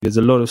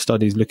there's a lot of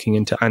studies looking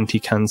into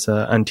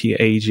anti-cancer,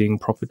 anti-aging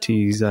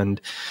properties and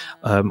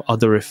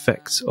other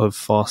effects of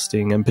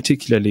fasting, and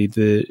particularly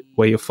the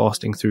way of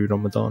fasting through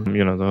Ramadan.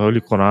 The Holy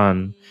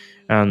Quran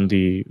and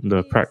the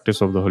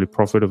practice of the Holy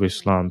Prophet of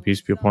Islam,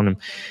 peace be upon him,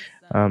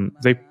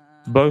 they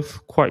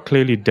both quite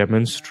clearly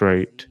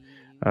demonstrate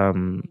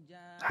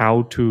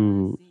how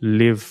to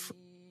live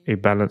a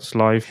balanced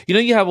life.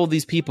 You have all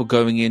these people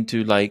going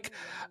into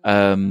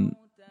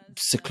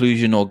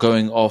seclusion or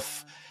going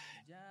off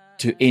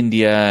to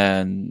India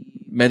and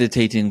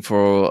meditating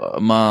for a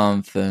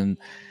month and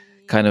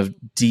kind of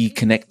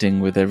disconnecting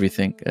with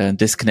everything.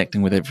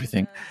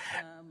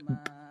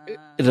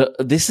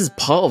 This is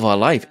part of our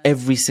life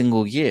every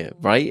single year,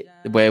 right?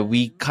 Where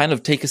we kind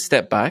of take a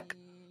step back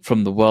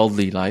from the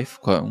worldly life,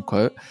 quote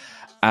unquote,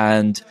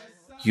 and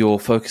you're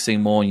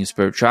focusing more on your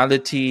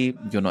spirituality,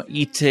 you're not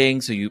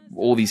eating, so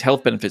all these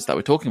health benefits that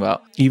we're talking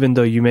about. Even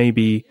though you may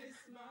be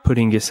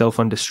putting yourself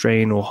under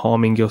strain or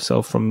harming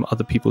yourself from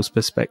other people's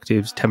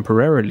perspectives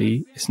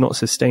temporarily, it's not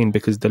sustained,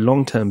 because the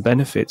long-term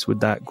benefits with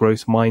that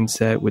growth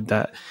mindset, with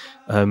that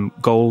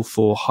goal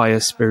for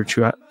higher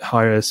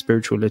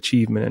spiritual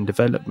achievement and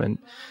development,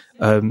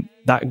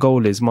 that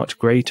goal is much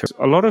greater.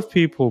 A lot of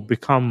people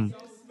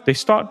they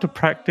start to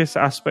practice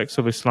aspects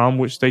of Islam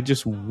which they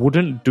just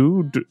wouldn't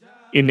do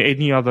in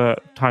any other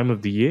time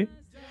of the year.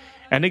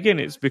 And again,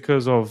 it's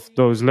because of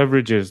those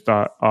leverages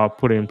that are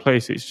put in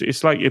place.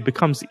 It's like it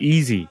becomes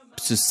easy.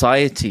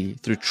 Society,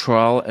 through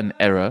trial and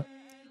error,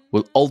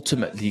 will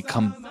ultimately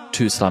come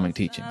to Islamic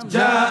teachings.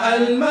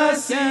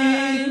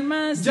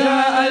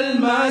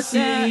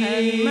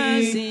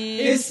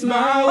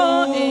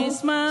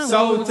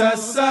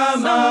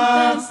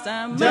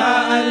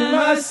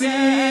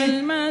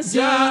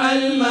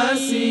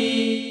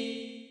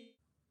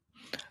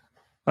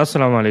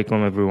 Assalamu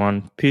alaikum,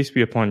 everyone. Peace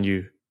be upon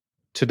you.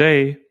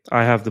 Today,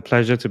 I have the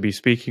pleasure to be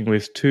speaking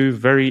with two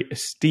very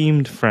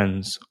esteemed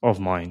friends of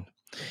mine.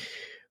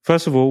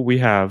 First of all, we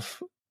have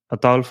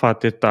Atal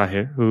Fateh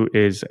Tahir, who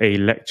is a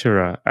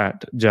lecturer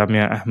at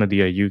Jamia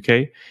Ahmadiyya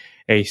UK,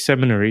 a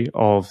seminary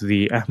of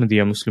the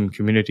Ahmadiyya Muslim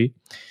community.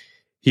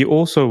 He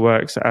also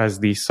works as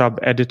the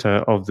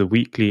sub-editor of the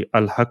weekly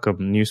Al-Hakam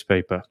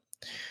newspaper.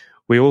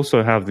 We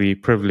also have the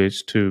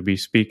privilege to be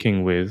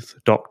speaking with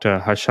Dr.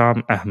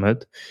 Hasham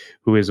Ahmed,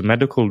 who is a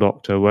medical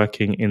doctor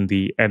working in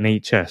the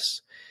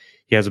NHS.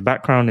 He has a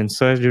background in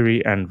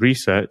surgery and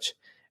research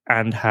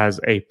and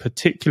has a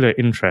particular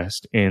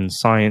interest in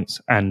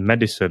science and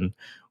medicine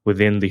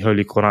within the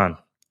Holy Quran.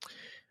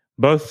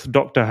 Both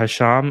Dr.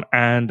 Hasham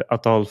and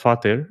Atal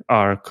Fateh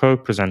are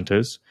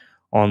co-presenters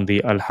on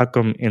the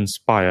Al-Hakam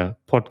Inspire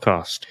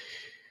podcast.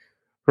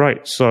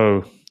 Right,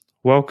 so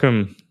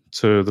welcome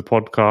to the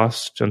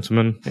podcast,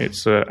 gentlemen.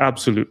 It's an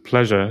absolute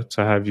pleasure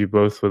to have you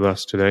both with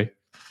us today.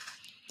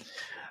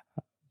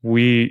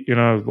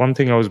 One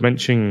thing I was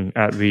mentioning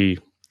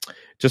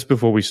just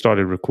before we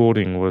started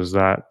recording was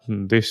that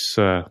this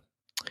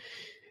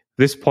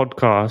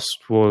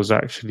podcast was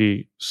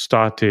actually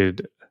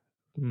started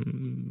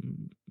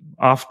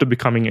after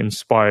becoming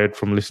inspired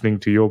from listening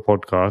to your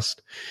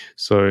podcast.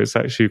 So it's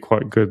actually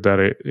quite good that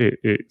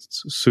it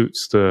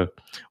suits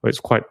it's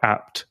quite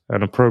apt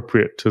and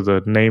appropriate to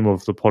the name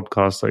of the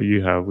podcast that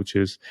you have, which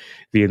is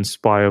the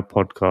Inspire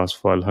podcast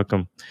for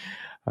Al-Hakam,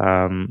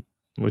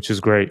 which is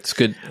great. It's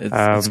good.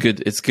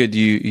 It's good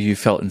you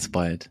felt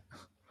inspired.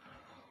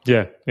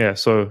 Yeah.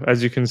 So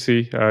as you can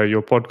see,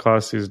 your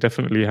podcast is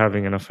definitely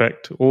having an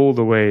effect all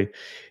the way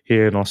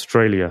here in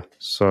Australia.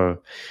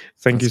 So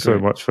thank you so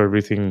much for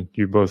everything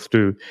you both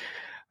do.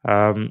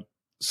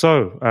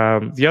 So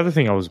the other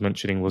thing I was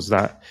mentioning was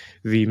that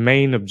the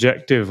main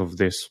objective of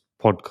this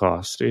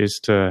podcast is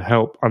to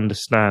help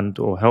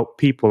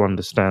people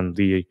understand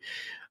the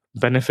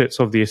benefits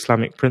of the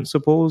Islamic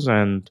principles,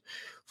 and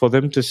for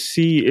them to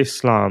see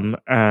Islam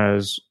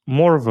as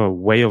more of a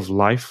way of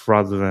life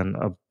rather than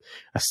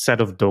a set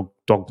of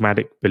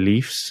dogmatic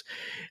beliefs,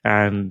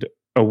 and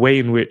a way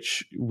in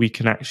which we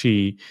can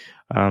actually,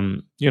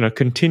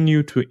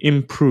 continue to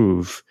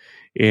improve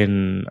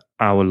in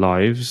our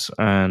lives,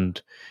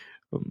 and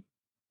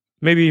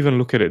maybe even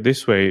look at it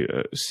this way,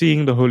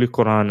 seeing the Holy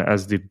Quran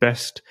as the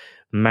best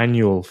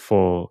manual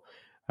for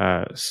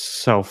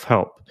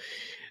self-help.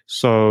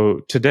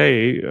 So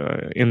today,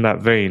 in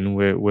that vein,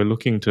 we're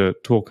looking to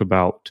talk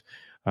about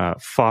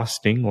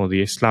fasting, or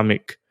the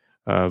Islamic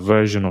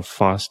version of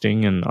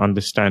fasting, and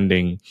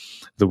understanding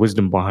the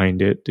wisdom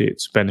behind it,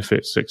 its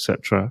benefits,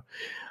 etc.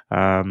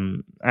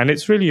 And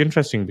it's really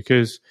interesting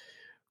because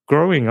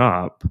growing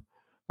up,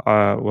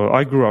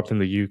 I grew up in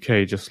the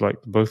UK just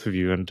like both of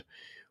you, and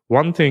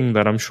one thing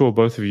that I'm sure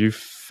both of you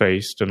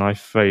faced, and I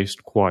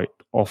faced quite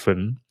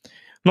often,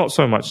 not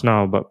so much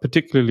now, but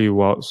particularly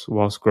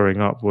whilst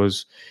growing up,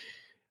 was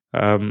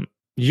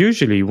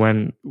usually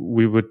when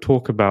we would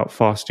talk about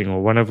fasting,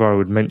 or whenever I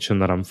would mention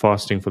that I'm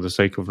fasting for the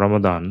sake of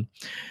Ramadan,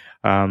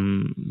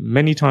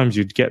 many times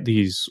you'd get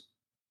these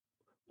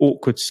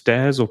awkward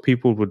stares, or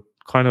people would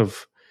kind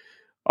of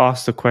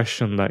ask the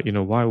question that,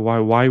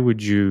 why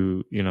would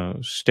you,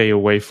 stay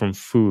away from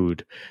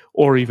food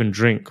or even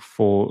drink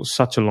for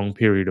such a long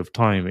period of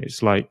time?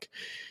 It's like,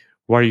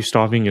 why are you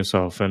starving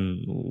yourself,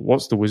 and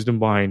what's the wisdom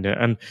behind it?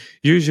 And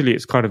usually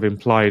it's kind of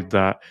implied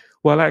that,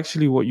 well,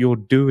 actually what you're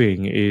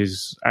doing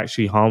is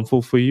actually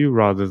harmful for you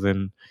rather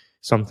than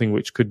something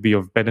which could be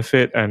of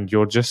benefit, and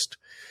you're just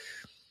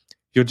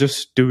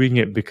doing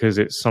it because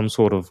it's some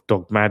sort of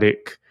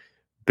dogmatic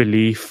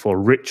belief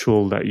or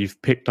ritual that you've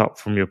picked up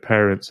from your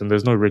parents, and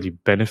there's no really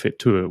benefit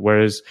to it.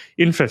 Whereas,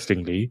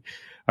 interestingly,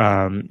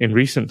 in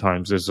recent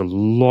times, there's a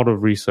lot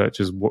of research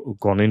has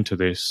gone into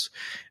this,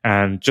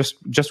 and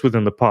just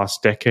within the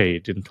past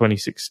decade, in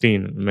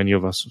 2016, many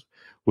of us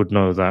would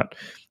know that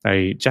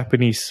a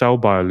Japanese cell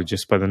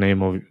biologist by the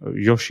name of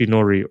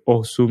Yoshinori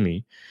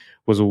Ohsumi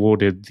was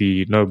awarded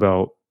the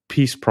Nobel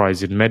Peace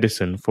Prize in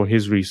Medicine for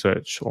his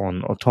research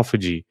on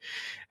autophagy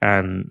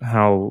and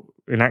how,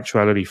 in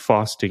actuality,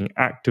 fasting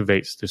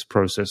activates this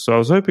process. So I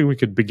was hoping we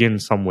could begin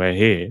somewhere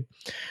here,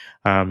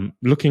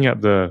 looking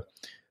at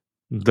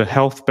the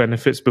health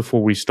benefits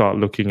before we start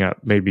looking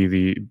at maybe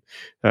the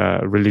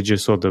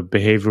religious or the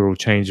behavioral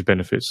change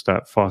benefits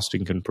that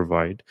fasting can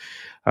provide.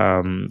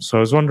 So I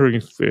was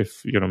wondering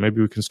if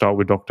maybe we can start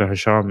with Dr.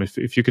 Hisham,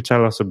 if you could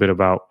tell us a bit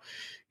about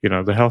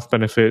the health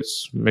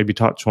benefits, maybe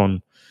touch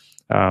on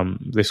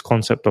this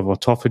concept of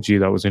autophagy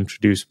that was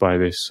introduced by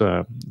this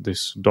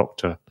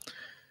doctor.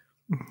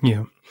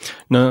 Yeah,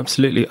 no,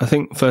 absolutely. I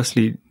think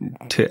firstly,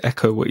 to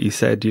echo what you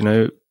said,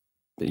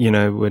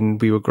 when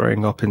we were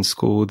growing up in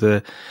school,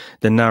 the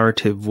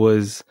narrative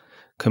was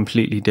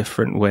completely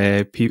different,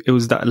 where it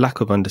was that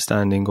lack of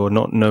understanding or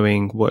not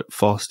knowing what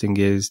fasting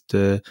is,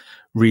 the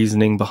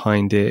reasoning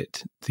behind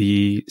it,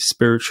 the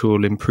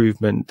spiritual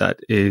improvement that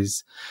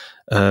is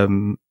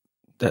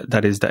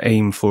that is the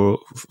aim for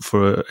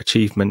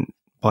achievement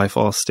by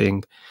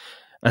fasting,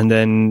 and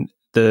then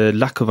the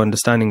lack of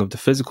understanding of the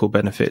physical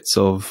benefits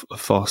of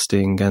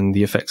fasting and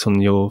the effects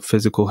on your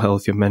physical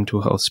health, your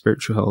mental health,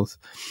 spiritual health.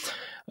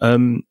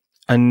 And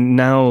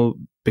now,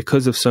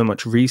 because of so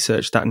much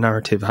research, that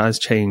narrative has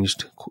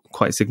changed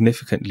quite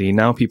significantly.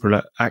 Now people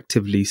are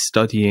actively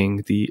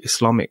studying the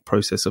Islamic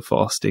process of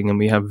fasting, and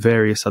we have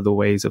various other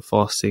ways of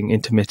fasting: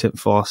 intermittent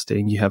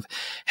fasting, you have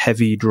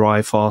heavy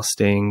dry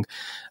fasting,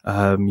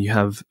 you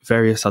have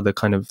various other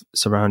kind of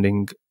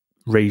surrounding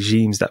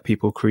regimes that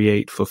people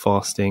create for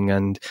fasting,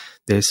 and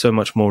there's so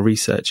much more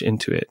research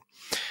into it.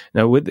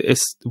 Now, with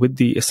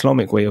the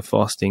Islamic way of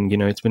fasting,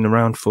 it's been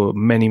around for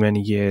many,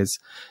 many years.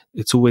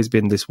 It's always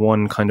been this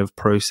one kind of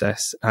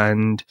process.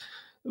 And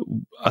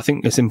I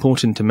think it's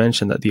important to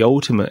mention that the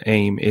ultimate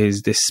aim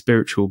is this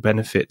spiritual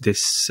benefit,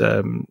 this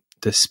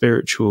the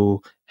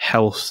spiritual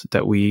health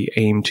that we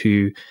aim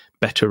to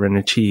better and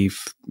achieve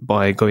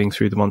by going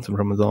through the month of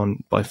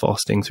Ramadan, by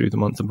fasting through the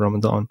month of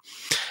Ramadan.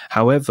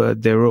 However,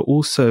 there are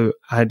also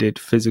added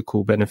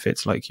physical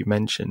benefits, like you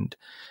mentioned.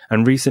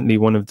 And recently,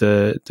 one of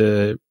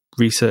the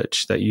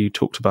research that you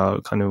talked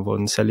about kind of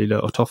on cellular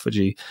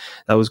autophagy,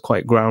 that was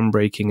quite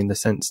groundbreaking in the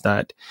sense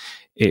that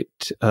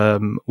it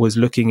was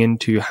looking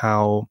into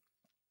how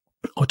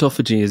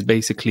autophagy is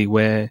basically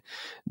where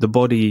the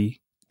body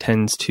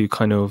tends to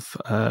kind of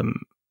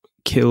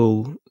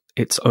kill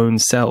its own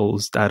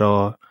cells that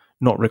are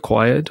not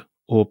required,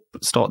 or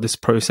start this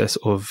process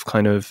of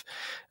kind of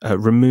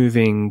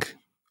removing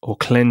or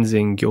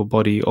cleansing your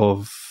body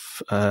of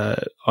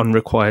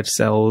unrequired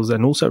cells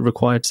and also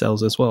required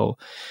cells as well.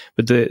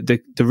 But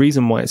the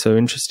reason why it's so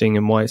interesting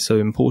and why it's so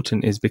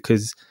important is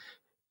because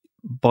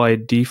by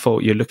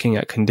default you're looking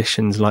at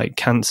conditions like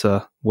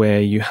cancer,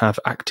 where you have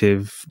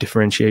active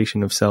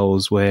differentiation of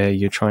cells, where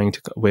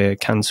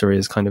cancer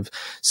is kind of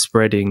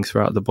spreading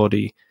throughout the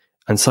body.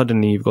 And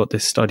suddenly you've got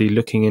this study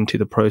looking into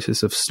the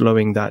process of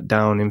slowing that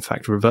down, in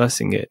fact,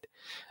 reversing it.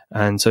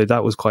 And so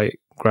that was quite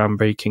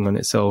groundbreaking on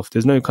itself.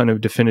 There's no kind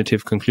of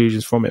definitive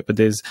conclusions from it, but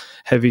there's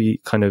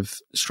heavy kind of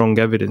strong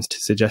evidence to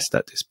suggest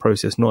that this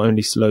process not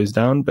only slows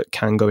down, but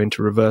can go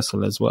into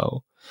reversal as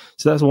well.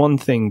 So that's one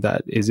thing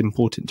that is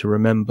important to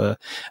remember.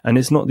 And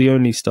it's not the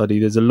only study.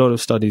 There's a lot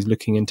of studies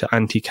looking into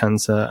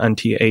anti-cancer,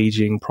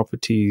 anti-aging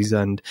properties,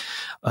 and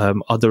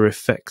other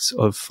effects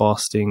of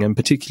fasting, and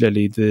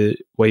particularly the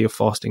way of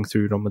fasting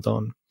through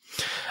Ramadan.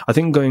 I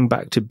think going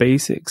back to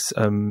basics,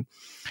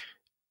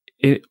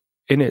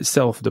 in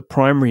itself, the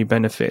primary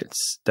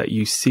benefits that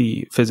you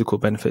see, physical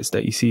benefits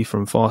that you see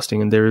from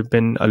fasting, and there have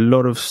been a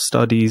lot of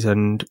studies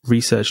and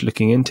research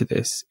looking into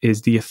this,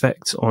 is the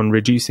effects on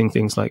reducing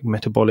things like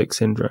metabolic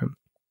syndrome.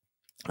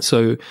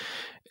 So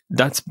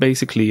that's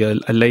basically a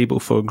label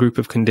for a group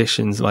of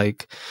conditions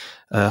like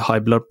high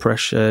blood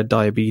pressure,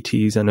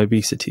 diabetes, and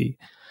obesity.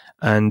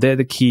 And they're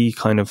the key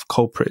kind of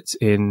culprits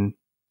in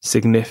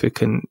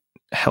significant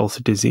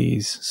health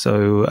disease.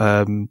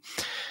 So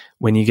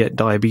when you get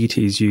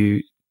diabetes,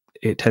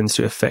 it tends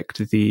to affect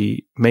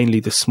mainly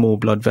the small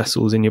blood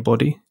vessels in your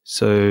body.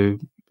 So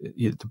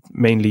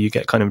mainly you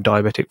get kind of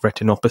diabetic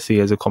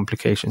retinopathy as a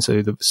complication.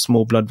 So the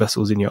small blood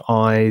vessels in your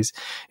eyes,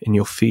 in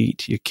your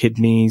feet, your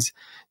kidneys,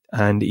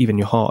 and even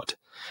your heart.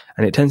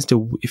 And it tends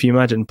to, if you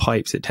imagine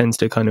pipes, it tends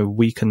to kind of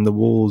weaken the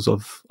walls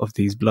of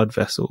these blood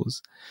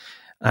vessels.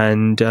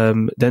 And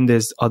then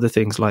there's other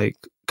things like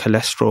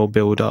cholesterol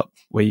buildup,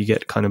 where you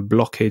get kind of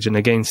blockage. And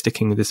again,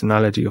 sticking with this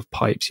analogy of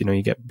pipes,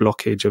 you get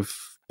blockage of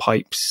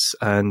pipes,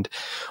 and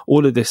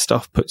all of this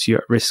stuff puts you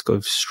at risk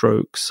of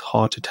strokes,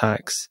 heart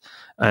attacks,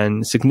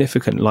 and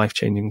significant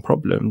life-changing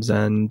problems.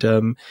 And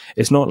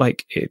it's not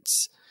like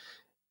it's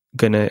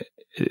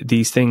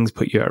these things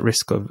put you at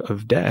risk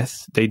of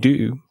death. They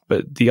do,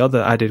 but the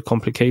other added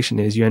complication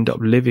is you end up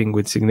living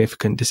with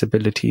significant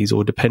disabilities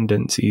or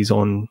dependencies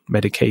on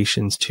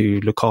medications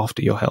to look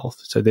after your health.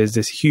 So there's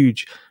this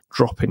huge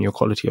drop in your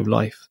quality of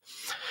life.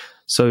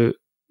 So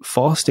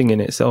fasting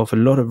in itself, a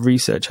lot of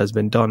research has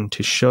been done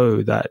to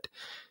show that,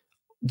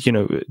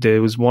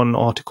 there was one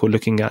article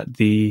looking at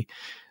the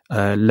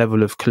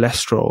level of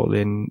cholesterol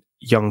in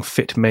young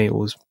fit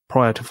males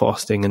prior to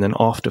fasting and then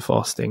after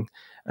fasting.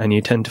 And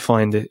you tend to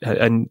find that,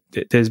 and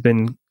there's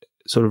been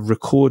sort of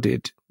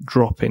recorded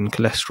drop in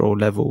cholesterol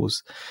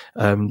levels.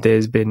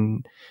 There's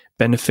been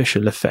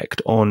beneficial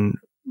effect on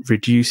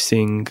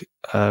reducing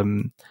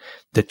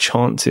the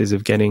chances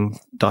of getting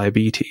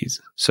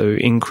diabetes. So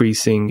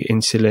increasing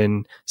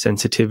insulin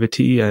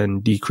sensitivity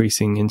and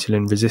decreasing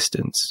insulin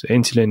resistance. So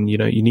insulin,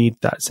 you need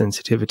that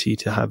sensitivity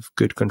to have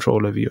good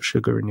control over your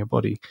sugar in your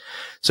body.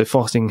 So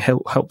fasting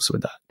helps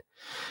with that.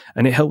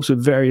 And it helps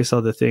with various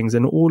other things.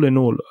 And all in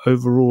all,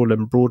 overall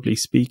and broadly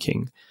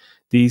speaking,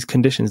 these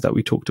conditions that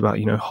we talked about,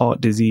 heart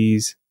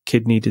disease,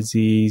 kidney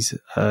disease,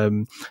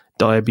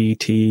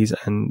 diabetes,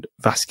 and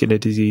vascular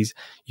disease,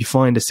 you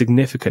find a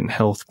significant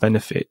health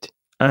benefit.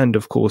 And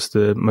of course,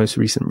 the most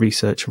recent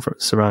research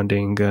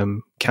surrounding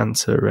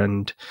cancer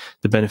and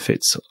the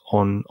benefits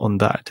on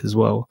that as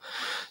well.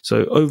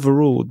 So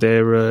overall,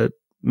 there are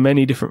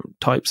many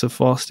different types of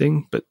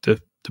fasting, but the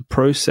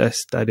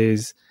process that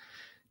is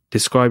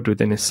described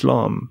within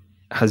Islam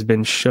has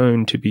been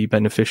shown to be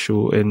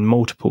beneficial in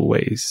multiple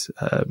ways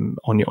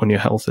on your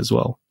health as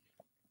well.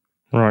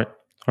 Right.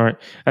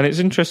 And it's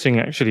interesting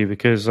actually,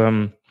 because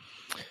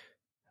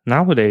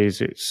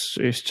nowadays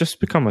it's just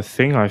become a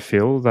thing. I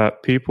feel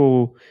that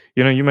people,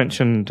 you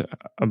mentioned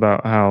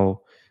about how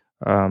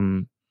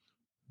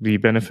the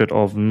benefit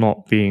of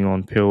not being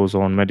on pills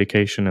or on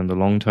medication in the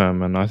long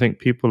term, and I think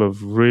people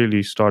have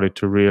really started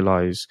to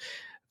realize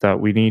that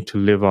we need to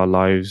live our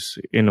lives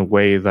in a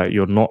way that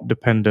you're not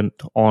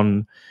dependent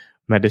on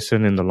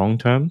medicine in the long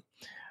term.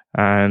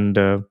 And,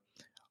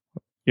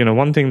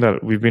 one thing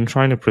that we've been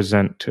trying to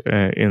present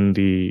in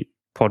the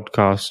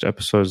podcast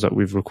episodes that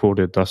we've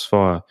recorded thus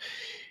far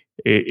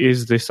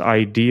is this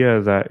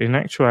idea that in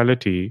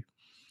actuality,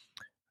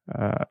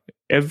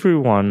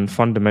 everyone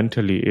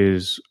fundamentally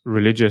is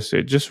religious.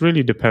 It just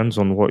really depends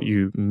on what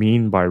you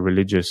mean by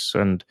religious.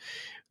 And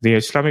the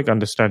Islamic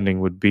understanding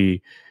would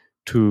be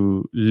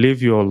to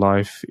live your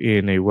life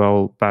in a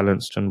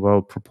well-balanced and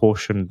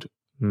well-proportioned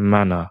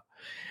manner.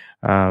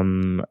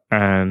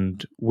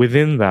 And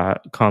within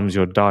that comes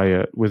your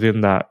diet.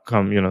 Within that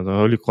come, the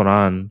Holy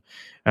Quran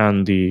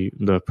and the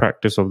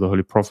practice of the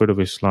Holy Prophet of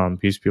Islam,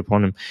 peace be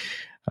upon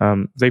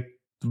him. They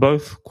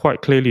both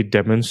quite clearly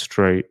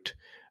demonstrate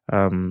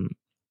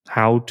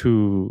how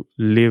to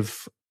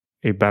live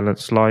a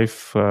balanced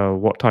life,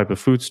 what type of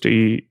foods to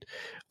eat,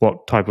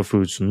 what type of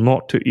foods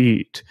not to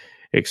eat,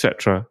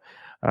 etc.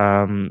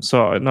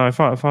 So no, I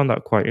found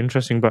that quite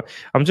interesting. But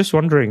I'm just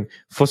wondering,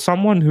 for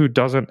someone who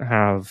doesn't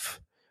have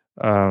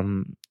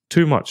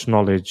too much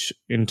knowledge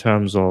in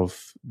terms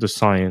of the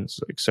science,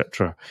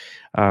 etc.,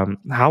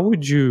 how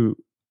would you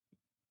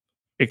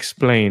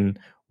explain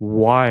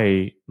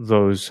why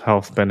those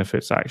health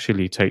benefits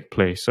actually take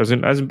place?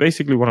 As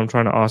basically what I'm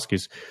trying to ask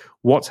is,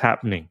 what's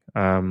happening?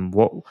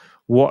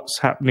 What's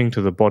happening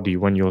to the body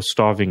when you're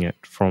starving it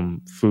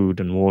from food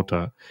and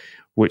water,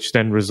 which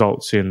then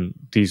results in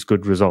these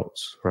good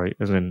results, right?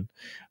 As in,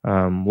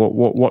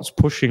 what's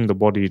pushing the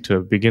body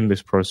to begin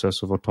this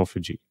process of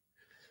autophagy?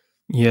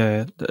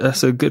 Yeah,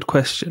 that's a good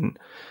question.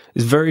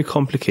 It's very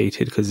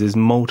complicated because there's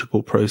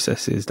multiple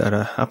processes that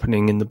are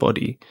happening in the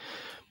body.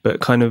 But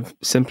kind of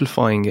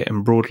simplifying it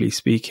and broadly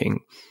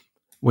speaking,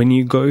 when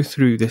you go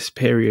through this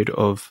period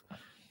of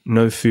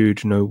no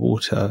food, no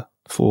water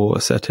for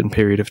a certain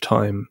period of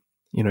time,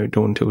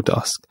 dawn till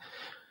dusk,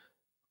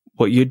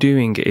 what you're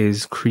doing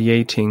is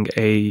creating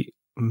a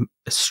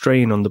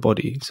strain on the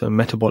body, so a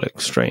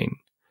metabolic strain.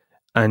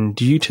 And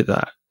due to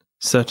that,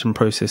 certain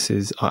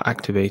processes are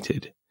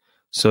activated.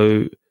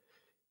 So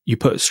you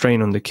put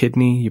strain on the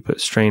kidney, you put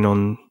strain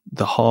on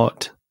the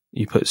heart,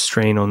 you put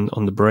strain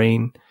on the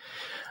brain.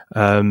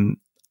 And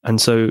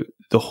so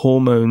the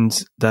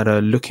hormones that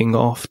are looking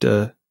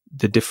after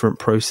the different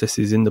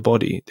processes in the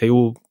body, they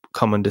all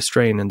come under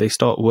strain and they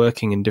start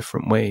working in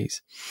different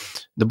ways.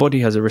 The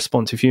body has a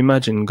response. If you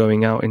imagine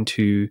going out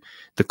into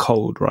the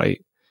cold,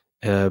 right?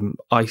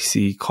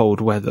 Icy,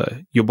 cold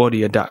weather, your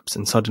body adapts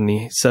and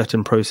suddenly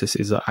certain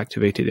processes are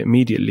activated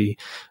immediately,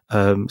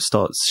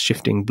 starts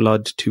shifting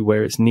blood to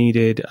where it's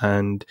needed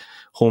and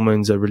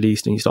hormones are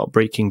released and you start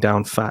breaking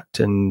down fat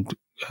and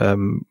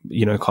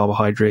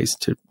carbohydrates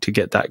to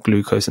get that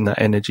glucose and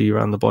that energy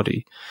around the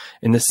body.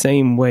 In the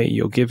same way,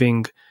 you're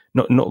giving,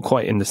 not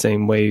quite in the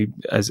same way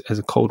as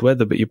a cold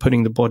weather, but you're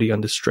putting the body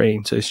under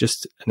strain. So it's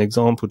just an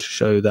example to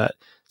show that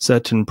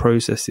certain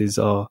processes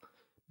are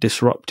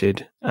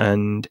disrupted,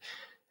 and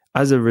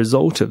as a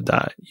result of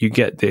that, you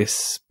get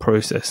this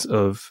process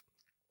of,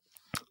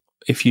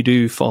 if you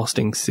do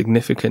fasting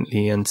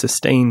significantly and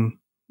sustain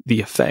the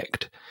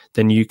effect,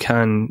 then you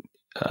can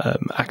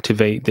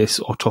activate this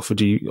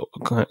autophagy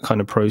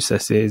kind of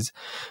processes.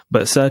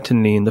 But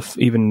certainly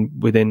even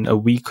within a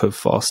week of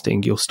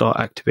fasting, you'll start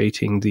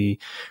activating the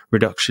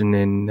reduction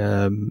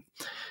in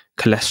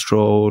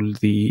cholesterol,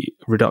 the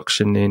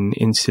reduction in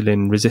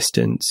insulin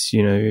resistance,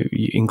 you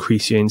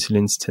increase your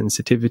insulin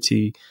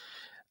sensitivity.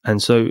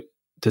 And so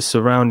the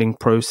surrounding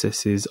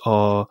processes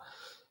are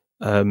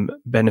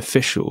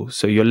beneficial.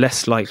 So you're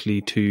less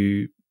likely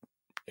to,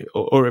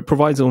 or it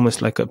provides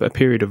almost like a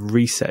period of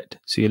reset.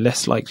 So you're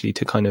less likely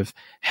to kind of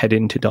head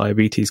into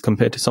diabetes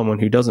compared to someone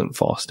who doesn't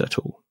fast at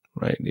all,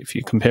 right? If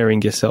you're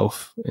comparing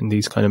yourself in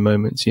these kind of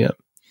moments, yeah.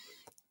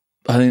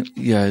 I think,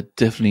 yeah,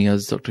 definitely,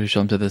 as Dr.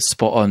 Hisham said, there's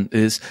spot on.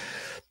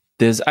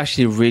 There's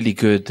actually a really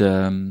good,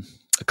 a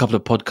couple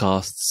of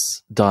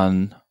podcasts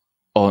done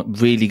on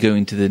really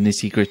going to the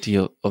nitty gritty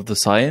of the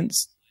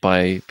science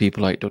by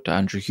people like Dr.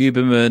 Andrew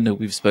Huberman, who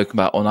we've spoken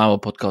about on our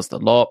podcast a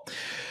lot.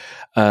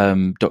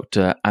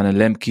 Dr. Anna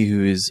Lemke,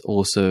 who is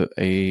also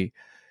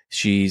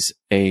she's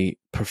a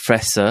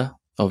professor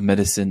of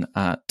medicine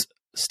at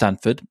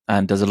Stanford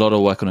and does a lot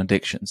of work on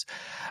addictions.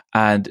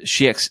 And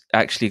she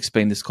actually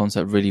explained this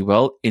concept really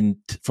well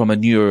from a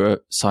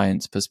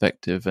neuroscience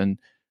perspective. And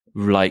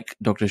like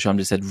Dr. Hisham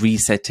just said,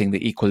 resetting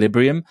the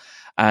equilibrium.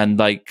 And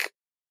like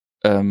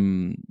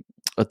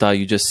Atta,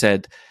 you just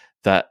said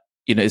that,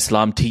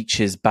 Islam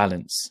teaches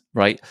balance,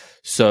 right?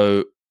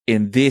 So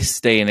in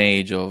this day and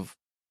age of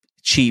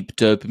cheap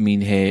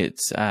dopamine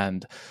hits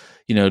and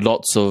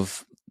lots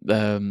of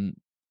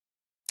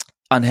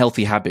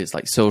unhealthy habits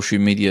like social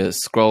media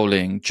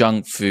scrolling,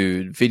 junk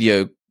food,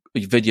 video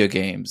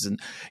games, and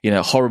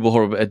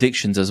horrible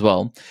addictions as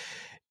well,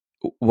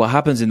 what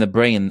happens in the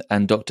brain,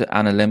 and Dr.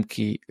 Anna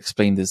Lemke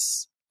explained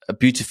this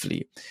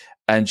beautifully,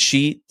 and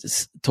she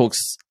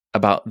talks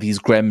about these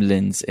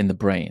gremlins in the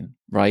brain,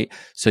 right?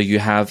 So you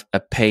have a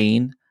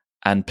pain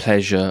and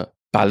pleasure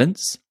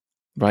balance,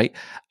 right?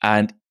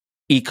 And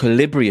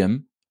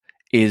equilibrium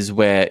is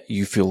where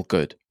you feel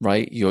good,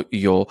 right?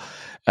 You're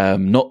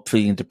not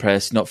feeling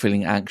depressed, not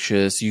feeling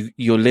anxious.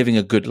 You're living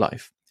a good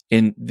life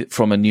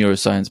from a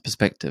neuroscience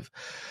perspective.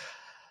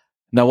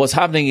 Now, what's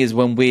happening is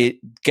when we're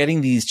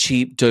getting these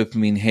cheap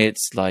dopamine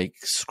hits, like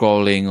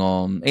scrolling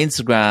on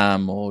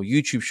Instagram or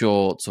YouTube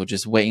Shorts, or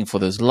just waiting for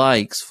those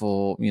likes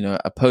for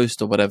a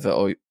post or whatever,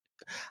 or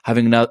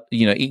having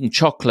eating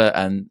chocolate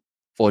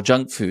or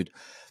junk food,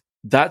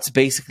 that's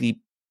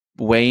basically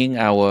weighing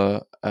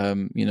our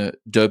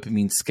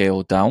dopamine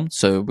scale down.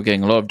 So we're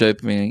getting a lot of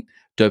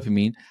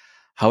dopamine.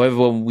 However,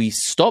 when we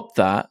stop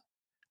that,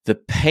 the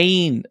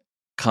pain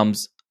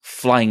comes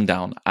flying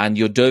down, and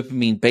your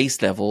dopamine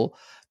base level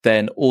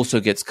then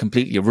also gets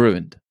completely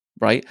ruined,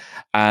 right?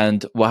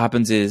 And what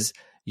happens is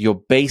your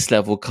base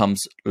level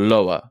comes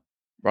lower,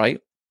 right?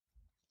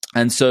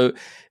 And so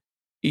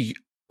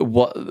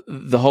what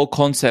the whole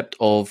concept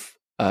of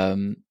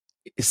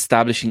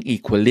establishing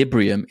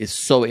equilibrium is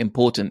so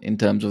important in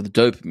terms of the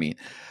dopamine,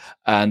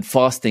 and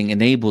fasting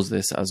enables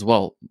this as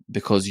well,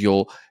 because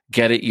you're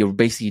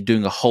basically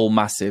doing a whole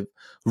massive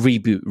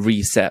reboot,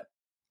 reset.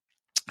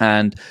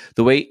 And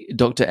the way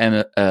Dr.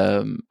 Anna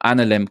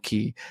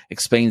Lemke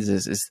explains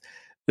this is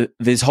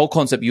this whole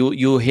concept.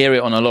 You'll hear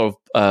it on a lot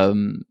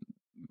of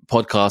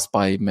podcasts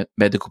by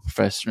medical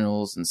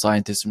professionals and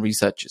scientists and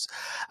researchers,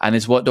 and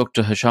it's what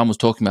Dr. Hisham was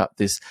talking about,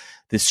 this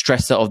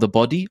stressor of the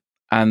body.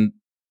 And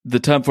the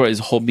term for it is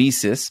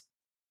hormesis,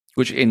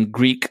 which in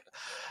Greek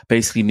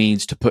basically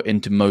means to put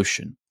into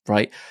motion,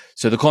 right?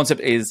 So the concept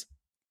is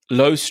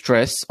low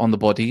stress on the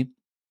body,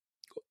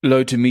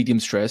 low to medium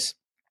stress,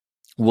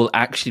 will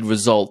actually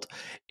result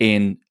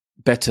in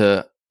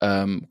better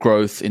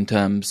growth in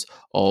terms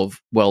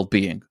of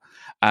well-being.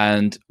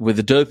 And with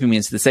the dopamine,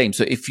 it's the same.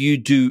 So if you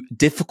do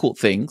difficult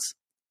things,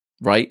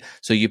 right?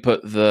 So you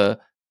put the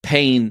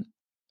pain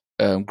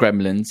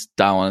gremlins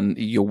down,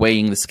 you're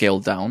weighing the scale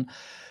down,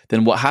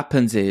 then what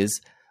happens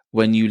is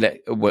when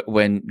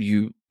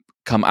you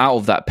come out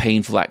of that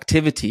painful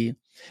activity,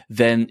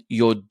 then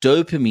your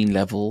dopamine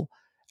level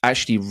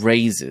actually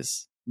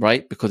raises,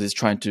 right? Because it's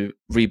trying to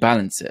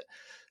rebalance it.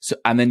 So,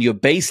 and then your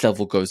base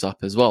level goes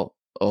up as well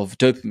of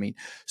dopamine.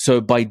 So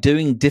by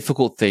doing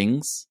difficult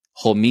things,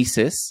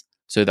 hormesis,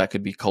 so that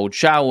could be cold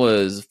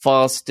showers,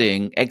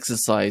 fasting,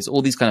 exercise,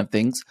 all these kind of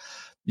things,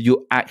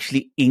 you're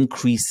actually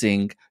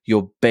increasing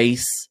your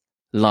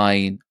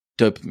baseline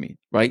dopamine,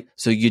 right?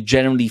 So you're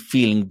generally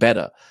feeling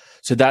better.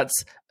 So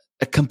that's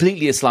a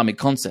completely Islamic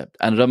concept.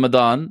 And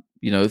Ramadan,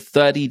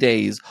 30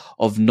 days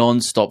of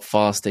non-stop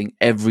fasting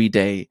every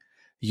day,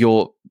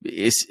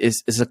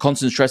 it's a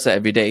constant stressor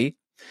every day.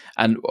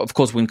 And of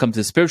course, when it comes to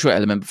the spiritual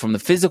element, from the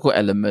physical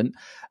element,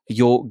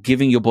 you're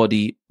giving your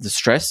body the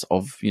stress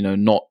of,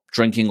 not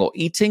drinking or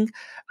eating.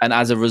 And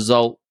as a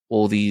result,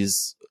 all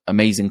these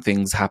amazing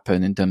things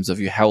happen in terms of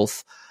your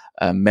health,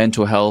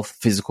 mental health,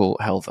 physical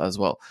health as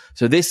well.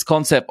 So this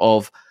concept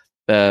of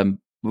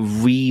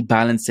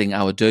rebalancing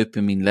our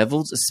dopamine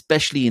levels,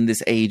 especially in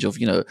this age of,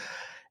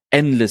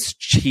 endless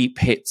cheap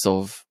hits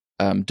of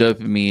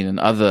dopamine and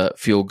other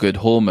feel-good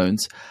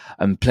hormones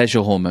and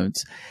pleasure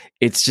hormones,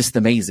 it's just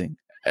amazing.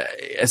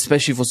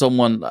 Especially for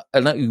someone,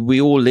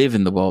 we all live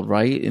in the world,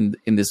 right? In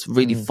this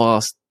really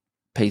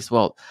fast-paced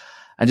world,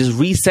 and just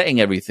resetting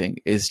everything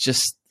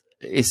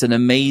it's an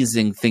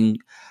amazing thing,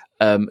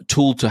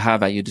 tool to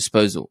have at your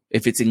disposal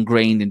if it's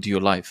ingrained into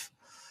your life.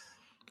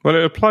 Well,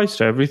 it applies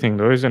to everything,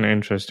 though, isn't it?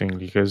 Interesting,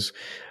 because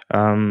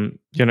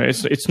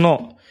it's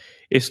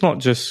not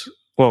just.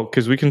 Well,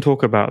 because we can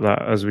talk about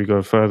that as we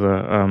go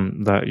further,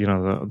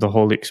 that, the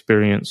whole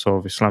experience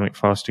of Islamic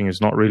fasting is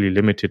not really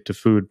limited to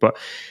food. But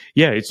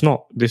yeah, it's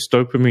not this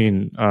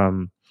dopamine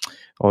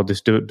or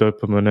this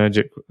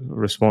dopaminergic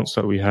response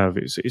that we have.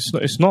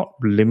 It's not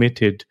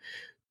limited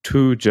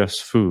to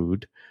just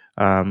food,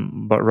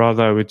 but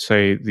rather I would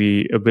say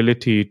the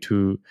ability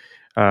to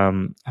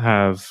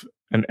have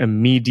an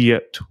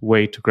immediate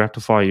way to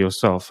gratify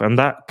yourself. And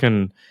that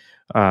can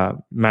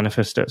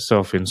manifest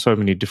itself in so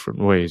many different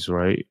ways,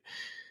 right?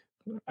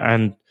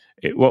 And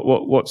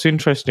what's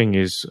interesting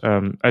is,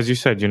 as you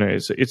said,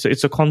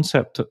 it's a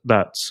concept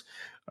that's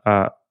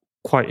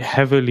quite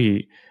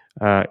heavily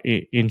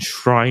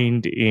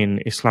enshrined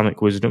in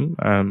Islamic wisdom.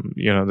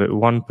 The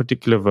one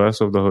particular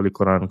verse of the Holy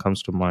Quran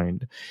comes to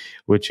mind,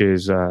 which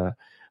is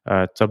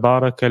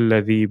تبارك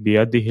الذي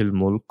بيده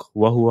الملك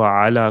وهو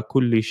على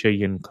كل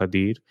شيء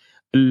قدير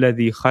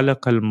الذي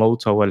خلق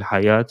الموت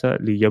والحياة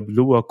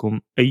ليبلوكم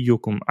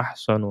أيكم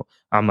أحسن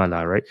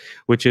عملا, right?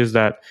 Which is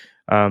that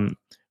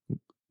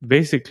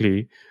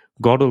basically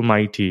God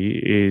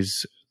Almighty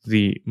is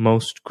the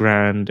most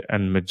grand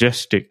and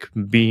majestic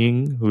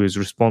being who is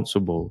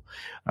responsible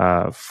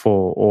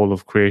for all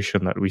of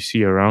creation that we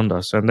see around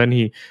us. And then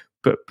he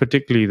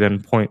particularly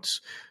then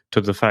points to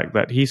the fact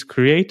that he's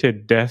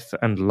created death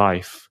and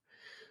life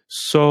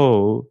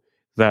so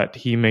that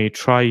he may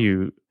try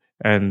you,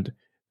 and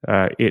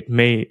it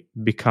may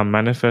become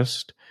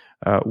manifest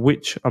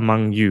which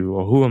among you,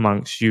 or who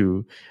amongst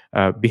you,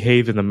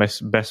 behave in the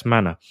best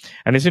manner.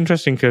 And it's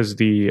interesting because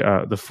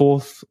the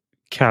fourth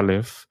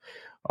caliph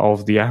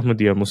of the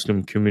Ahmadiyya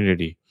Muslim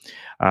community,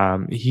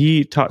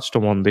 he touched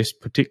on this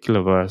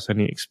particular verse, and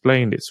he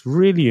explained it's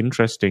really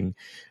interesting,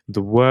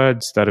 the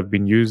words that have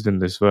been used in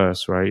this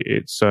verse, right?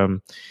 It's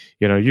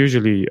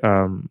usually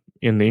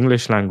in the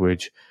English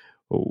language,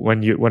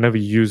 whenever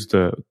you use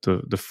the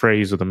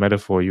phrase or the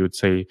metaphor, you would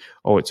say,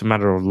 oh, it's a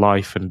matter of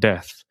life and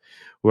death.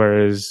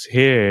 Whereas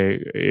here,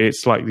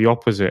 it's like the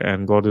opposite,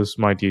 and God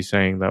Almighty is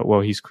saying that,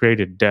 well, he's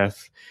created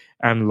death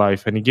and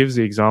life. And he gives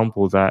the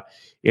example that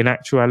in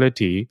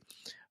actuality,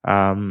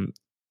 a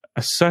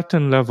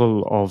certain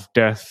level of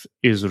death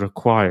is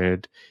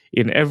required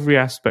in every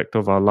aspect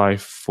of our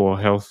life for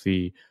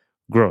healthy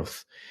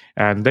growth.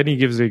 And then he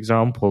gives the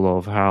example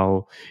of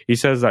how he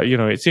says that,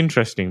 it's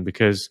interesting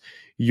because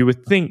you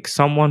would think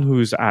someone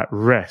who's at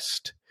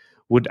rest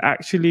would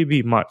actually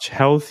be much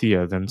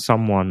healthier than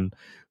someone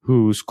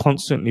who's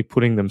constantly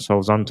putting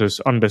themselves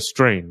under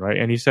strain, right?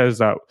 And he says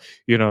that,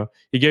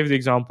 he gave the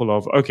example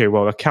of, okay,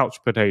 well, a couch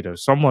potato,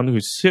 someone who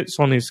sits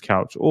on his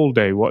couch all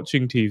day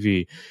watching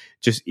TV,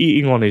 just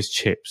eating on his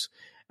chips.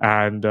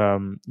 And,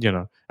 and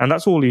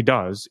that's all he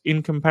does,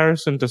 in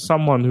comparison to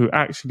someone who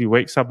actually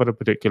wakes up at a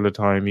particular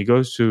time. He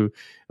goes to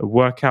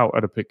work out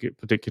at a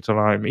particular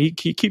time. He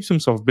keeps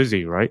himself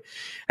busy, right?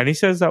 And he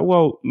says that,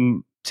 well,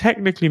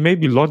 technically,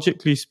 maybe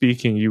logically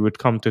speaking, you would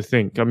come to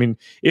think, I mean,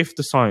 if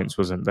the science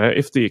wasn't there,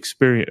 if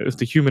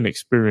the human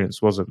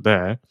experience wasn't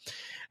there,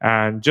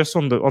 and just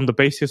on the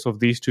basis of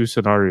these two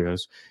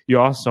scenarios, you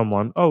ask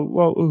someone, oh,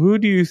 well, who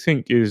do you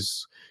think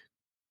is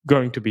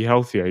going to be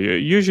healthier?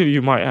 Usually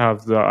you might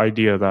have the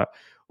idea that,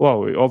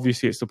 well,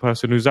 obviously it's the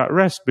person who's at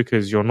rest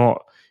because you're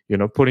not,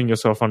 putting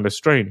yourself under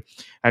strain.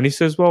 And he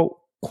says,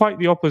 well, quite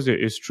the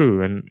opposite is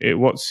true. And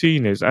what's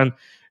seen is, and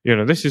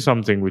this is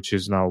something which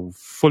is now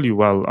fully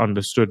well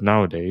understood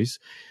nowadays.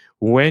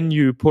 When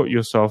you put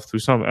yourself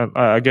through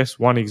I guess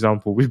one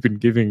example we've been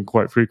giving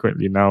quite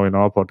frequently now in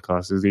our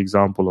podcast is the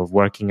example of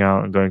working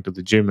out and going to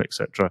the gym,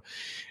 etc.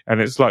 And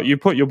it's like you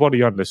put your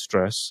body under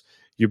stress,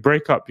 you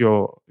break up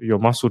your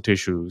muscle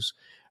tissues,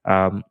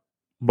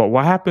 but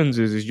what happens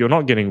is you're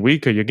not getting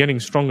weaker, you're getting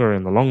stronger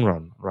in the long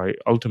run, right?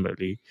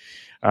 Ultimately,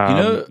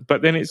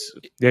 but then it's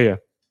yeah.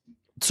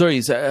 Sorry,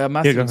 it's a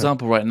massive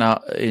example right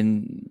now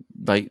in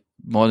like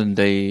modern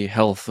day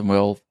health and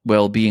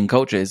well-being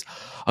cultures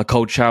are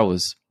cold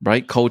showers,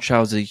 right? Cold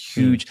showers are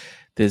huge.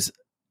 There's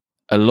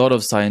a lot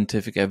of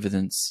scientific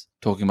evidence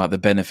talking about the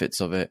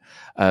benefits of it.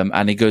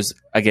 And it goes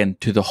again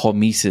to the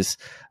hormesis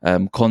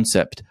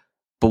concept.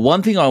 But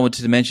one thing I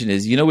wanted to mention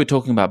is, we're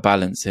talking about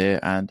balance here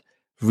and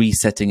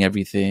resetting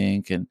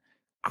everything and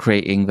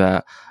creating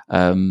that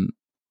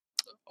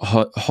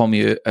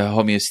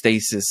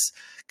homeostasis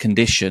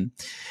condition.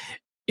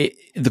 The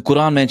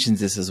Quran mentions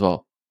this as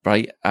well,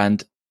 right?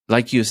 And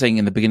like you were saying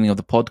in the beginning of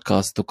the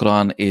podcast, the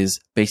Quran is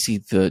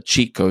basically the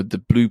cheat code, the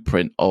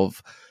blueprint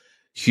of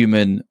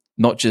human,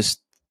 not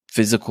just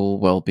physical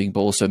well-being,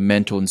 but also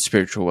mental and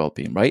spiritual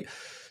well-being, right?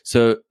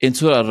 So in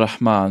Surah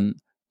Al-Rahman,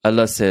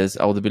 Allah says,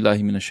 أعوذ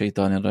بالله من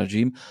الشيطان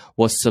الرجيم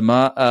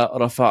والسماء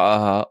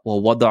رفعها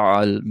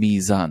ووضع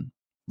الميزان,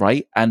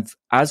 right? And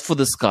as for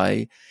the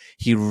sky,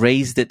 He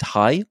raised it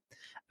high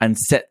and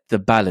set the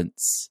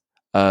balance,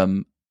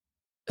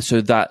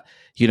 so that,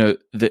 you know,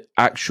 the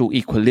actual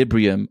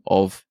equilibrium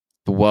of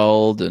the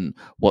world and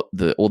what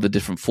all the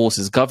different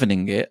forces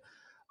governing it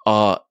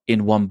are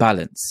in one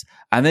balance.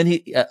 And then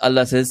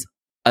Allah says,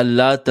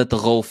 Allah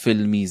tatghaw fil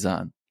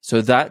mizan,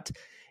 so that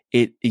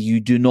you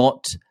do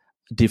not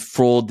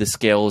defraud the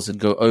scales and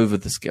go over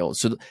the scales.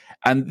 So,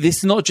 and this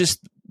is not just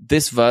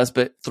this verse,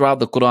 but throughout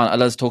the Quran,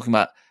 Allah is talking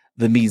about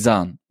the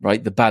mizan,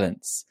 right? The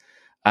balance.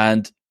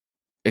 And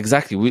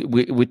exactly,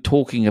 we're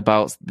talking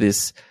about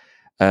this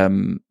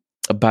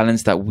a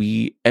balance that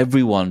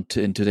everyone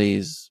in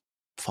today's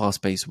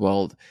fast-paced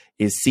world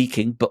is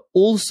seeking, but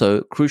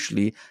also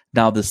crucially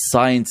now the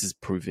science is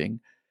proving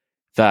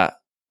that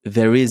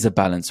there is a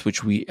balance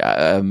which we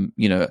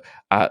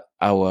at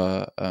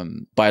our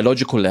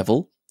biological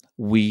level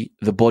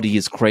the body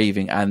is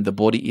craving and the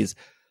body is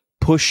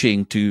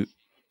pushing to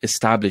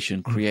establish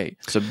and create.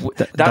 So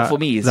that for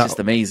me is just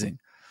amazing.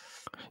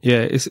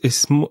 Yeah,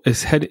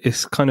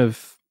 it's kind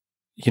of,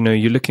 you know,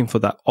 you're looking for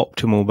that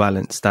optimal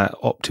balance, that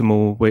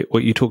optimal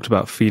what you talked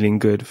about, feeling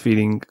good,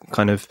 feeling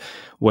kind of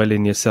well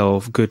in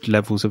yourself, good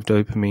levels of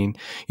dopamine.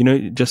 You know,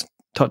 just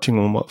touching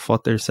on what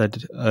Father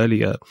said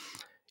earlier,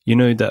 you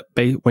know, that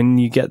when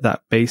you get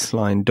that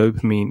baseline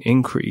dopamine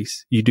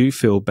increase, you do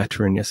feel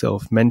better in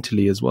yourself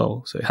mentally as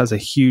well. So it has a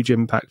huge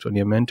impact on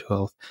your mental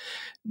health.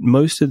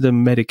 Most of the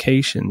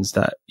medications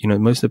that, you know,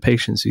 most of the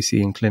patients we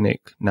see in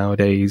clinic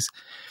nowadays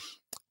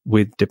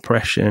with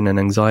depression and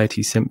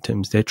anxiety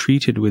symptoms, they're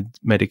treated with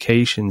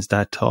medications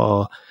that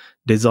are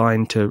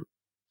designed to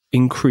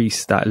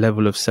increase that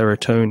level of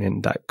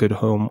serotonin, that good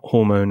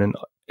hormone, and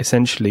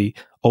essentially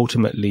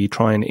ultimately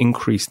try and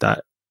increase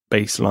that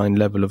baseline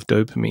level of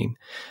dopamine.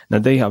 Now,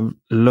 they have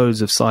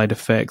loads of side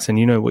effects, and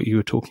you know what you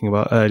were talking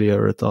about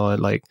earlier, Rita,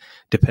 like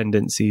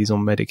dependencies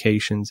on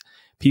medications.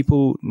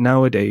 People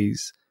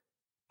nowadays,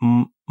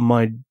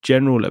 my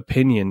general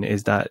opinion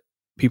is that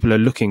people are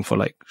looking for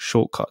like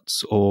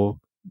shortcuts, or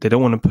they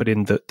don't want to put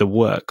in the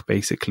work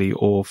basically,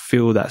 or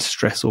feel that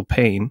stress or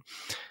pain.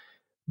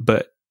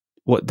 But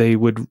what they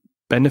would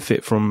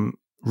benefit from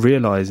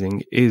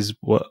realizing is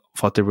what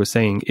Fatih was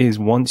saying, is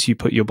once you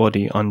put your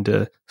body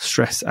under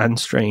stress and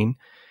strain,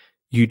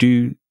 you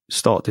do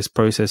start this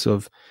process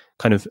of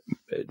kind of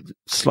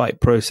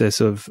slight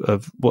process of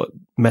what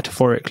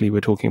metaphorically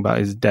we're talking about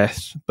is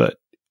death, but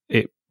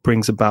it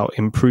brings about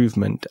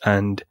improvement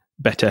and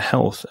better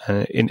health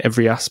in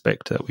every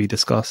aspect that we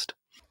discussed.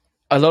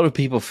 A lot of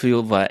people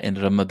feel that in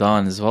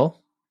Ramadan as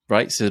well,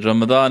 right? So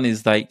Ramadan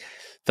is like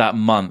that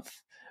month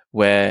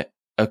where,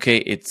 okay,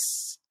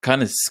 it's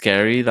kind of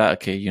scary that,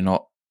 okay, you're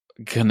not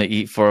going to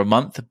eat for a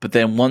month. But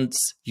then once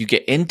you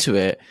get into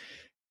it,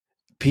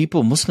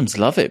 Muslims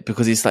love it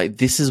because it's like,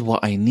 this is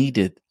what I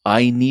needed.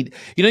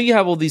 You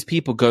have all these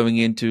people going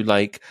into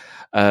like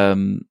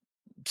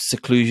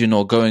seclusion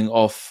or going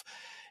off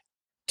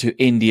to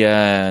India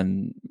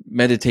and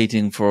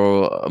meditating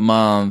for a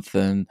month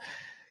and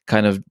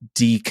kind of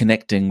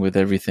disconnecting with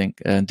everything.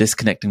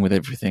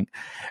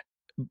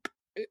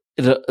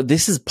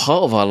 This is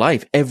part of our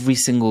life every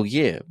single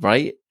year,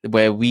 right?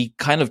 Where we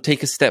kind of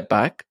take a step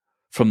back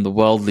from the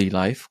worldly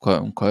life,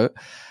 quote unquote,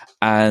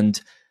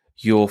 and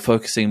you're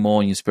focusing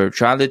more on your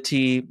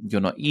spirituality.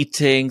 You're not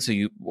eating. So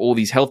all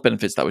these health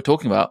benefits that we're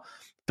talking about,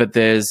 but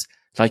there's,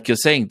 like you're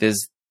saying,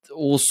 there's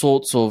all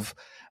sorts of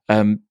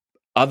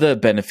other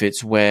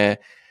benefits where,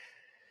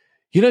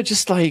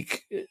 just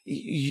like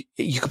you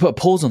can put a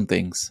pause on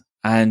things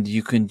and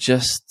you can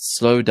just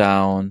slow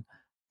down,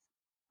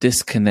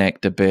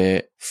 disconnect a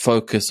bit,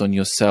 focus on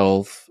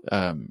yourself,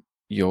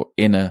 your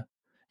inner,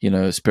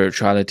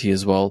 spirituality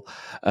as well.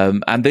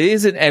 And there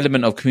is an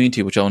element of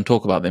community, which I want to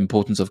talk about, the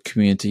importance of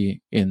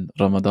community in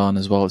Ramadan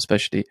as well,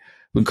 especially.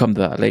 We can come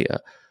to that later.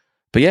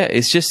 But yeah,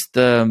 it's just,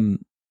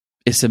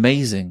 it's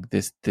amazing,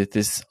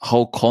 this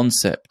whole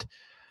concept.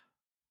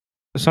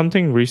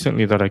 Something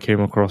recently that I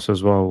came across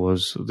as well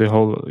was the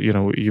whole,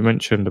 you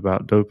mentioned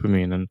about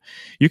dopamine, and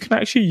you can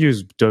actually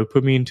use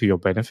dopamine to your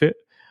benefit.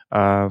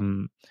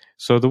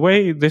 So the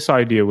way this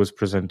idea was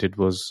presented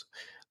was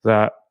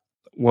that,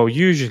 well,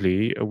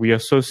 usually we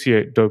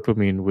associate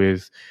dopamine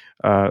with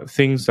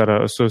things that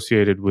are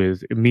associated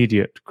with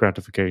immediate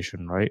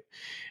gratification, right?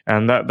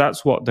 And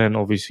that's what then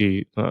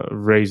obviously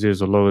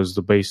raises or lowers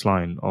the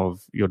baseline of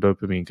your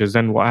dopamine. Because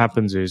then what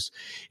happens is,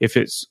 if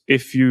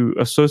you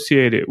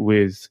associate it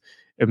with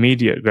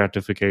immediate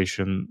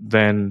gratification,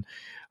 then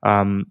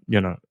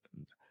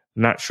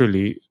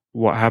naturally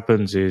what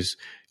happens is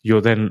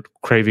you're then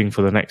craving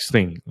for the next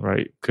thing,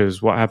 right?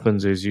 Because what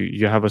happens is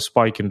you have a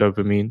spike in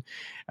dopamine,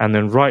 and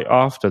then right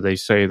after they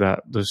say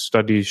that the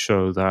studies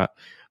show that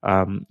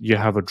you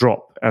have a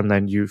drop, and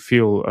then you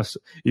feel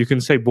you can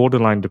say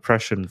borderline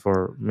depression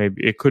for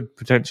maybe it could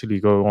potentially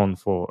go on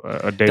for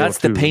a day. That's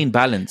or two. the pain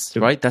balance,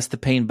 right? That's the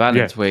pain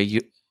balance where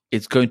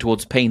it's going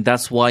towards pain.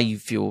 That's why you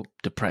feel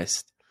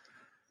depressed.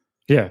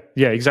 Yeah,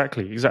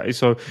 exactly.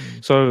 So,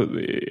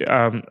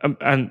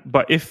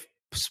 but if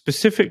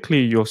specifically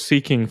you're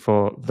seeking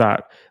for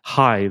that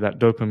high that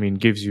dopamine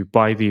gives you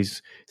by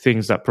these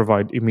things that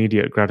provide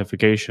immediate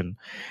gratification,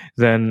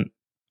 then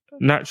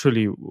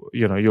naturally,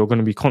 you're going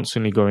to be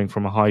constantly going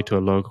from a high to a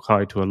low,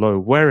 high to a low.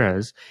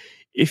 Whereas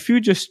if you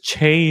just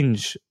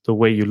change the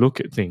way you look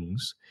at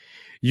things,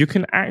 you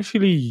can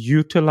actually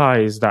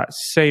utilize that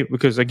same,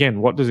 because again,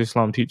 what does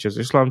Islam teach us?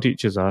 Islam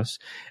teaches us,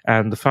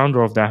 and the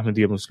founder of the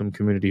Ahmadiyya Muslim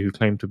community, who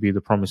claimed to be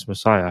the promised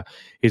Messiah,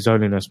 His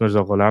Holiness Mirza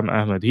Ghulam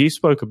Ahmad, he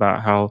spoke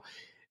about how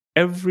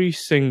every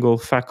single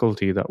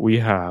faculty that we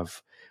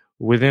have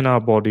within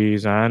our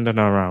bodies and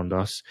around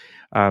us,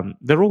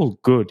 they're all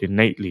good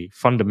innately,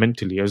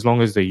 fundamentally, as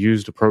long as they're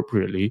used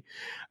appropriately.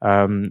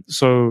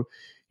 So,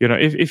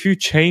 if you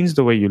change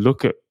the way you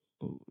look at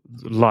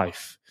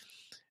life,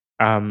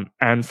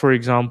 and for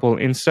example,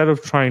 instead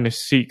of trying to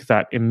seek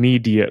that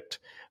immediate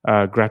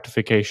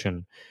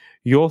gratification,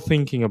 you're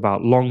thinking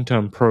about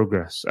long-term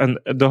progress. And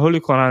the Holy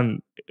Quran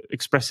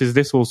expresses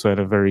this also in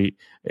a very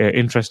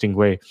interesting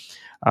way.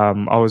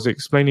 I was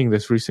explaining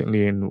this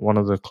recently in one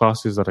of the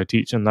classes that I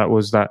teach, and that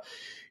was that,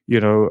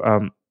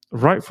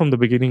 right from the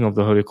beginning of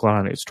the Holy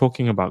Quran, it's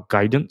talking about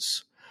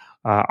guidance.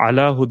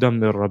 Ala hudam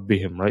min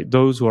rabbihim, right?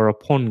 Those who are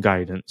upon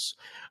guidance.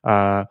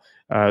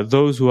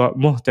 Those who are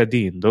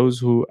muhtadeen, those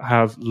who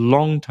have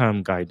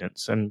long-term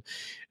guidance. And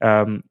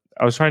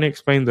I was trying to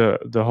explain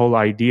the whole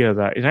idea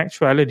that in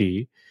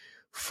actuality,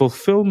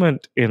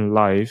 fulfillment in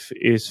life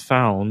is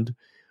found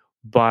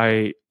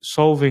by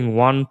solving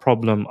one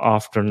problem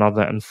after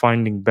another and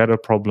finding better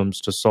problems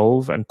to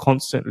solve, and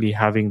constantly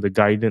having the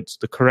guidance,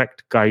 the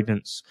correct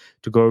guidance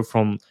to go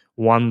from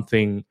one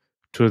thing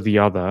to the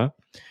other,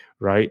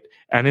 right?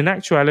 And in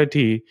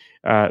actuality,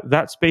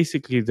 that's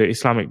basically the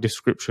Islamic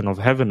description of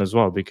heaven as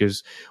well,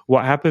 because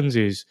what happens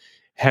is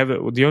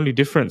heaven, the only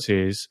difference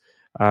is,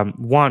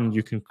 one,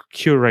 you can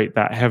curate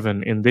that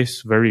heaven in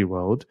this very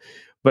world,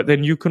 but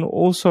then you can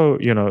also,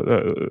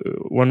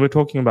 when we're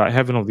talking about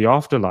heaven of the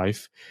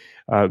afterlife,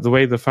 the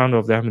way the founder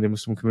of the Ahmadiyya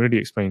Muslim community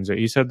explains it,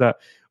 he said that,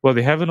 well,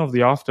 the heaven of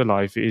the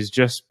afterlife is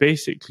just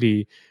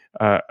basically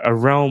a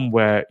realm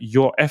where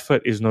your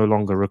effort is no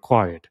longer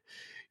required.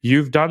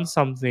 You've done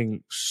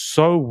something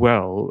so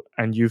well,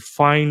 and you've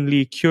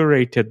finally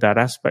curated that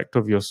aspect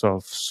of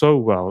yourself so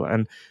well,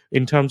 and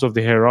in terms of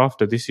the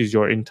hereafter, this is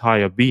your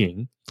entire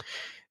being,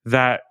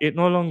 that it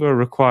no longer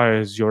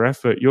requires your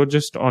effort. You're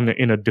just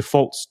in a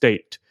default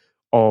state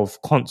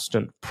of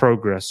constant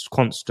progress,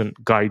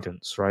 constant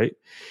guidance, right?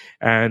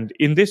 And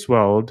in this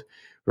world,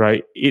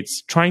 right,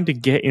 it's trying to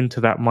get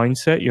into that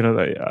mindset.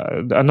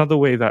 Another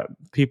way that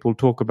people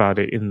talk about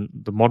it in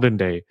the modern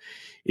day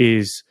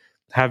is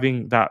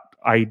having that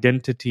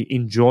identity,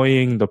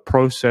 enjoying the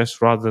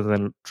process rather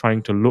than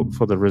trying to look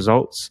for the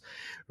results,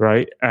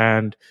 right?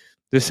 And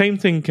the same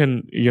thing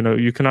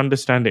you can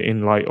understand it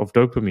in light of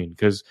dopamine,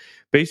 because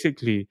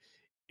basically,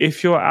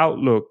 if your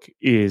outlook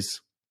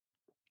is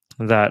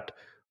that,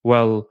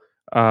 well,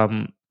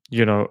 I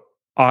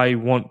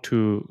want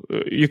to,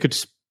 you could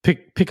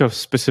pick a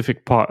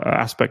specific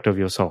aspect of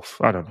yourself.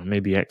 I don't know,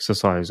 maybe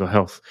exercise or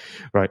health,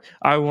 right?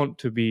 I want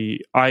to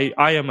be, I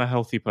am a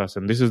healthy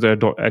person. This is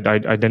the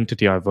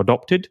identity I've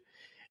adopted.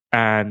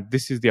 And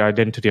this is the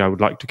identity I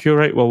would like to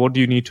curate. Well, what do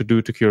you need to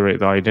do to curate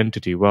the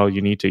identity? Well, you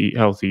need to eat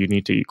healthy. You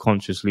need to eat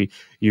consciously.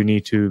 You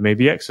need to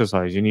maybe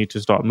exercise. You need to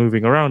start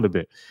moving around a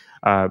bit,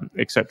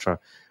 etc.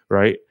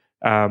 Right?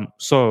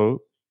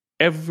 So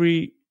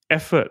every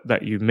effort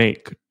that you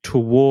make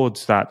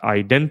towards that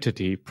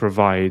identity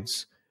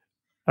provides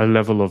a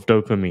level of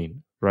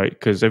dopamine, right?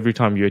 Because every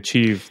time you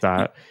achieve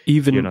that,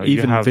 even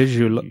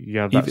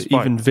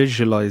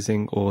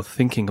visualizing or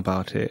thinking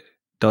about it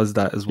does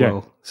that as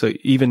well. Yeah. So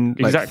even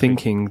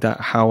thinking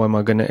that, how am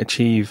I going to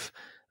achieve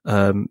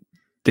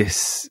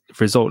this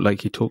result,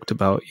 like you talked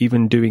about,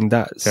 even doing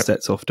that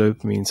sets off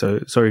dopamine.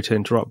 So sorry to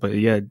interrupt, but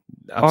yeah,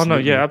 absolutely. Oh no,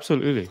 yeah,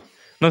 absolutely.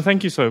 No,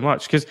 thank you so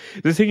much. Because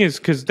the thing is,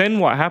 because then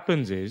what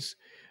happens is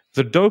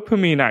the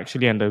dopamine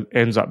actually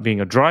ends up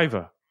being a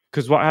driver.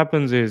 Because what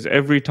happens is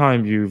every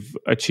time you've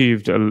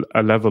achieved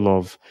a level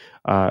of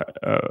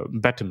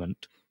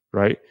betterment,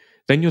 right,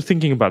 then you're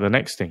thinking about the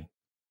next thing.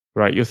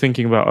 Right, you're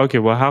thinking about, okay,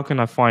 well, how can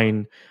I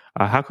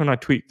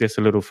tweak this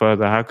a little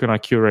further? How can I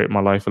curate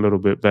my life a little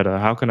bit better?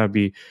 How can I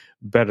be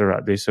better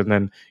at this? And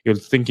then you're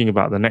thinking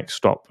about the next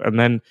stop, and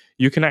then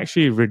you can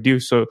actually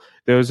reduce. So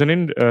there was an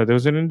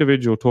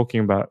individual talking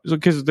about,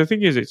 because the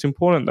thing is, it's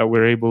important that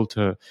we're able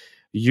to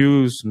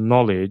use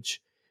knowledge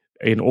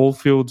in all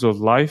fields of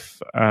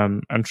life,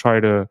 and try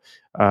to,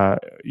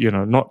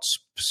 not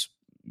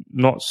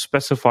not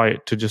specify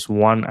it to just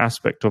one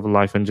aspect of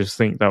life and just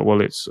think that,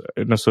 well, it's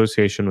an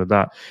association with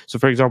that. So,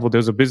 for example,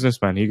 there's a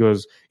businessman.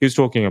 He's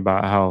talking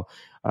about how,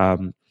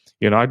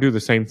 I do the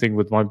same thing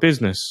with my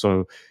business.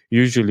 So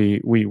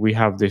usually we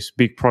have this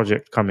big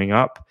project coming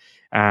up,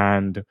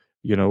 and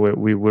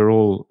we're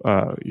all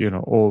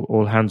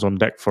all hands on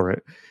deck for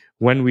it.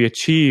 When we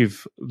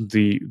achieve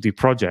the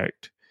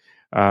project,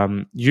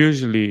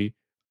 usually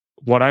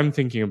what I'm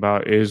thinking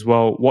about is,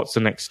 well, what's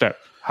the next step?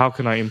 How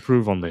can I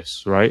improve on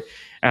this, right?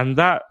 And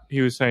that,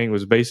 he was saying,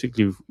 was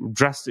basically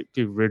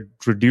drastically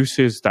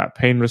reduces that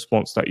pain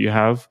response that you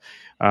have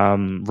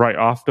right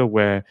after,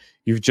 where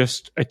you've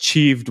just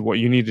achieved what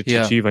you needed to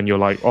achieve, and you're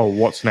like, oh,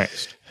 what's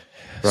next?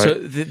 Right?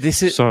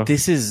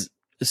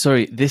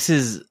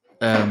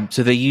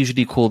 So they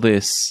usually call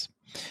this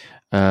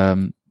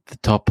the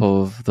top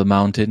of the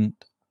mountain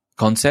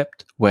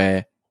concept,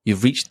 where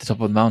you've reached the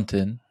top of the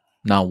mountain.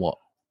 Now what?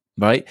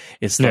 Right?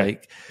 It's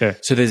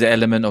so there's an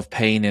element of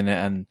pain in it,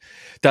 and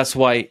that's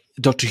why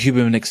Dr.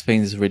 Huberman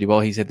explains this really well.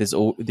 He said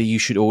that you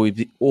should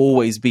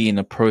always be in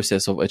a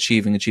process of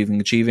achieving,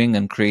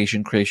 and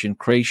creation,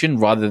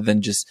 rather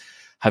than just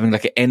having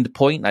like an end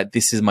point, like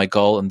this is my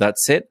goal and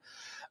that's it.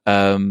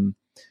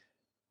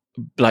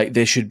 Like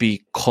there should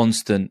be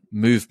constant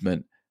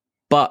movement.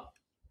 But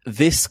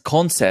this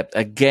concept,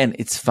 again,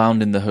 it's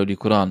found in the Holy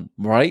Quran,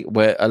 right?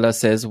 Where Allah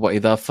says,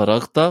 وَإِذَا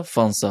فَرَغْتَ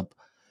فَانْصَبْ,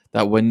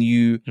 that when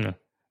you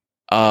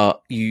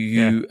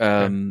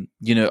you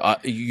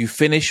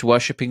finish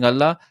worshipping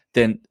Allah,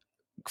 then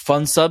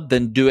fansab,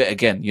 then do it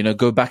again.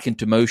 Go back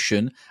into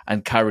motion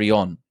and carry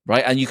on,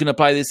 right? And you can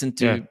apply this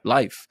into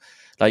life.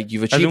 Like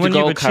you've achieved a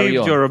goal, carry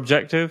on. Your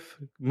objective,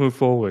 move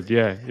forward.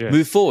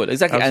 Move forward,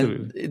 exactly.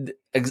 Absolutely.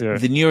 And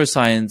the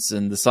neuroscience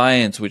and the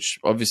science, which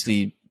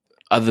obviously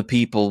other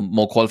people,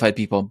 more qualified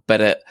people, are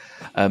better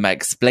at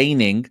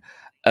explaining.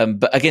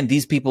 But again,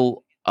 these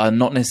people are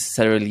not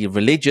necessarily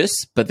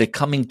religious, but they're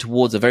coming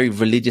towards a very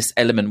religious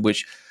element,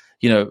 which,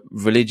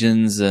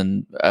 religions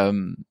and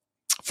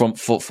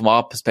from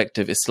our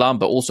perspective, Islam,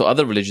 but also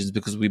other religions,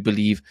 because we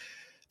believe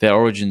their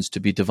origins to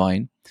be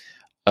divine,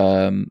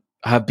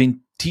 have been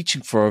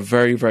teaching for a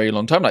very, very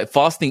long time. Like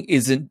fasting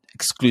isn't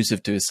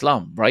exclusive to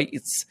Islam, right?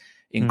 It's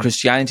in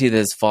Christianity,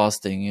 there's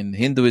fasting. In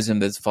Hinduism,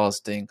 there's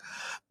fasting.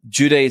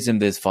 Judaism,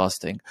 there's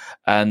fasting.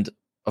 And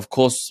of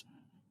course,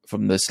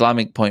 from the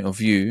Islamic point of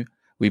view,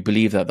 we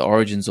believe that the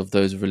origins of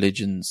those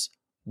religions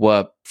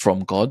were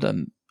from God,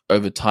 and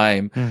over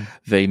time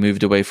they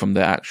moved away from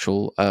their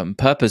actual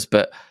purpose.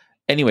 But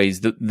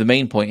anyways, the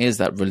main point is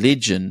that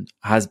religion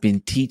has been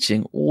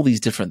teaching all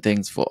these different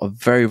things for a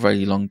very,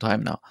 very long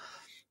time now.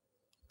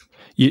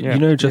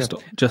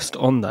 Just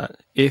on that,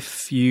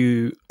 if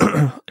you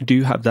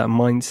do have that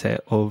mindset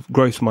of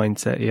growth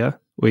mindset,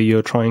 where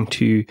you're trying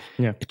to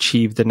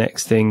achieve the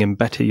next thing and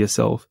better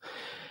yourself,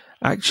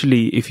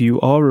 actually, if you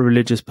are a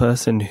religious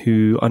person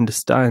who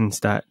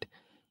understands that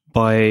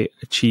by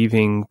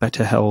achieving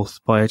better health,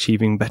 by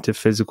achieving better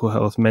physical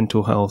health,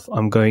 mental health,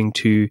 I'm going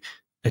to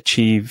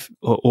achieve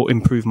or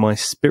improve my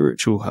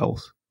spiritual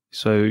health.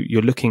 So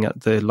you're looking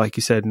at like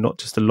you said, not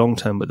just the long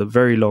term, but the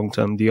very long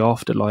term, the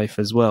afterlife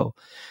as well.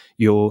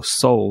 Your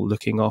soul,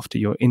 looking after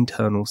your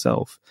internal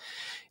self.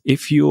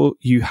 If you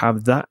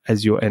have that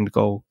as your end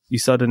goal, you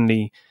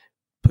suddenly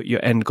put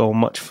your end goal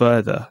much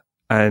further,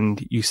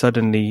 and you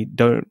suddenly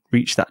don't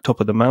reach that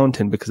top of the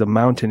mountain, because the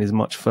mountain is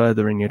much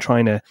further and you're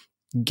trying to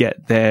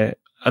get there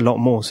a lot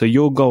more. So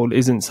your goal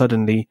isn't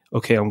suddenly,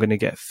 okay, I'm going to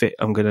get fit,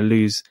 I'm going to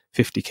lose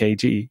 50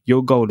 kg.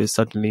 Your goal is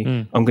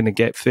suddenly, I'm going to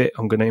get fit,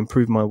 I'm going to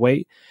improve my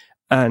weight,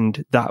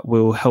 and that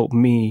will help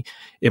me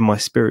in my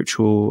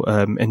spiritual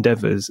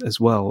endeavors as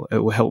well. It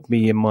will help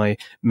me in my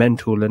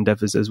mental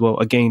endeavors as well,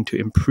 again, to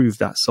improve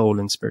that soul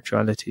and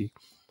spirituality.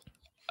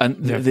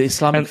 And the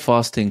Islamic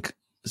fasting,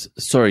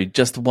 sorry,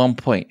 just one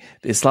point.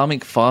 The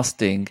Islamic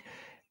fasting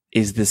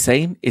is the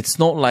same. It's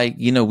not like,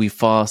 we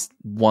fast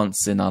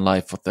once in our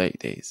life for 30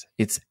 days.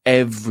 It's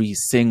every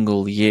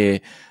single year.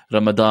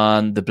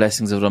 Ramadan, the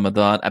blessings of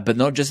Ramadan, but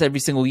not just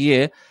every single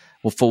year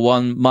or for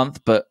 1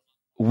 month, but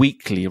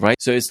weekly, right?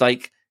 So it's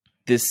like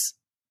this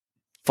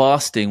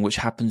fasting which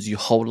happens your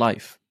whole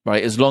life,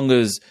 right? As long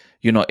as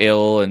you're not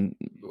ill and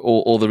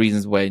all the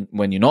reasons when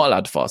you're not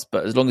allowed to fast,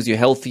 but as long as you're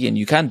healthy and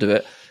you can do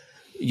it,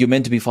 you're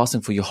meant to be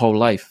fasting for your whole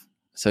life.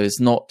 So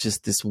it's not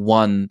just this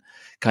one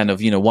kind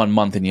of 1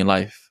 month in your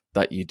life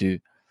that you do.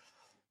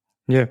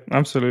 Yeah,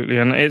 absolutely.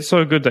 And it's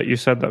so good that you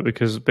said that,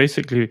 because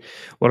basically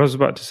what I was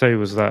about to say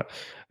was that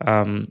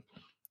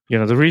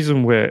the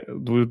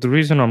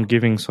reason I'm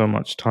giving so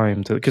much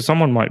time to, because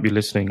someone might be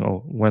listening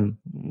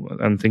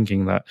and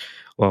thinking that,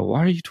 well,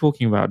 why are you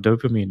talking about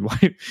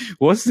dopamine?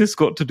 What's this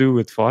got to do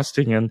with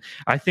fasting? And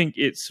I think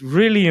it's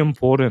really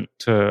important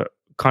to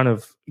kind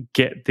of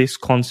get this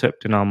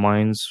concept in our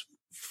minds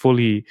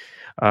fully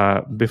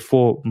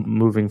before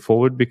moving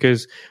forward,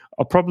 because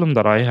a problem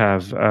that I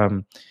have,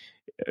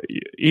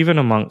 even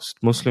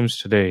amongst Muslims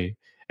today,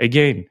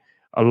 again,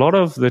 a lot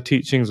of the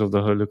teachings of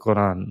the Holy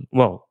Quran,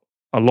 well,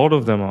 a lot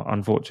of them are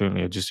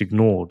unfortunately just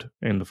ignored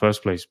in the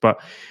first place. But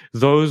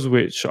those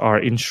which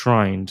are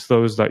enshrined,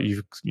 those that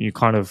you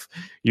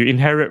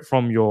inherit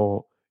from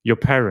your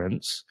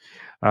parents,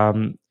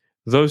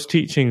 those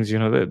teachings,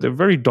 they're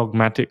very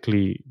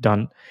dogmatically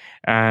done,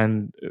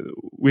 and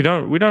we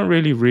don't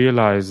really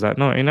realize that.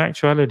 No, in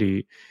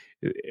actuality,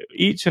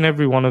 each and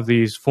every one of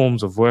these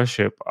forms of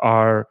worship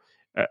are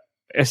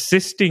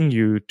assisting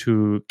you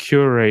to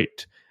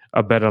curate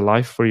a better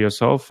life for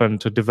yourself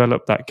and to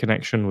develop that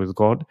connection with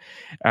God.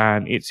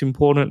 And it's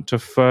important to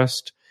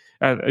first,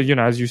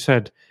 as you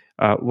said,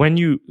 when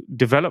you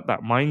develop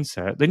that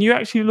mindset, then you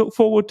actually look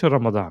forward to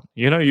Ramadan.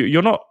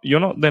 You're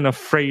not then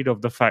afraid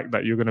of the fact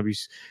that you're going to be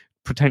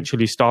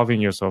potentially starving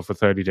yourself for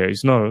 30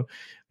 days. No,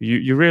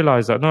 you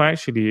realize that, no,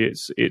 actually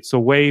it's a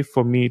way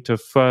for me to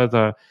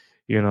further,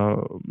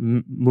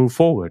 move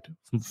forward,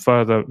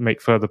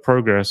 make further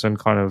progress, and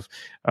kind of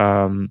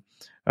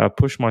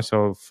push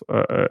myself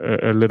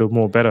a little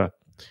more better.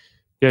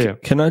 Yeah.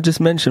 Can I just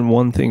mention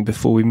one thing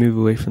before we move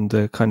away from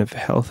the kind of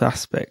health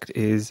aspect?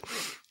 Is,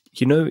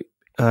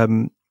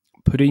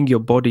 putting your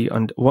body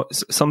under what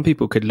some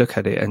people could look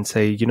at it and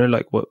say,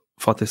 like what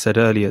Fatih said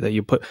earlier, that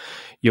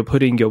you're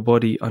putting your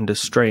body under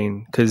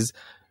strain, because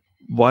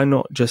why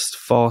not just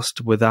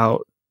fast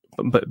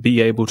but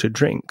be able to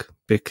drink?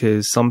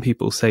 Because some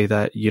people say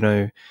that,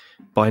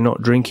 by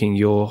not drinking,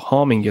 you're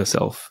harming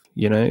yourself.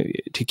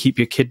 To keep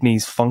your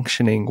kidneys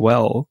functioning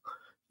well,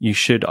 you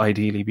should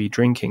ideally be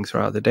drinking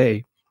throughout the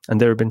day. And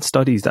there have been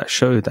studies that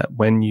show that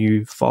when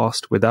you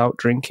fast without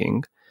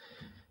drinking,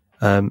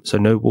 so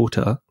no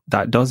water,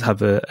 that does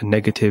have a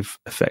negative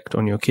effect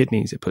on your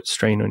kidneys. It puts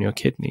strain on your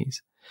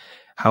kidneys.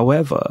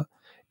 However,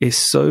 it's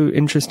so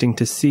interesting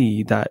to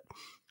see that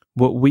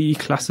what we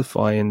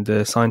classify in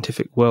the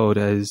scientific world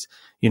as,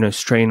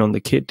 strain on the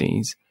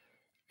kidneys,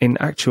 in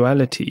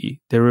actuality,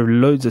 there are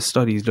loads of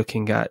studies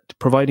looking at,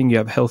 providing you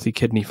have healthy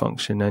kidney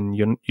function and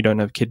you don't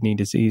have kidney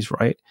disease,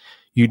 right?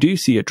 You do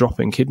see a drop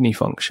in kidney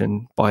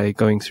function by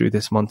going through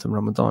this month of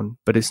Ramadan,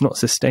 but it's not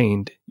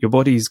sustained. Your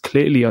body is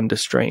clearly under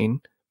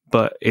strain,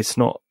 but it's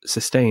not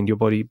sustained. Your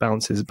body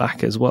bounces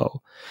back as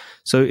well.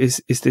 So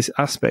it's this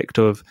aspect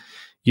of,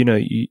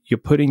 you're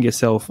putting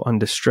yourself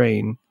under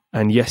strain,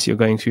 and yes, you're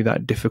going through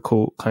that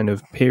difficult kind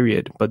of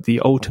period, but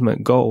the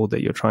ultimate goal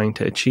that you're trying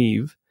to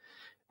achieve,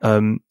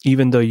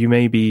 even though you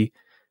may be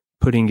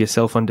putting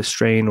yourself under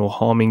strain or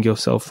harming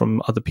yourself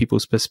from other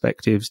people's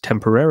perspectives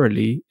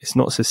temporarily, it's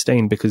not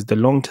sustained, because the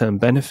long-term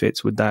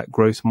benefits with that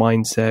growth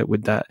mindset,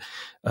 with that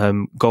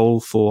goal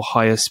for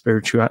higher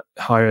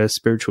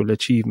spiritual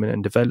achievement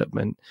and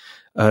development,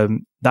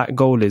 that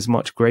goal is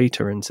much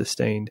greater and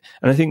sustained.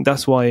 And I think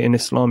that's why in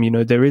Islam,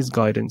 there is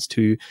guidance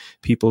to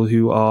people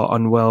who are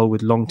unwell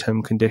with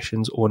long-term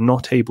conditions or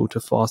not able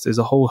to fast. There's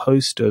a whole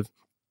host of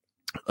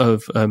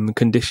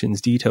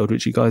conditions detailed,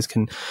 which you guys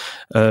can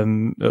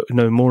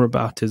know more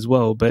about as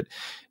well. But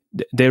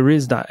there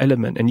is that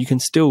element, and you can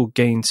still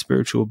gain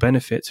spiritual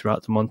benefits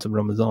throughout the month of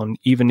Ramadan,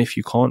 even if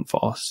you can't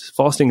fast.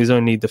 Fasting is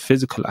only the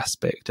physical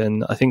aspect,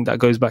 and I think that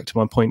goes back to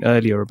my point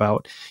earlier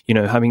about,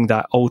 having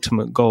that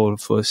ultimate goal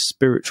for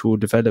spiritual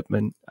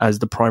development as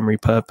the primary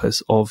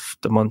purpose of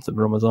the month of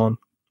Ramadan.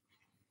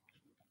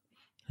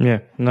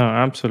 Yeah, no,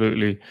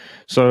 absolutely.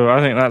 So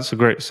I think that's a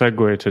great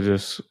segue to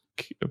just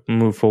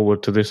move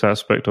forward to this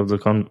aspect of the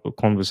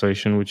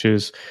conversation, which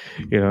is,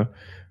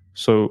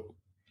 so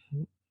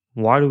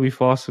why do we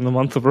fast in the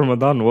month of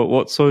Ramadan?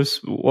 What's so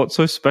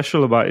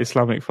special about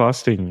Islamic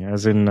fasting?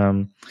 As in,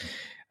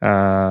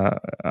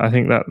 I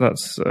think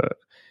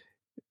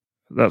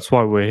that's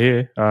why we're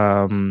here,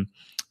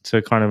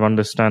 to kind of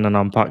understand and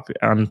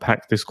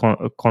unpack this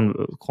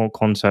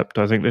concept.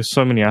 I think there's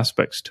so many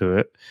aspects to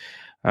it,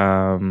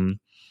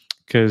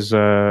 because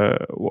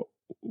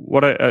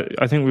what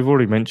I think we've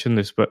already mentioned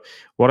this, but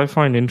what I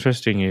find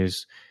interesting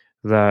is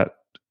that,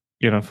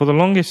 for the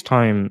longest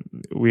time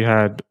we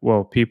had,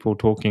 people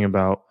talking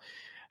about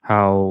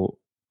how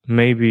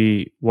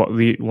maybe what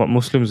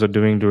Muslims are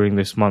doing during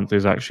this month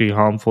is actually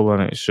harmful,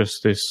 and it's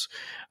just this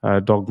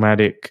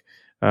dogmatic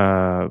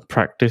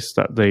practice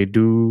that they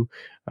do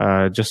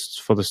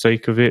just for the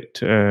sake of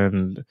it,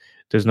 and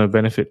there's no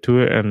benefit to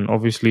it. And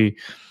obviously,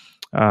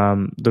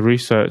 the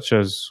research,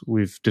 as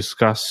we've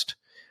discussed,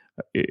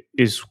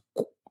 is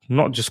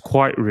not just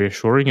quite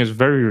reassuring, it's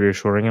very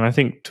reassuring. And I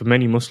think to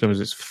many Muslims,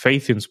 it's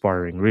faith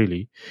inspiring,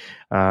 really.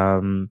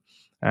 But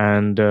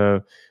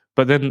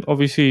then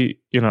obviously,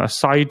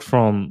 aside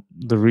from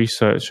the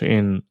research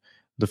in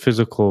the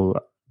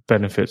physical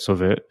benefits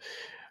of it,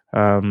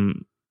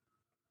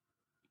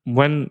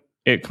 when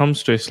it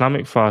comes to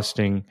Islamic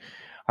fasting,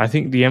 I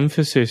think the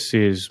emphasis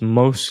is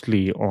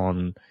mostly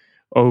on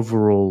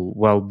overall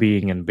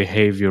well-being and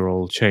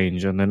behavioral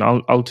change, and then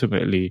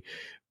ultimately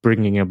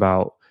bringing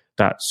about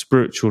that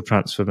spiritual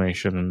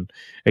transformation. And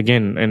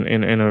again,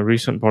 in a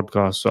recent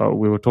podcast,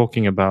 we were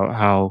talking about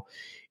how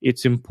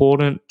it's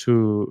important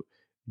to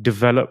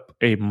develop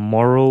a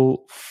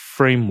moral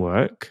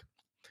framework,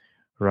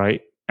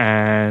 right?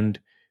 And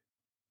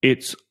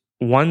it's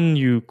when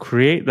you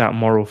create that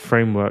moral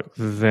framework,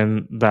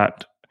 then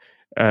that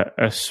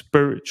a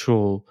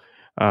spiritual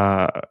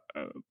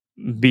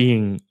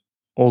being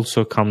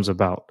also comes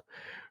about,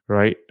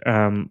 right?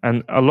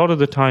 And a lot of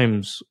the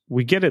times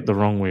we get it the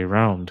wrong way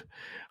around.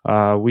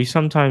 We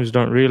sometimes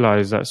don't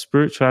realize that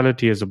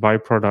spirituality is a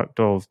byproduct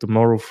of the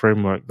moral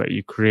framework that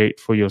you create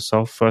for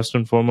yourself first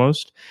and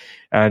foremost.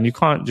 And you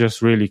can't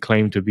just really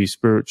claim to be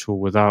spiritual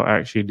without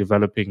actually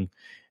developing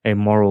a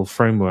moral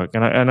framework.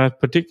 And I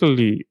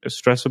particularly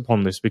stress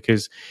upon this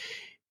because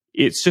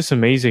it's just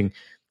amazing.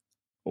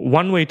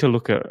 One way to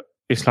look at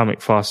Islamic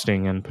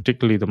fasting, and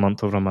particularly the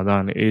month of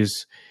Ramadan,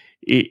 is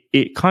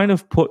it kind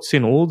of puts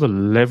in all the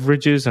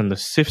leverages and the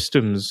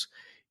systems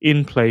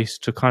in place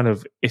to kind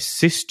of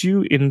assist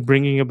you in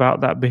bringing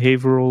about that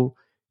behavioral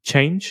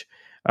change,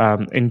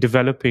 in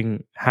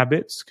developing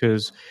habits.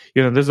 Because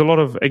there's a lot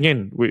of,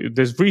 again,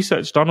 there's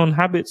research done on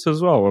habits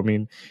as well. I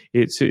mean,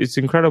 it's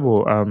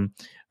incredible.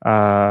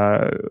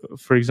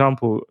 For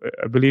example,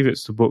 I believe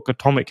it's the book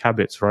Atomic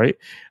Habits, right?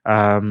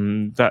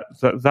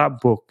 That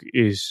book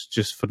is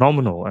just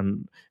phenomenal.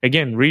 And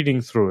again,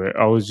 reading through it,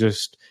 I was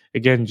just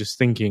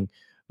thinking,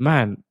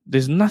 man,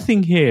 there's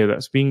nothing here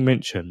that's being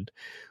mentioned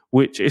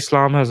which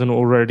Islam hasn't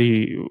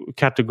already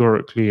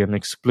categorically and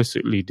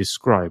explicitly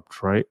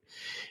described, right?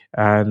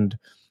 And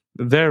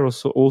there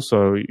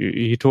also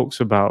he talks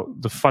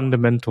about the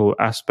fundamental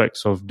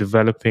aspects of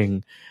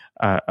developing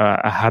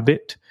a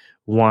habit.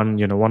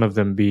 One of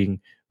them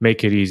being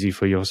make it easy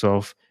for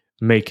yourself,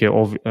 make it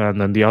and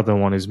then the other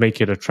one is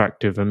make it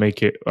attractive, and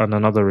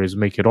another is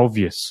make it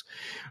obvious,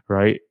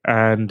 right?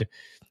 And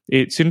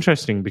it's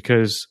interesting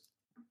because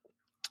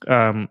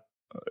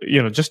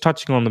just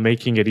touching on the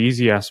making it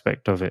easy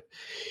aspect of it,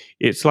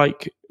 it's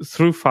like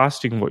through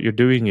fasting, what you're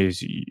doing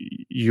is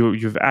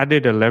you've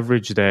added a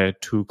leverage there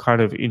to kind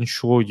of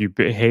ensure you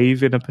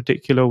behave in a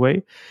particular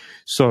way.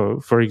 So,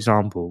 for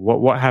example,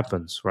 what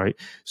happens, right?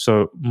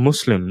 So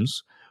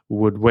Muslims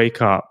would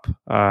wake up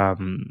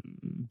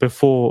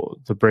before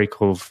the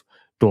break of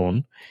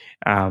dawn.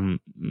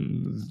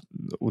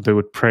 They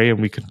would pray, and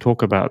we can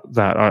talk about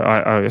that.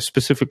 I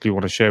specifically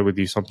want to share with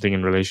you something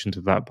in relation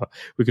to that, but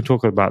we can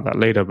talk about that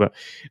later. But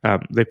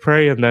they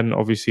pray, and then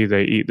obviously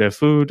they eat their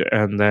food,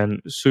 and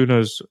then as soon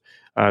as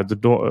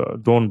the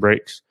dawn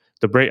breaks,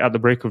 at the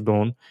break of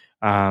dawn,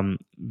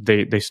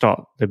 they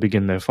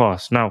begin their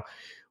fast. Now,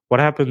 what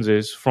happens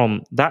is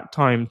from that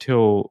time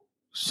till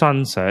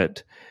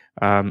sunset,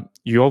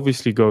 you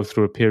obviously go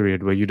through a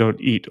period where you don't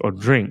eat or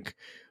drink,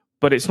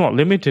 but it's not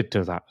limited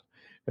to that.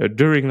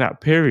 During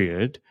that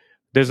period,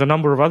 there's a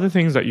number of other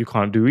things that you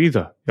can't do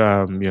either.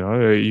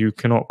 You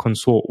cannot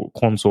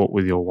consort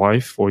with your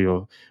wife or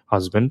your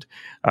husband.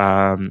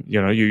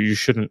 You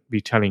shouldn't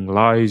be telling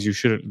lies. You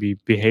shouldn't be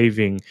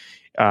behaving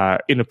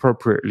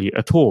inappropriately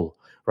at all,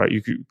 right?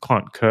 You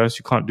can't curse.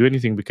 You can't do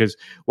anything, because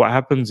what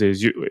happens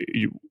is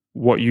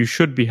what you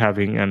should be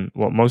having, and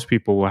what most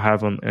people will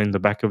have in the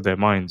back of their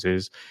minds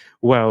is,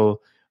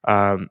 well,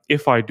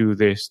 if I do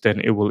this, then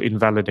it will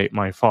invalidate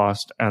my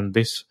fast, and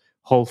this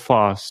whole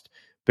fast,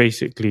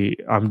 basically,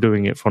 I'm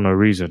doing it for no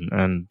reason,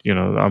 and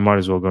I might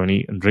as well go and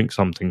eat and drink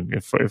something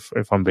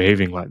if I'm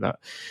behaving like that,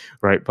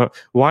 right? But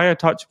why I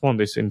touch upon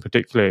this in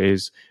particular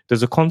is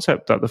there's a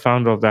concept that the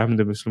founder of the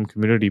Ahmadi Muslim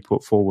community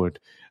put forward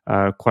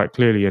quite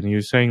clearly, and he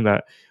was saying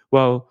that,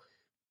 well,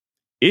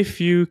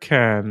 if you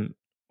can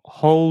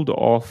hold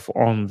off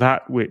on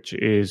that which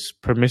is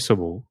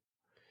permissible,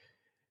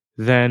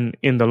 then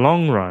in the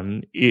long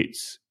run,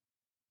 it's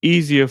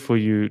easier for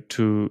you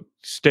to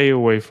stay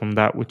away from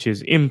that which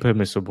is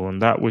impermissible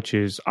and that which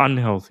is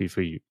unhealthy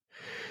for you.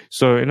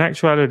 So in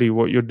actuality,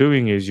 what you're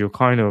doing is you're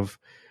kind of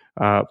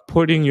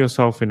putting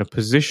yourself in a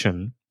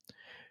position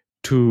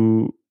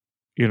to,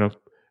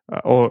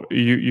 or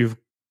you've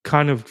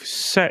kind of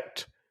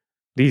set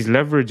these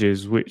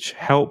leverages which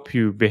help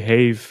you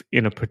behave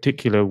in a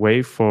particular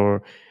way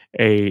for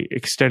a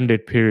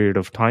extended period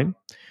of time,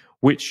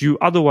 which you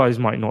otherwise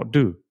might not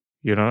do.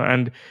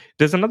 And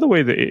there's another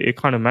way that it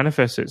kind of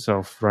manifests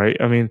itself, right?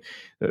 I mean,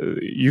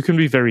 you can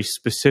be very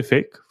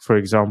specific. For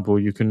example,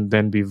 you can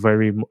be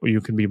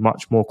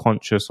much more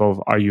conscious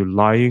of, are you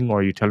lying, or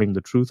are you telling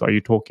the truth? Are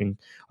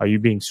you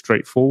being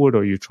straightforward, or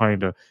are you trying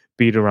to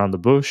beat around the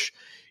bush?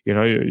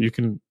 You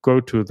can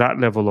go to that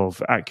level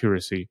of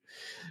accuracy.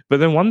 But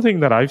then one thing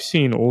that I've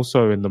seen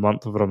also in the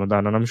month of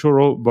Ramadan, and I'm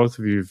sure both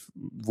of you've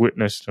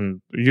witnessed,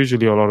 and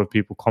usually a lot of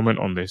people comment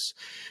on this,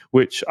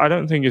 which I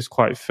don't think is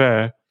quite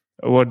fair.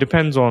 Well, it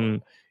depends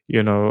on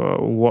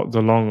what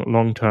the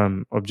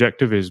long-term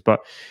objective is. But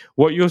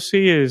what you'll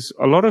see is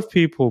a lot of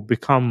people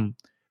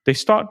they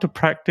start to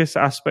practice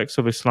aspects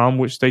of Islam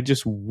which they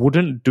just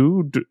wouldn't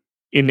do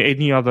in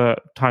any other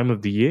time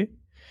of the year.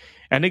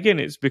 And again,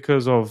 it's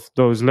because of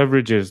those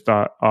leverages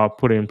that are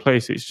put in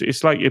place.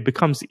 It's like it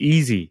becomes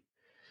easy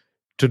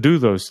to do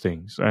those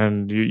things.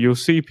 And you'll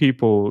see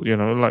people,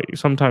 like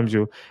sometimes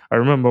I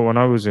remember when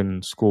I was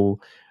in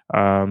school,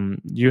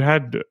 you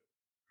had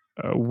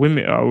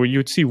women,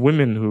 you'd see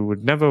women who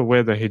would never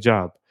wear the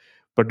hijab,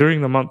 but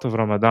during the month of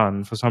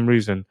Ramadan, for some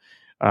reason,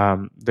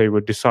 they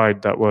would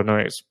decide that, well, no,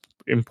 it's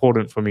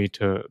important for me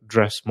to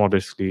dress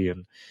modestly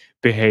and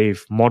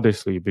behave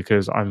modestly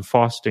because I'm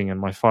fasting and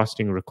my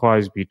fasting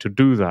requires me to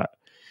do that.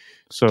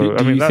 So,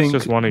 I mean, that's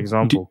just one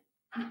example.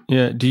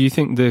 Do you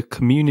think the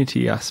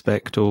community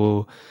aspect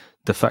or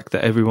the fact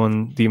that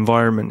the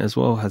environment as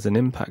well has an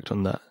impact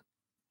on that?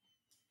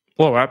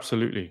 Well,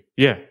 absolutely.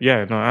 Yeah,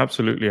 no,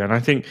 absolutely. And I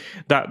think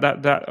that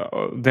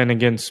then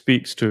again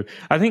speaks to,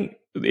 I think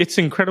it's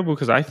incredible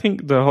because I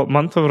think the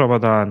month of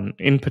Ramadan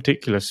in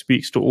particular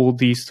speaks to all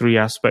these three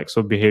aspects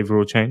of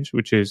behavioral change,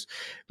 which is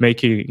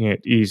making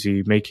it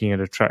easy, making it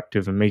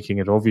attractive, and making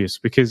it obvious.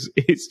 Because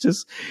it's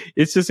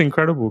just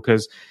incredible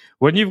because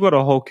when you've got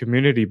a whole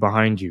community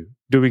behind you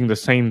doing the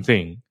same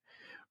thing,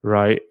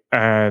 right?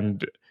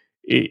 And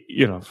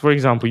for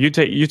example, you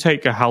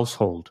take a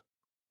household.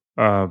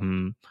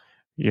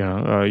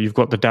 You've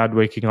got the dad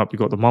waking up, you've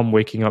got the mum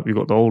waking up, you've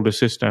got the older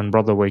sister and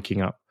brother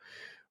waking up,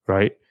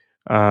 right?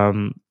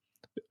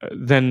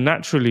 Then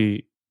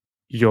naturally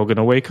you're going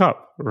to wake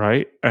up,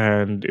 right?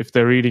 And if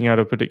they're eating at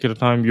a particular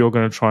time, you're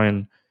going to try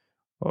and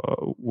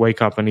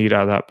wake up and eat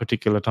at that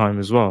particular time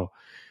as well,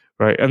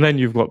 right? And then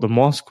you've got the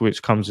mosque,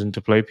 which comes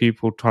into play.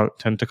 People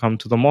tend to come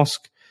to the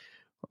mosque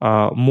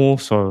more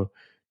so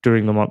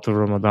during the month of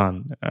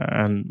Ramadan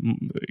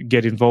and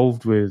get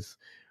involved with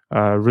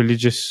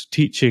religious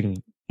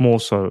teaching more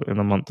so in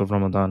the month of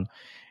Ramadan,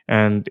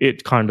 and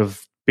it kind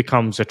of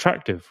becomes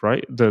attractive,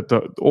 right?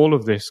 The all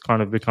of this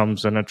kind of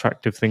becomes an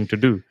attractive thing to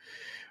do,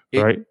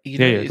 right?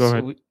 Go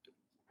ahead.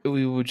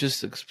 We would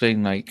just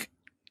explain, like,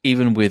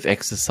 even with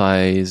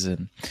exercise,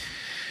 and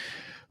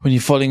when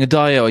you're following a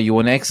diet or you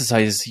want to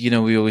exercise,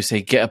 we always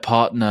say get a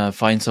partner,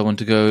 find someone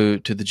to go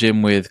to the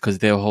gym with because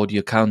they'll hold you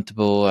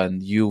accountable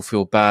and you'll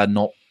feel bad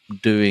not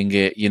doing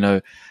it,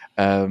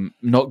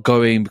 not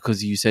going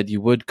because you said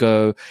you would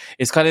go.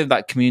 It's kind of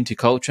that community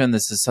culture, and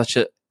this is such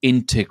an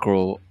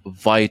integral,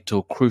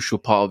 vital, crucial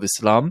part of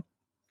Islam.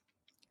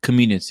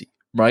 Community,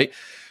 right?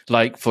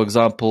 Like, for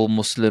example,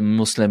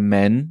 Muslim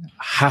men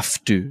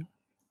have to,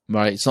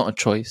 right? It's not a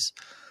choice.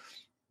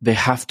 They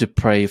have to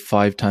pray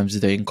 5 times a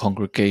day in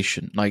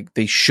congregation. Like,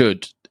 they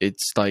should.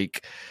 It's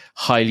like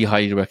highly,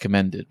 highly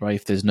recommended, right?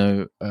 If there's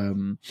no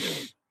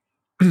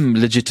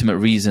legitimate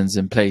reasons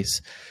in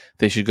place,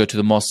 they should go to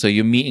the mosque. So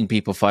you're meeting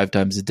people 5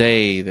 times a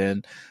day.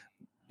 Then,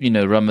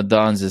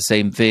 Ramadan's the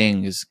same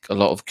thing. There's a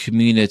lot of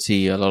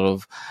community, a lot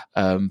of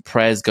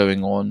prayers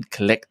going on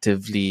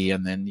collectively,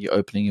 and then you're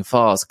opening your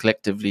fast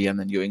collectively, and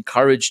then you're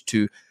encouraged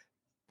to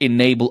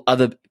enable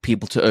other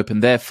people to open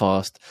their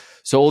fast.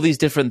 So all these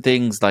different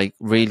things, like,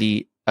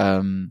 really,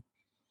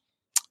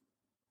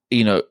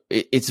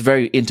 it's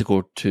very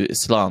integral to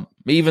Islam.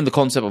 Even the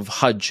concept of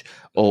Hajj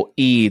or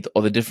Eid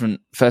or the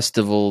different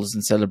festivals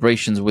and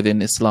celebrations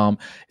within Islam,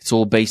 it's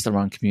all based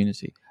around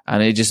community.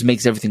 And it just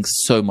makes everything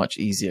so much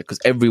easier because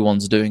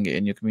everyone's doing it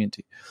in your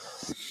community.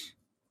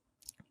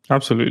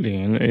 Absolutely.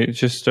 And it's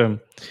just, the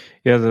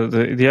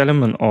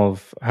element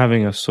of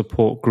having a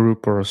support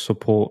group or a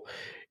support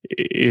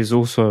is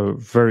also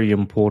very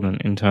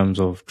important in terms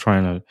of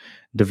trying to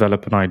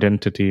develop an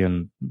identity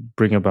and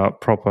bring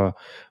about proper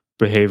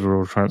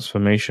behavioral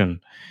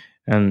transformation.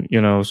 And,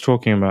 I was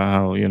talking about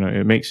how,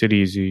 it makes it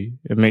easy,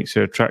 it makes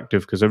it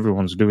attractive because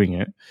everyone's doing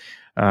it.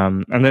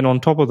 And then on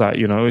top of that,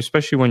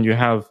 especially when you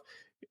have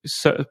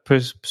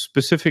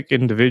specific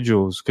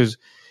individuals, because,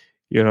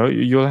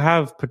 you'll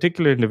have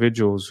particular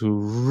individuals who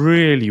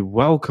really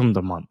welcome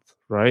the month,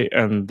 right?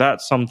 And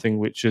that's something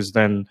which is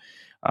then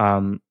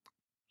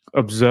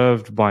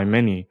observed by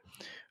many,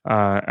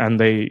 and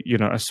they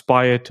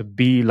aspire to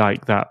be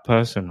like that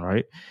person,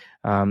 right?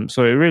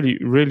 So it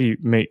really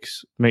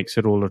makes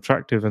it all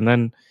attractive. And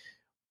then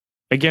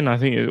again, I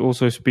think it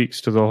also speaks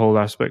to the whole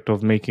aspect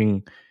of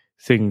making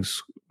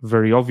things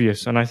very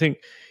obvious. And I think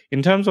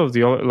in terms of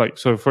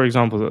so for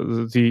example,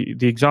 the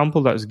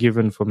example that's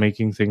given for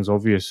making things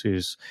obvious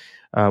is,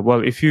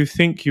 if you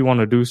think you want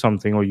to do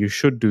something or you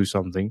should do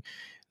something,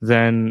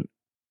 then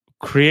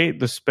create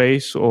the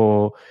space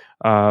or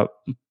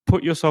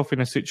put yourself in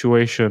a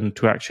situation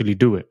to actually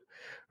do it,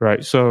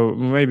 right? So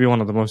maybe one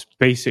of the most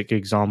basic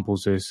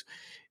examples is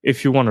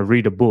if you want to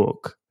read a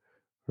book,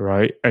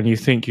 right, and you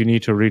think you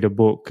need to read a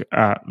book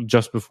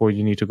just before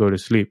you need to go to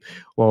sleep,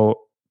 well,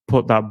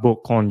 put that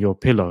book on your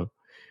pillow,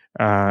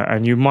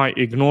 and you might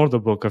ignore the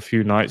book a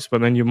few nights, but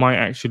then you might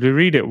actually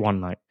read it one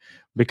night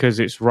because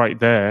it's right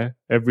there.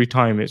 Every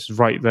time it's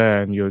right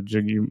there, and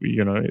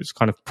it's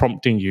kind of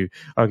prompting you,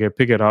 okay,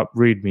 pick it up,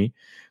 read me,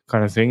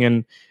 kind of thing.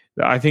 And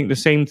I think the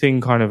same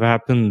thing kind of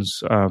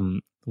happens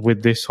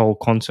with this whole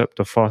concept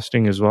of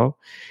fasting as well.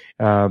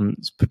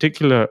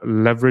 Particular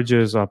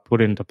leverages are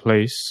put into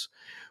place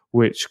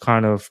which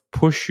kind of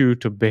push you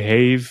to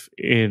behave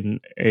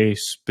in a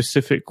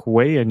specific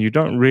way, and you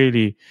don't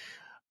really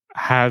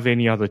have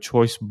any other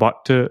choice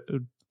but to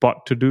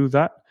do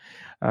that.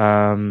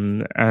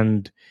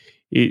 And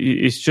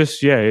it's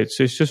just it's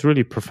just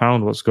really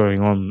profound what's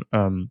going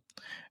on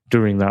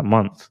during that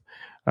month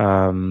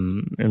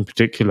in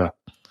particular.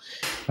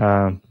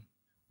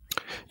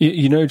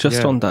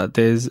 Just on that,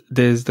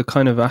 there's the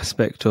kind of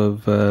aspect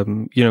of,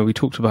 we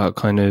talked about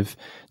kind of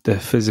the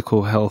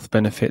physical health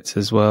benefits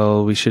as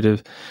well. We should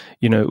have,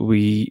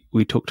 we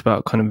talked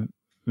about kind of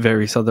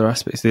various other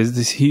aspects. There's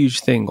this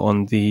huge thing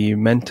on the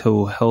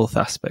mental health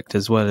aspect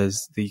as well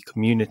as the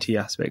community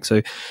aspect.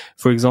 So,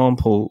 for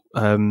example,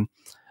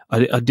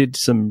 I did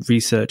some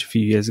research a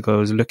few years ago. I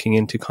was looking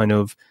into kind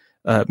of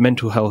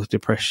mental health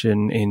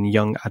depression in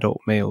young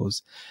adult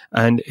males,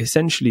 and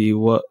essentially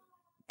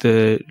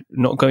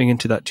not going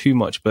into that too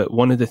much, but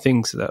one of the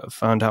things that I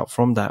found out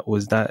from that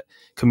was that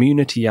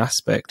community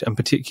aspect, and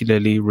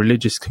particularly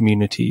religious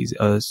communities,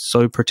 are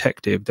so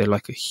protective. They're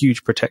like a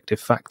huge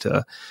protective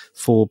factor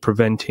for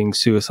preventing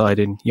suicide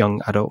in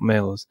young adult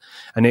males.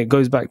 And it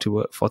goes back to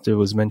what Fatih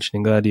was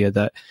mentioning earlier,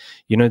 that,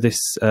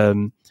 this,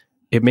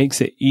 it makes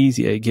it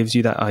easier. It gives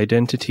you that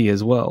identity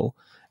as well.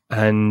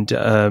 And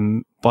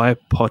by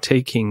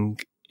partaking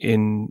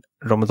in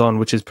Ramadan,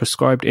 which is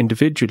prescribed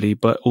individually,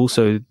 but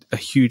also a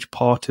huge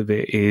part of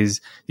it is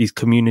these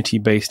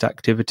community-based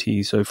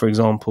activities. So, for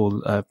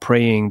example,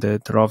 praying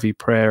the Tarawih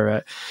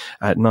prayer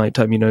at night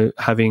time,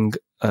 having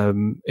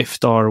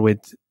iftar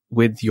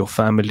with your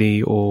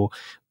family, or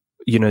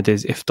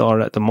there's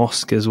iftar at the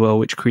mosque as well,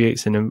 which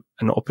creates an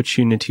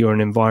opportunity or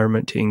an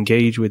environment to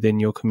engage within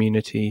your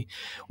community.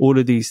 All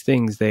of these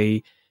things,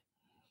 they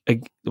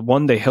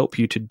help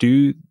you to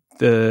do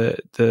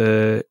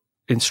the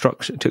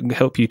instruction, to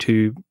help you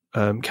to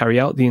carry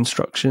out the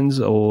instructions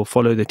or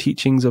follow the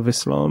teachings of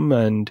Islam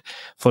and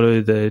follow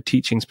the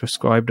teachings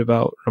prescribed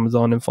about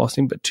Ramadan and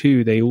fasting. But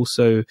two, they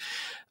also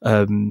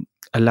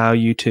allow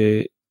you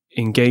to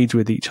engage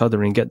with each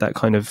other and get that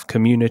kind of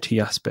community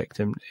aspect.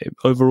 And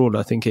overall,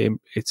 I think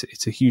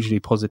it's a hugely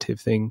positive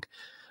thing.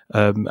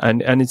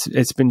 And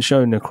it's been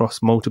shown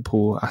across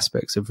multiple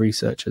aspects of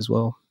research as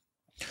well.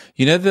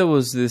 There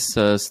was this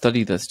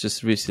study that's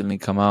just recently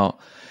come out.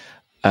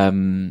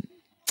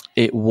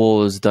 It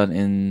was done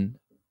in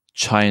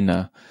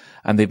China,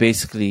 and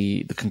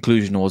the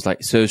conclusion was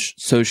like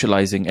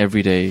socializing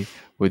every day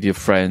with your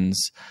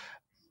friends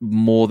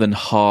more than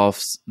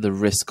halves the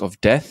risk of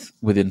death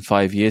within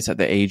 5 years at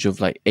the age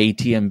of like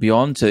 80 and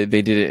beyond. So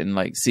they did it in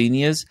like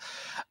seniors.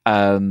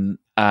 So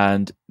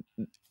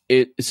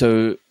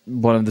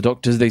one of the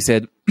doctors, they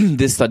said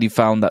this study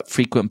found that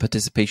frequent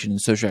participation in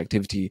social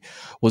activity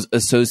was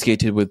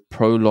associated with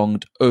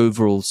prolonged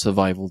overall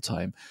survival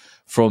time.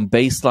 From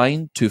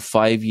baseline to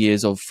 5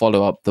 years of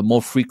follow-up, the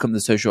more frequent the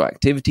social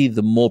activity,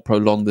 the more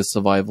prolonged the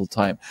survival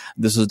time.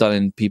 This was done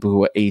in people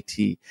who are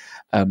 80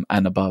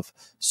 and above.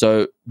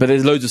 So, but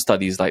there's loads of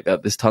studies like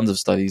that. There's tons of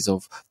studies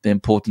of the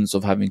importance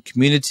of having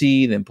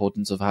community, the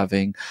importance of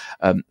having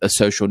a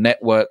social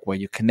network where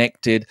you're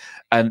connected.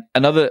 And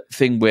another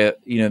thing where,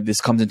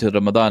 this comes into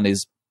Ramadan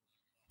is,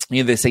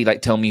 they say,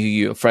 like, tell me who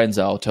your friends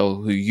are, or tell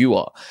who you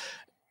are.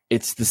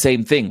 It's the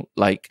same thing.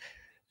 Like,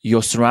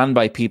 you're surrounded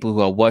by people who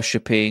are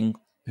worshipping,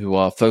 who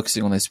are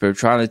focusing on their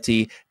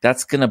spirituality.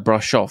 That's going to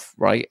brush off,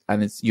 right?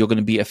 And you're going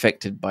to be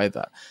affected by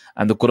that.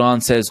 And the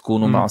Quran says,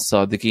 "Kunu ma'as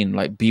sadiqin,"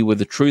 like, be with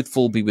the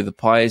truthful, be with the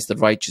pious, the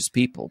righteous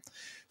people.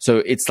 So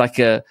it's like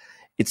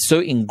it's so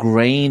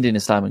ingrained in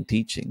Islamic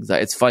teachings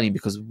that it's funny,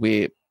 because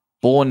we're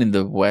born in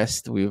the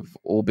West. We've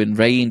all been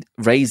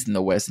raised in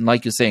the West. And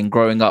like you're saying,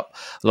 growing up,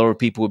 a lot of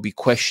people would be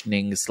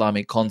questioning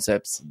Islamic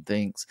concepts and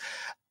things.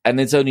 And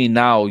it's only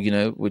now,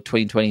 with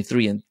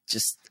 2023 and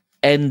just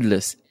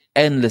endless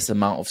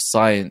amount of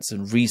science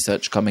and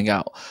research coming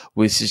out,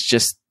 which is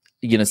just,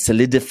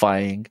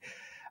 solidifying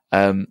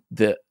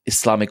the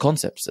Islamic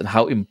concepts and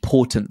how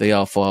important they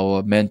are for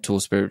our mental,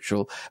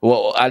 spiritual,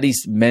 well, at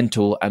least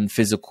mental and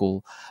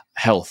physical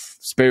health.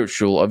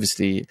 Spiritual,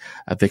 obviously,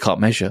 they can't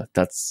measure.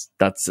 That's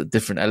a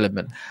different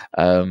element.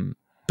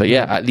 But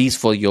yeah, at least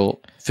for your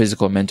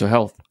physical and mental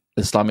health,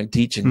 Islamic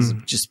teachings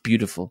are just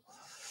beautiful.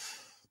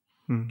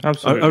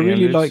 Absolutely. I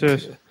really like.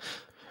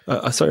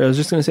 Sorry, I was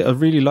just going to say, I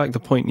really like the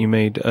point you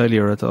made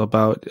earlier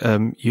about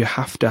you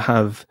have to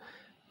have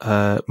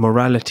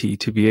morality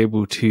to be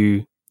able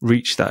to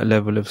reach that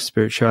level of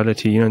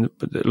spirituality.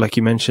 Like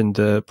you mentioned,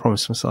 the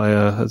Promised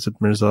Messiah, Hazrat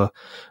Mirza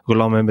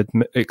Ghulam Ahmad,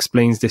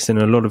 explains this in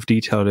a lot of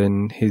detail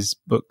in his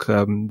book,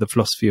 The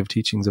Philosophy of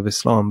Teachings of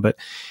Islam. But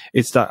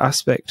it's that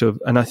aspect of,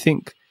 and I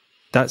think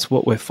that's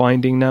what we're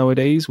finding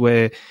nowadays,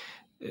 where,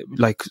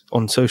 like,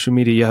 on social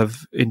media, you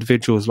have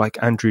individuals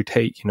like Andrew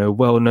Tate,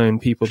 well-known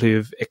people who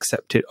have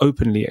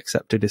openly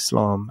accepted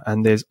Islam,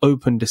 and there's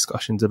open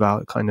discussions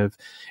about kind of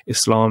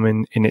Islam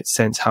in its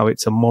sense, how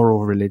it's a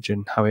moral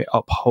religion, how it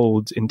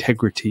upholds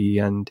integrity,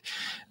 and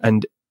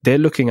they're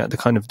looking at the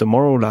kind of the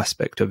moral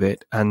aspect of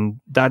it,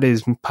 and that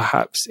is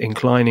perhaps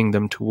inclining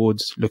them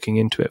towards looking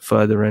into it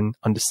further and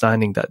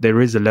understanding that there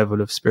is a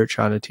level of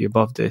spirituality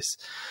above this.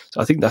 So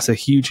I think that's a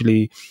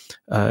hugely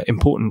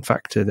important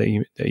factor that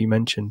you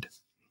mentioned.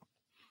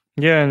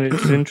 Yeah, and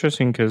it's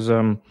interesting because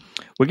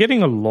we're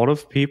getting a lot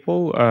of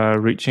people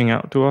reaching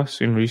out to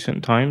us in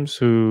recent times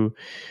who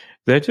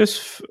they're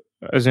just,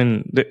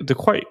 they're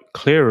quite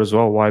clear as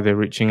well why they're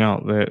reaching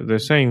out. They're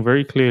saying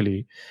very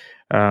clearly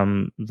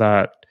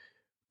that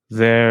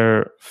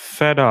they're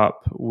fed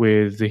up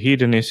with the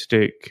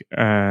hedonistic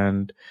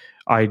and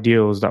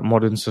ideals that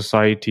modern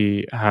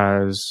society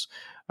has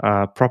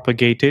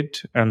propagated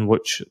and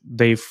which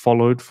they've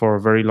followed for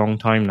a very long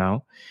time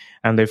now.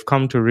 And they've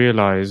come to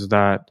realize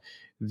that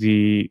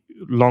the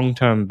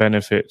long-term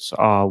benefits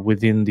are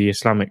within the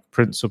Islamic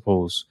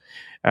principles,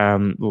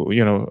 and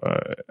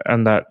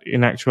that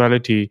in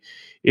actuality,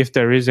 if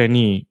there is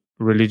any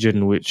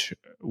religion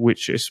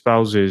which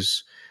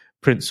espouses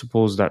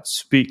principles that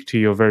speak to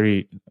your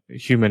very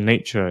human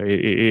nature,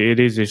 it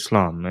is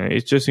Islam.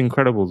 It's just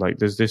incredible. Like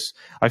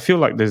I feel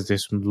like there's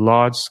this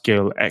large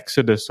scale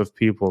exodus of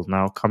people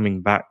now coming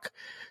back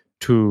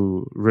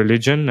to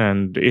religion,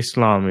 and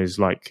Islam is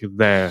like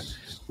there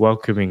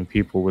welcoming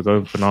people with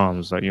open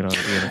arms. Like,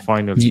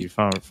 finally you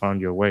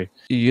found your way.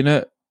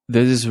 There's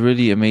this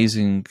really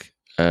amazing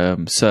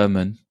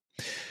sermon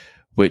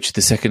which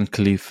the second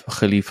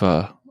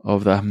Khalifa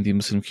of the Ahmadi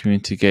Muslim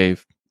community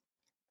gave.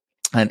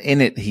 And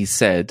in it, he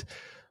said,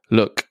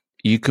 look,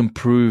 you can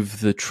prove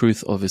the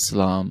truth of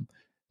Islam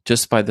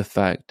just by the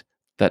fact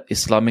that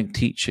Islamic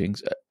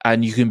teachings,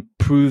 and you can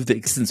prove the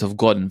existence of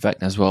God, in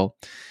fact, as well,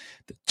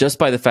 just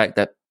by the fact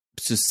that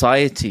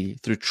society,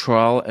 through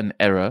trial and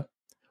error,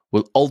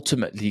 will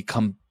ultimately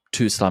come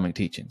to Islamic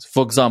teachings.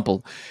 For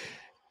example,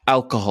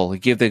 alcohol. He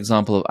gave the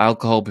example of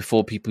alcohol.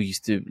 Before, people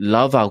used to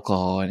love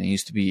alcohol, and it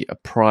used to be a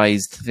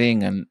prized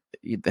thing, and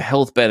the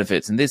health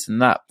benefits and this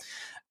and that.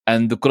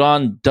 And the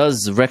Quran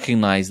does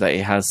recognize that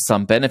it has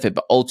some benefit,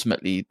 but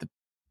ultimately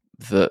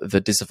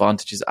the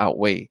disadvantages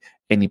outweigh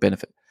any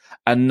benefit.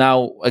 And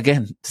now,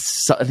 again,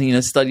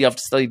 study after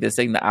study, they're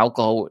saying that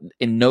alcohol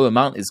in no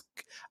amount is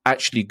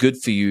actually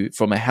good for you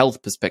from a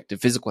health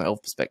perspective, physical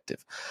health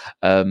perspective.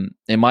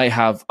 It might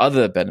have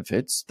other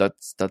benefits,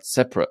 that's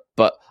separate,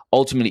 but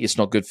ultimately it's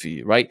not good for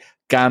you, right?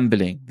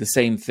 Gambling, the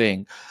same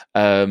thing.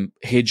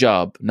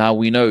 Hijab. Now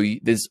we know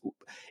there's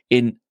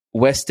in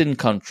Western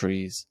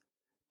countries,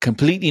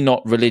 completely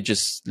not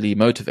religiously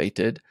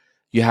motivated,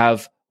 you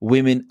have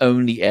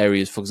women-only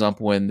areas, for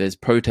example, when there's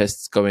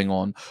protests going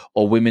on,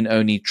 or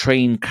women-only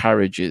train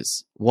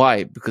carriages.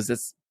 Why? Because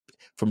that's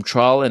from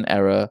trial and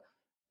error.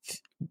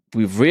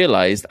 We've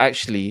realized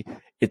actually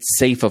it's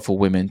safer for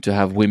women to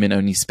have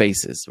women-only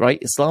spaces, right?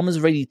 Islam is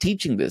already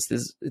teaching this.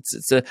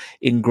 It's an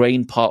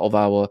ingrained part of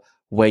our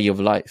way of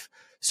life.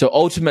 So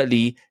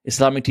ultimately,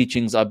 Islamic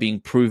teachings are being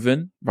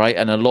proven, right?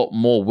 And a lot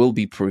more will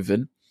be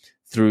proven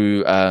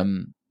through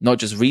not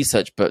just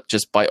research, but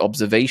just by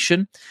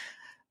observation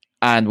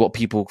and what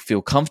people feel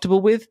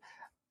comfortable with.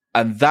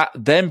 And that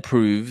then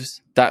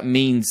proves, that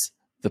means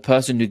the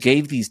person who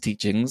gave these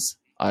teachings,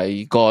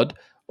 i.e. God,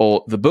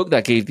 or the book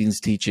that gave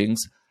these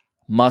teachings,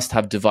 must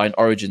have divine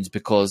origins,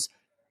 because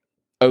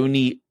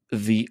only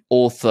the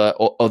author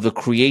or the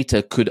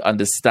creator could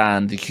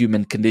understand the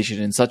human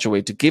condition in such a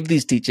way to give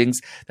these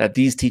teachings, that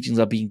these teachings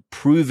are being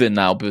proven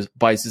now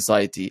by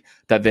society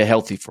that they're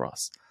healthy for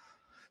us.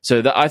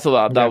 So I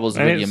thought that was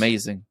really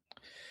amazing.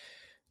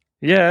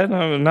 Yeah,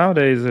 no,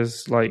 nowadays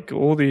there's like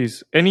all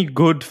these, any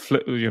good,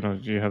 you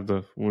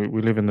have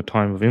we live in the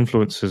time of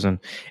influencers, and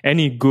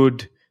any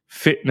good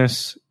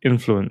fitness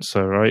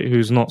influencer, right,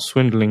 who's not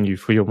swindling you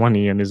for your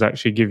money and is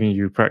actually giving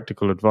you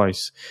practical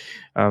advice,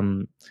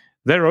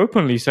 they're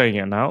openly saying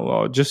it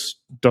now. Just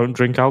don't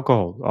drink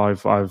alcohol.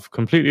 I've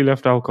completely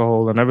left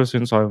alcohol, and ever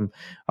since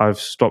I've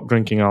stopped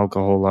drinking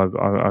alcohol,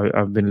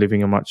 I've been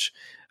living a much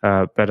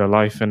better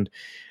life. And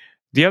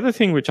the other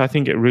thing which I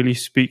think it really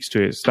speaks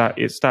to is that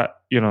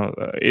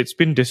it's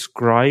been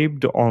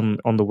described on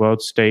the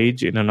world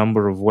stage in a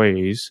number of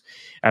ways,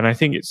 and I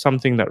think it's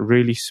something that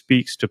really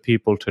speaks to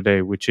people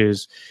today, which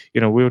is,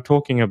 we were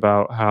talking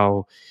about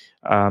how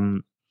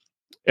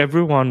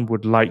everyone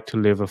would like to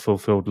live a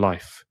fulfilled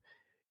life.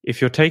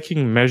 If you're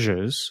taking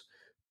measures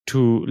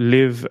to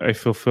live a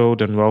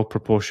fulfilled and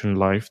well-proportioned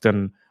life,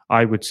 then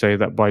I would say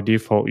that by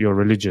default you're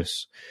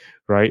religious,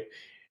 right?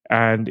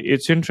 And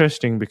it's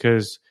interesting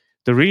because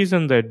the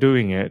reason they're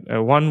doing it,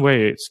 one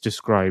way it's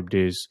described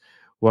is,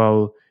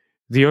 well,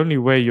 the only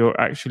way you're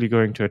actually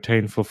going to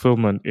attain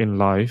fulfillment in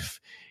life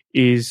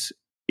is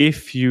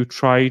if you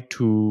try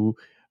to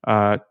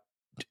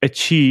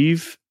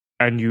achieve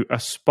and you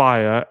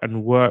aspire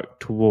and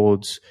work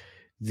towards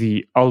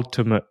the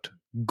ultimate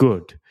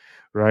good,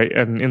 right?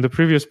 And in the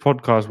previous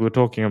podcast, we were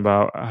talking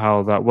about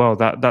how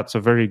that's a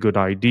very good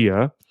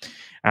idea.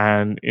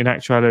 And in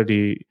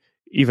actuality,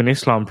 even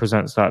Islam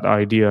presents that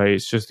idea.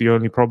 It's just the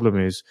only problem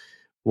is,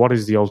 what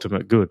is the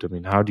ultimate good? I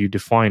mean, how do you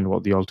define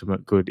what the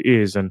ultimate good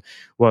is? And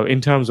well,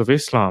 in terms of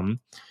Islam,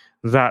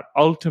 that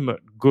ultimate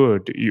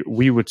good,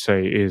 we would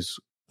say, is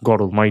God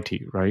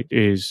Almighty, right?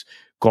 Is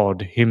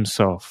God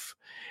Himself.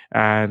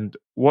 And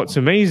what's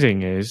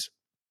amazing is,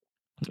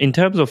 in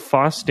terms of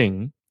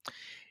fasting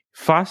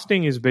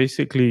is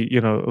basically,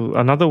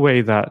 another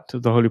way that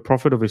the Holy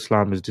Prophet of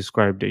Islam has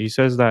described it. He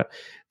says that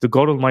the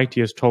God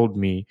Almighty has told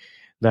me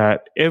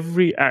that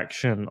every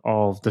action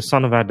of the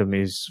son of Adam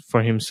is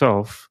for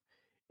himself,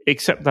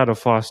 except that of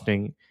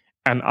fasting,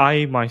 and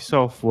I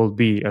myself will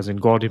be, as in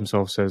God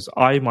Himself says,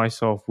 I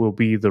myself will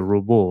be the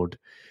reward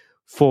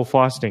for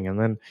fasting. And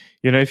then,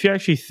 if you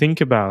actually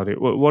think about it,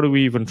 what are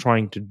we even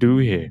trying to do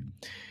here?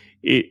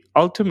 It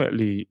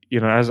ultimately,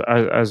 as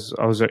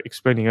I was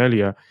explaining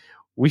earlier,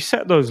 we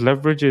set those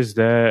leverages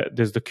there.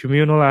 There's the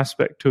communal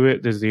aspect to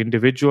it. There's the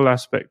individual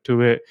aspect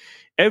to it.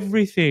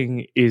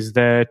 Everything is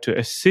there to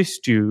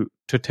assist you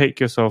to take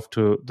yourself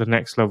to the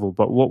next level.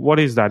 But what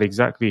is that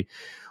exactly?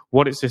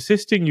 What it's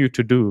assisting you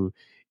to do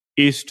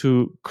is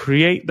to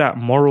create that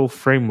moral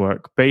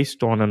framework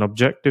based on an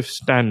objective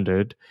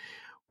standard,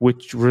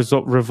 which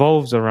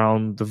revolves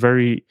around the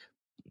very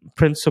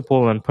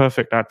principle and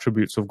perfect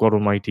attributes of God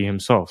Almighty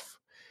Himself.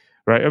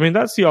 Right? I mean,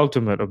 that's the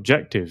ultimate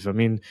objective. I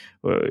mean,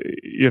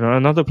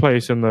 another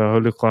place in the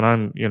Holy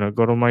Quran,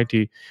 God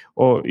Almighty,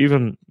 or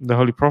even the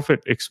Holy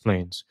Prophet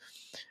explains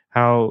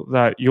how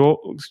that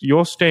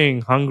you're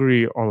staying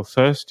hungry or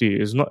thirsty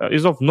is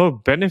of no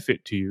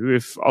benefit to you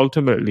if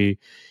ultimately,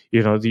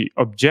 the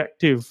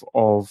objective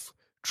of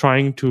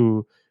trying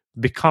to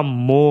become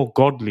more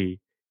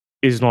godly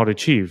is not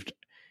achieved.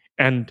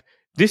 And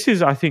this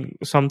is, I think,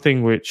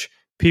 something which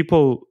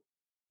people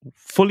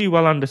fully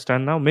well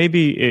understand now.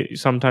 Maybe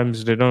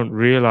sometimes they don't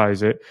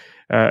realize it.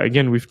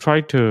 Again, we've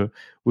tried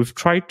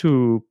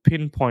to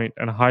pinpoint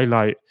and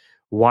highlight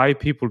why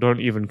people don't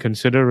even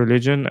consider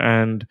religion.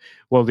 And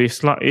well, the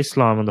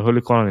Islam and the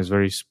Holy Quran is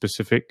very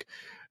specific.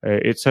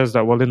 It says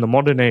that, well, in the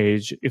modern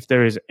age, if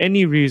there is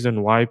any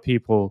reason why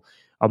people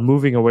are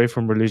moving away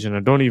from religion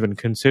and don't even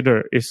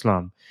consider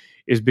Islam,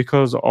 is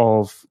because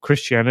of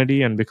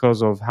Christianity and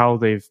because of how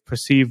they've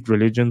perceived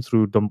religion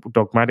through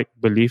dogmatic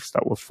beliefs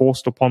that were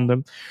forced upon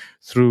them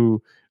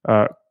through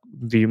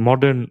the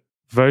modern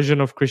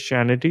version of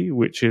Christianity,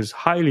 which is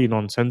highly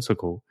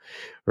nonsensical,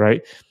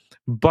 right?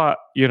 But,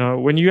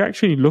 when you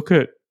actually look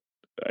at,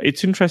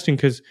 it's interesting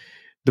because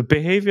the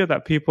behavior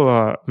that people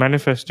are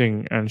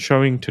manifesting and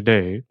showing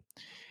today,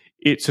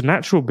 it's a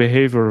natural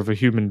behavior of a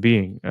human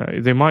being.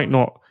 They might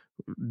not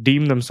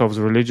deem themselves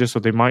religious, or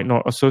they might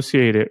not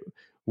associate it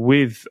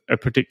with a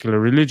particular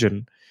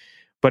religion.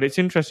 But it's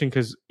interesting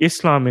because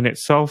Islam in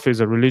itself is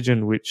a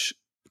religion which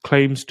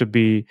claims to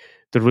be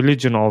the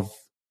religion of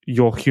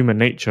your human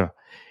nature.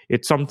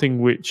 It's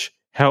something which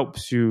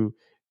helps you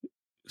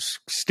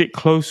stick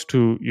close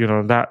to,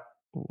 that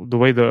the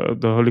way the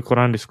Holy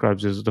Quran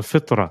describes is the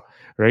fitrah,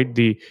 right?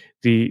 The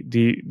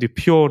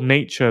pure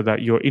nature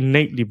that you're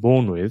innately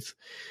born with,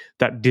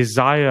 that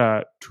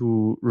desire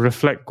to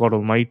reflect God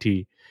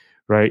Almighty,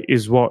 right,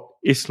 is what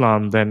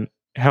Islam then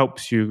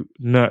helps you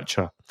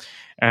nurture.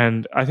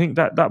 And I think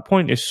that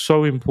point is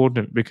so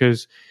important,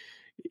 because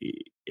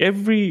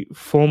every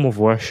form of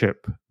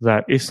worship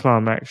that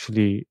Islam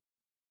actually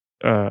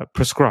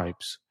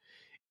prescribes,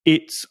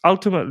 it's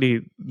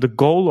ultimately, the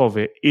goal of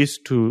it is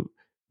to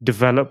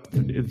develop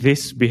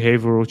this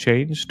behavioral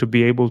change to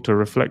be able to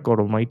reflect God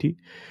Almighty,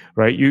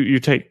 right? You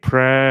take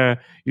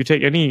prayer, you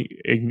take any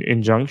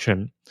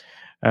injunction,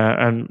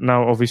 and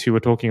now obviously we're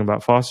talking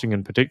about fasting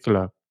in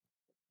particular.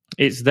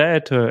 It's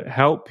there to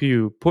help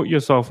you put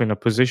yourself in a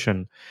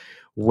position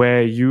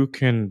where you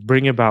can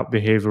bring about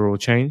behavioral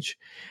change.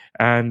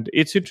 And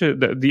it's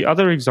the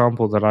other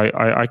example that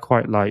I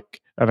quite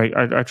like, and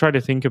I try to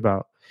think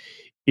about,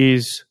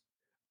 is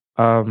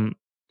I'm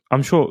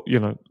sure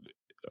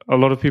a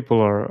lot of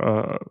people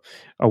are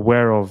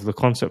aware of the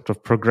concept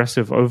of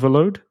progressive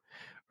overload,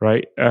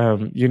 right?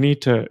 You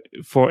need to,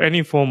 for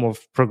any form of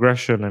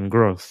progression and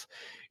growth,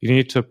 you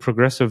need to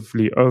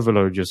progressively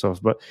overload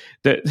yourself. But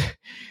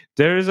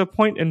there is a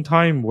point in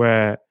time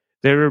where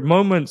there are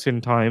moments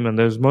in time, and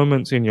there's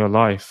moments in your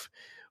life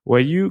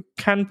where you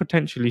can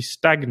potentially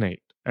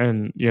stagnate,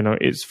 and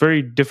it's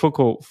very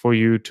difficult for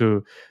you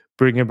to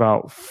bring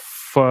about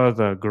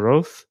further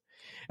growth.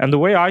 And the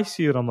way I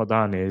see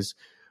Ramadan is,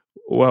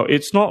 well,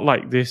 it's not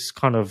like this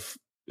kind of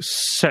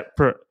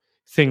separate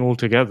thing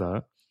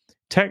altogether.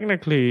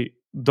 Technically,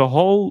 the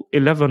whole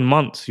 11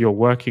 months you're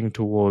working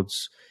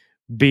towards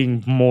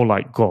being more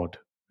like God,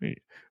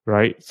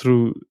 right?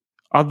 Through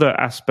other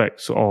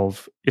aspects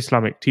of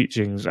Islamic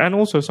teachings, and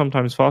also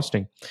sometimes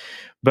fasting.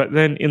 But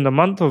then in the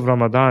month of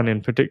Ramadan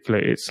in particular,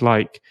 it's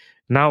like,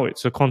 now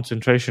it's a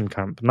concentration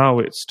camp. Now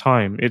it's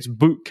time. It's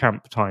boot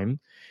camp time.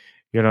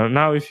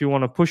 Now if you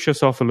want to push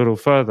yourself a little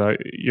further,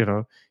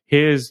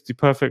 here's the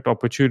perfect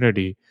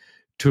opportunity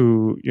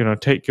to,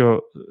 take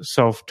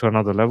yourself to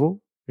another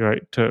level,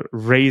 right? To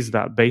raise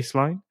that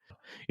baseline.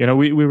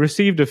 We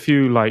received a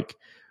few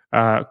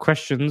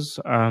questions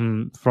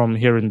from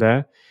here and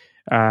there.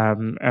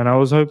 And I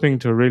was hoping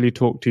to really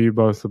talk to you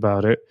both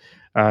about it.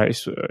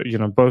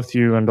 Both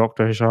you and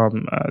Dr.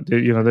 Hisham,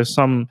 there's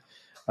some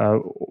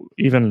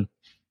even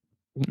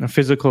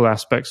physical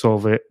aspects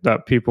of it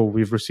that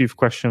we've received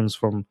questions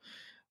from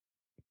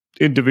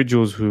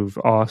individuals who've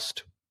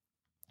asked.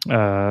 So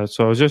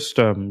I was just,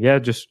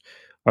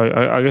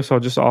 I guess I'll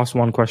just ask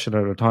one question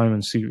at a time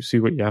and see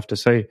what you have to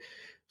say.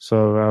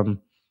 So,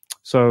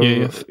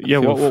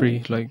 feel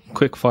free,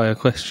 quick fire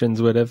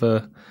questions,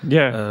 whatever.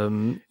 Yeah,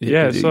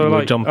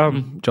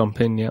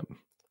 jump in. Yeah,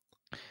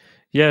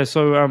 yeah.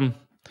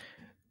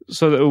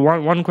 So the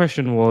one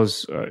question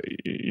was,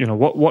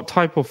 what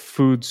type of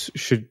foods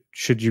should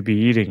should you be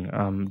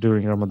eating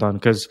during Ramadan?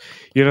 Because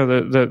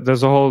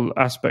there's a whole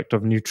aspect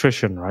of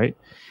nutrition, right?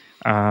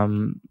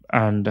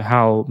 And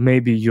how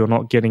maybe you're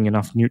not getting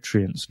enough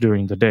nutrients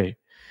during the day.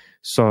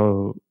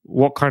 So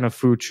what kind of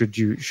food should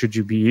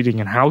you be eating,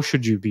 and how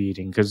should you be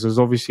eating? Because there's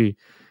obviously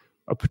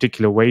a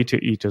particular way to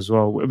eat as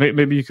well.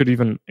 Maybe you could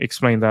even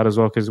explain that as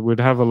well, because we'd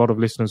have a lot of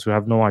listeners who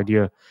have no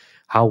idea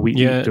how we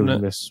eat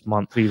during this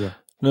month either.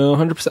 No,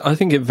 100%. I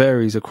think it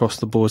varies across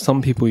the board.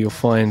 Some people you'll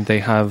find they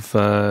have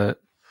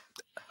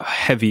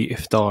heavy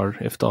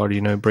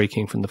iftar,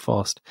 breaking from the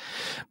fast.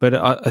 But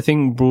I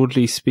think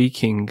broadly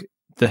speaking,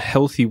 the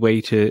healthy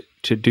way to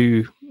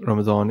do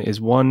Ramadan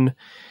is one,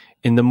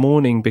 in the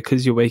morning,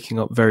 because you're waking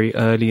up very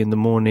early in the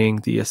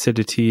morning, the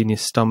acidity in your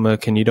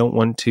stomach, and you don't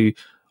want to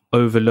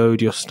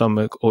overload your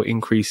stomach or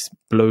increase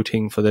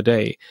bloating for the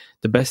day.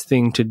 The best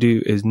thing to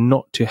do is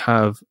not to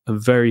have a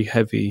very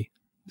heavy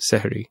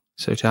sehri.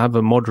 So to have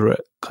a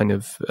moderate kind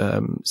of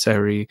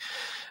sehri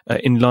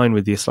in line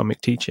with the Islamic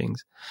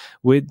teachings.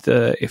 With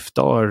the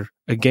iftar,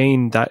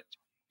 again, that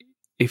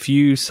if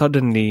you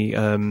suddenly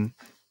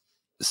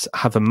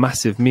have a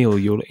massive meal,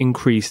 you'll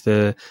increase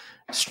the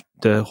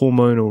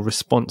hormonal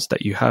response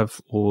that you have,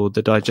 or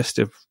the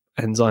digestive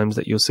enzymes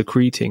that you're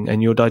secreting,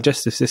 and your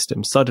digestive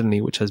system suddenly,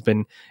 which has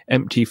been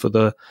empty for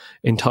the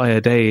entire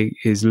day,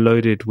 is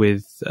loaded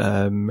with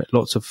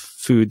lots of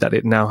food that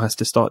it now has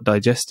to start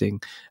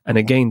digesting. And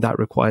again, that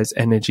requires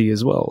energy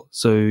as well.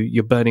 So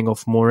you're burning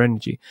off more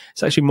energy.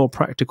 It's actually more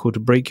practical to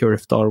break your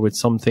iftar with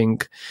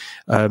something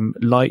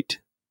light,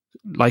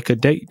 like a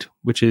date,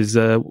 which is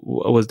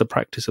was the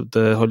practice of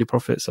the Holy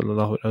Prophet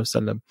sallallahu alaihi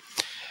wasallam.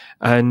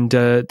 And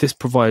this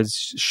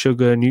provides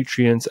sugar,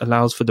 nutrients,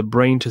 allows for the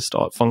brain to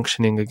start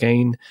functioning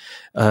again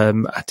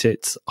at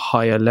its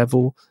higher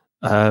level.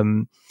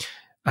 And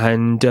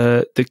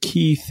the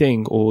key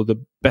thing, or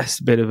the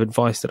best bit of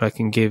advice that I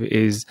can give,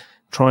 is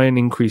try and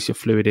increase your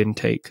fluid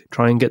intake.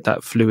 Try and get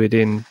that fluid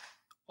in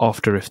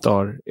after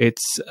iftar.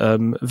 It's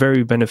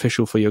very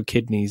beneficial for your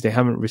kidneys. They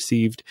haven't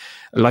received,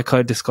 like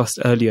I discussed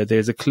earlier,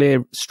 there's a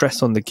clear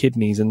stress on the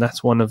kidneys, and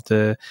that's one of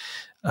the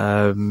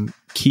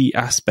key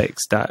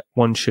aspects that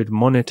one should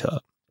monitor.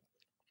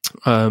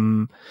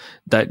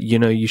 That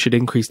you should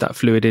increase that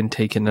fluid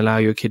intake and allow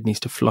your kidneys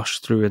to flush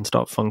through and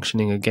start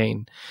functioning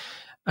again.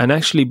 And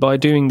actually, by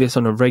doing this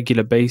on a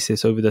regular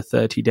basis over the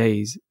 30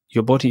 days,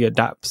 your body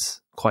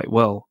adapts quite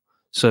well.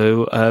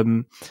 So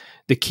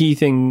the key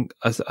thing,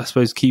 I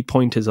suppose, key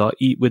pointers are: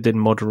 eat within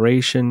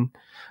moderation,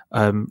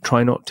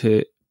 try not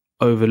to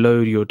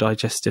overload your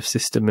digestive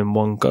system in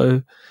one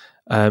go,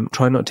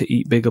 try not to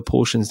eat bigger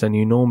portions than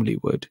you normally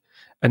would.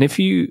 And if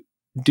you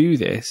do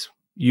this,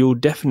 you'll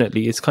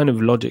definitely, it's kind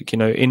of logic,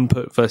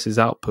 input versus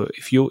output.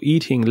 If you're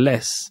eating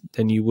less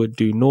than you would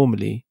do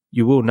normally,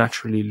 you will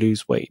naturally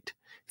lose weight.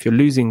 If you're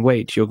losing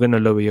weight, you're going to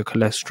lower your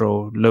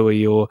cholesterol, lower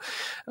your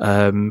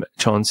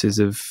chances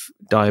of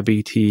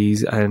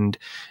diabetes, and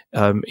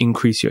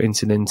increase your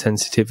insulin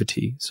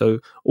sensitivity. So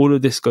all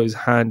of this goes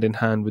hand in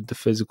hand with the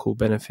physical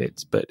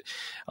benefits. But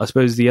I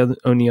suppose the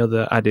only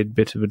other added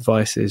bit of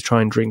advice is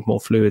try and drink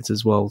more fluids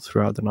as well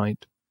throughout the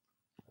night.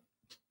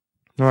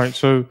 Right.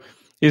 So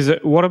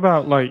what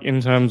about like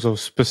in terms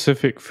of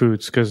specific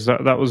foods? Because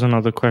that was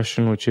another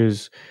question, which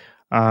is,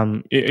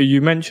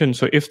 you mentioned,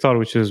 so iftar,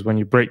 which is when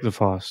you break the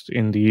fast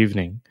in the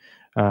evening,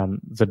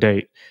 the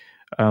date,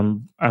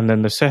 and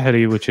then the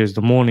sehri, which is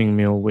the morning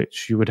meal,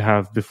 which you would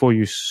have before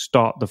you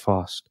start the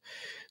fast.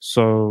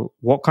 So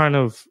what kind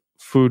of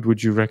food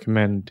would you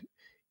recommend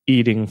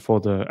eating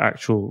for the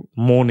actual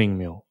morning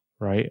meal,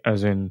 right?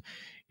 As in,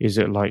 is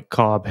it like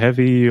carb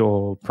heavy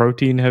or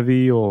protein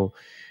heavy, or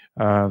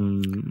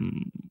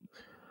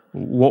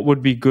what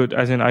would be good?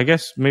 As in, I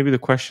guess maybe the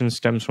question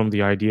stems from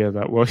the idea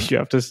that, well, you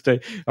have to stay,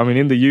 I mean,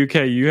 in the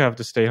UK, you have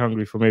to stay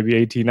hungry for maybe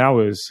 18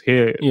 hours.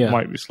 Here, it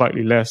might be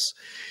slightly less,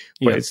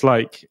 but it's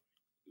like,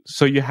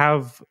 so you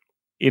have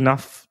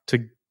enough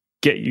to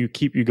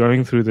keep you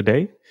going through the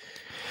day?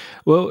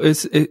 Well,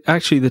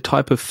 actually, the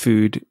type of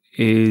food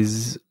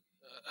is,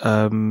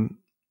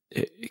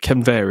 it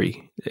can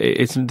vary.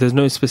 There's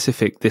no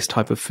specific, this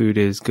type of food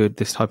is good,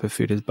 this type of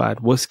food is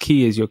bad. What's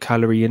key is your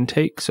calorie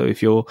intake. So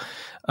if you're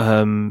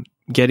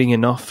getting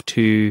enough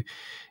to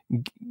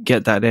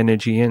get that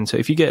energy in. So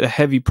if you get a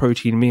heavy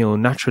protein meal,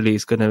 naturally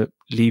it's going to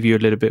leave you a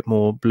little bit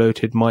more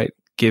bloated, might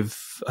give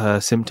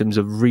symptoms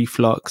of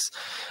reflux.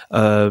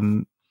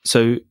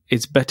 So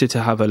it's better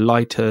to have a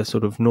lighter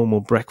sort of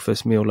normal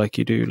breakfast meal, like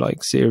you do,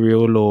 like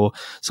cereal or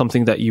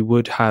something that you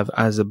would have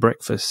as a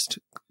breakfast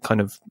kind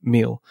of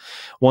meal.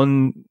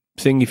 One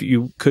thing if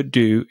you could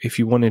do, if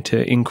you wanted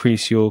to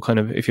increase your kind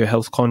of, if you're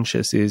health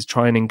conscious, is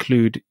try and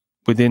include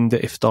within the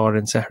iftar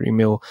and sahri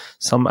meal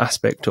some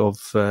aspect of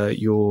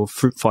your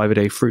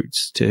 5-a-day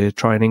fruits, to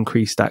try and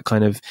increase that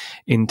kind of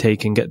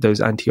intake and get those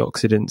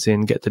antioxidants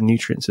in, get the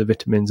nutrients, the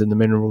vitamins and the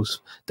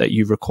minerals that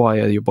you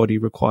require, your body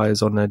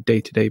requires on a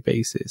day-to-day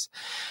basis.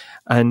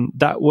 And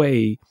that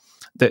way,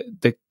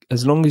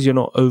 as long as you're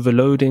not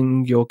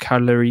overloading your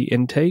calorie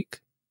intake,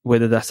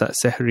 whether that's at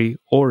sahri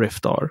or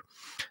iftar,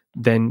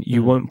 then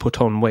you won't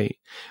put on weight.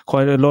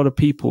 Quite a lot of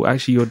people,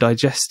 actually, your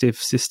digestive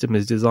system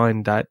is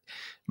designed that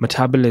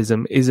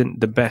metabolism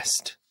isn't the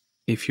best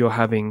if you're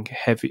having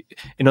heavy.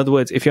 In other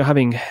words, if you're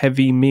having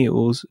heavy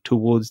meals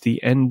towards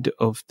the end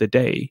of the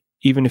day,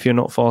 even if you're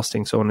not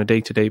fasting, so on a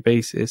day-to-day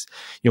basis,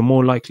 you're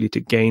more likely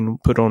to gain,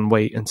 put on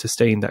weight and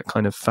sustain that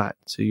kind of fat.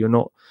 So you're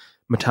not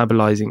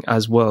metabolizing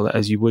as well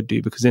as you would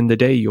do, because in the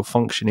day you're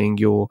functioning,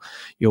 you're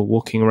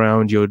walking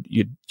around, you're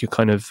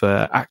kind of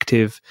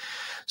active.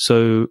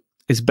 So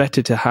it's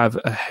better to have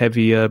a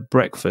heavier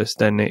breakfast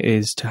than it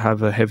is to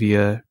have a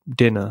heavier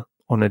dinner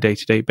on a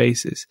day-to-day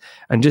basis.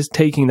 And just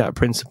taking that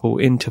principle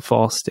into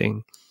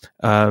fasting,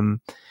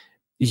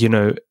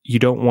 you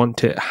don't want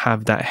to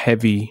have that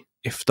heavy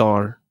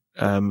iftar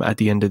at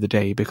the end of the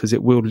day, because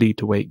it will lead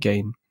to weight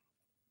gain.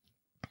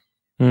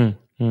 Yeah,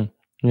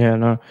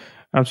 no,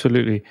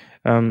 absolutely.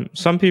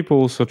 Some people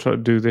also try to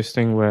do this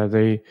thing where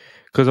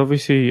because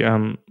obviously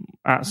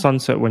at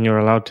sunset when you're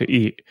allowed to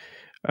eat,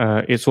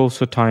 it's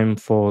also time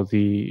for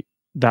the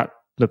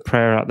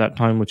prayer at that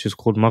time, which is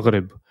called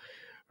Maghrib,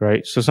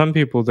 right? So some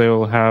people,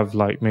 they'll have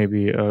like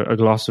maybe a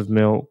glass of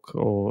milk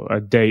or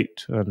a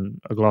date and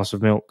a glass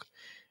of milk,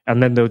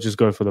 and then they'll just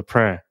go for the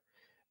prayer,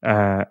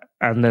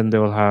 and then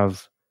they'll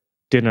have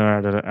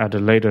dinner at a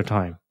later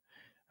time.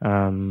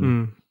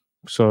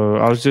 So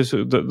I was just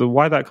the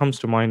why that comes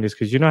to mind is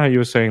because you know how you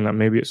were saying that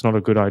maybe it's not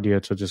a good idea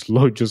to just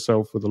load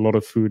yourself with a lot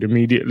of food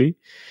immediately.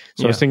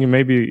 So I was thinking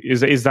maybe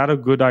is that a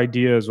good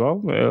idea as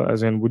well?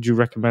 As in, would you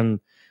recommend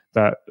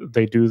that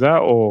they do that,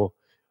 or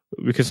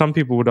because some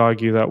people would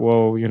argue that,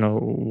 well,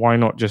 why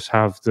not just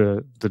have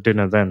the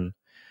dinner then,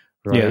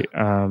 right?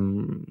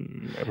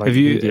 Like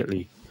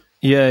immediately.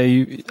 Yeah,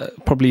 you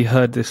probably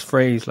heard this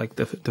phrase, like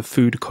the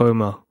food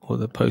coma or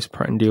the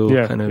postprandial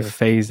kind of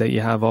phase that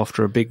you have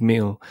after a big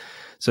meal.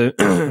 So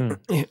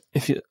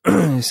if you,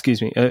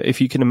 excuse me, if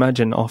you can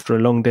imagine after a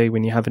long day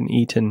when you haven't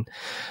eaten,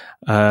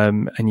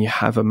 and you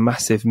have a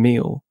massive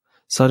meal,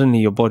 suddenly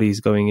your body's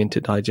going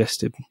into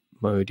digestive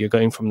mode. You're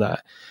going from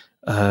that,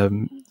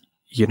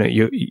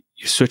 you're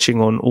switching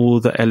on all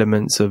the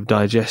elements of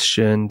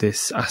digestion,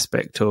 this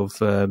aspect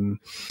of,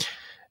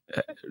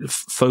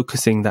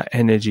 focusing that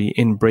energy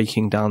in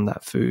breaking down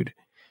that food.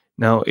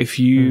 Now, if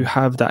you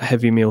have that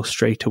heavy meal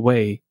straight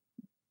away,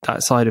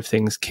 that side of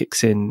things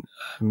kicks in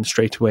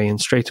straight away, and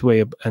straight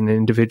away an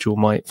individual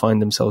might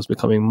find themselves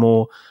becoming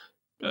more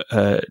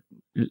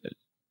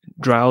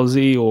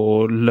drowsy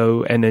or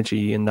low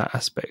energy in that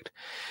aspect.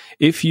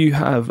 If you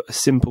have a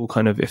simple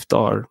kind of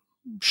iftar,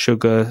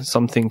 sugar,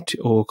 something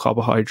or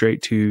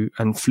carbohydrate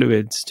and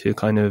fluids to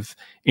kind of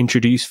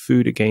introduce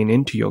food again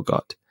into your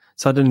gut,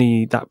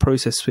 suddenly that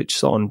process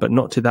switches on, but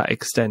not to that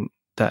extent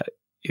that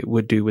it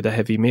would do with a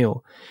heavy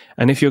meal.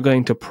 And if you're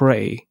going to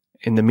pray,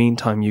 in the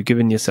meantime, you've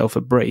given yourself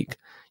a break.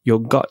 Your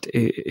gut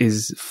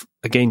is,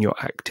 again, you're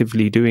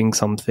actively doing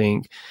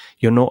something.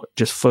 You're not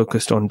just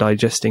focused on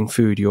digesting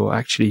food. You're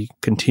actually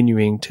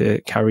continuing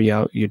to carry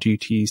out your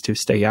duties to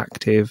stay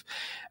active.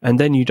 And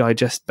then you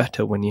digest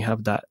better when you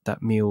have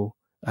that meal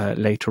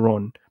later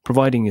on,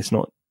 providing it's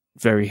not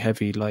very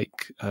heavy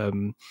like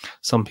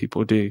some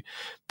people do.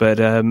 But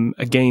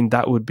again,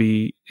 that would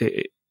be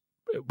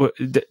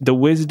the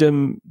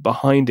wisdom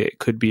behind it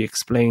could be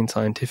explained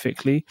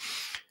scientifically,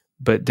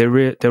 but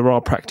there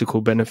are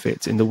practical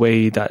benefits in the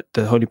way that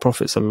the Holy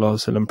Prophet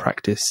ﷺ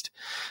practiced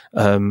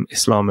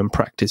Islam and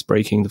practiced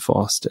breaking the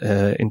fast,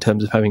 in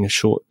terms of having a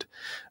short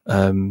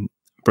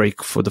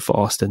break for the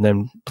fast and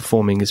then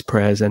performing his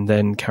prayers and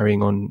then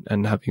carrying on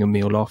and having a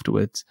meal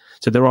afterwards.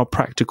 So there are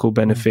practical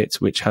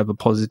benefits which have a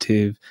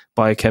positive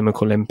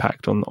biochemical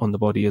impact on the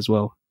body as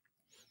well.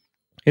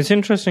 It's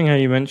interesting how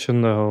you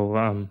mentioned the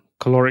whole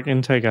caloric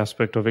intake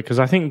aspect of it, because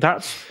I think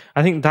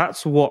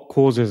that's what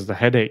causes the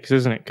headaches,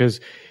 isn't it?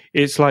 Because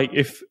it's like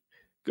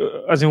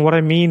what I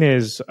mean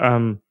is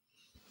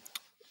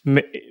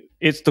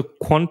it's the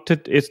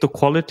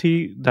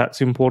quality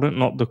that's important,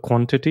 not the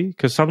quantity.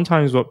 Because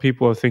sometimes what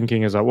people are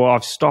thinking is like, well,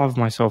 I've starved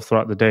myself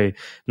throughout the day.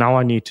 Now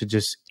I need to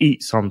just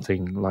eat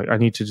something. Like I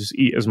need to just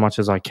eat as much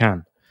as I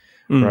can,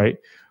 right?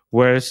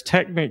 Whereas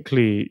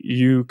technically,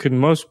 you can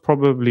most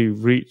probably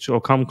reach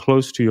or come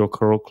close to your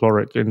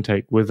caloric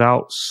intake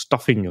without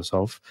stuffing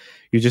yourself.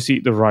 You just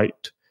eat the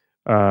right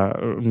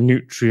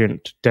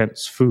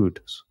nutrient-dense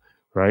foods,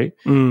 right?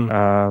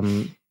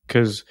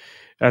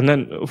 And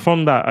then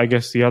from that, I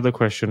guess the other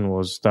question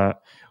was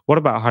that, what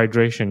about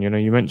hydration?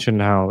 You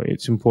mentioned how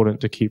it's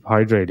important to keep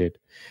hydrated.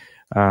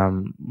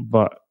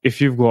 But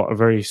if you've got a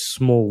very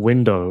small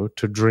window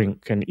to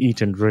drink and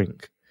eat and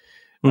drink,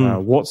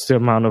 what's the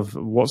amount of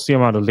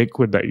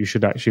liquid that you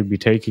should actually be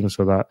taking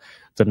so that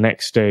the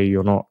next day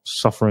you're not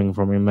suffering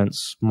from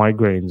immense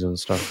migraines and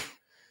stuff?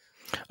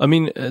 I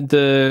mean,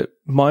 the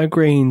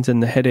migraines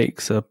and the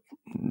headaches are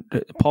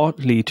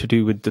partly to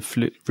do with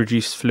the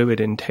reduced fluid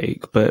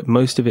intake, but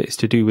most of it is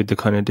to do with the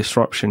kind of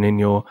disruption in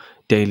your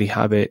daily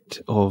habit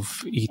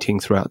of eating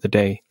throughout the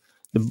day.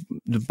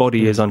 the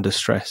body is under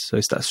stress. So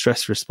it's that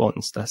stress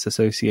response that's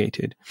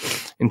associated.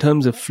 In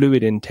terms of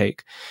fluid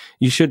intake,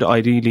 you should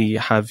ideally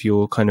have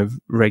your kind of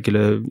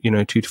regular,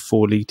 2 to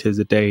 4 liters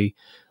a day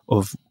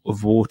of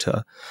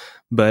water.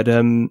 But,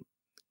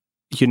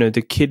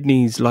 the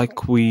kidneys, like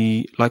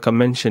I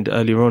mentioned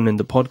earlier on in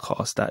the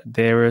podcast, that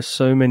there are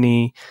so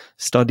many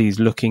studies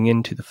looking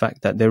into the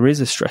fact that there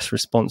is a stress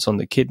response on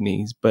the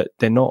kidneys, but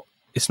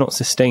it's not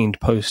sustained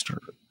post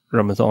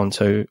Ramadan.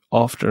 So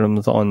after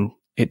Ramadan,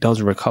 it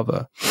does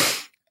recover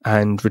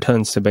and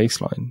returns to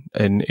baseline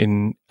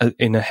in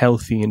a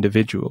healthy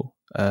individual,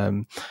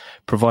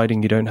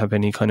 providing you don't have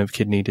any kind of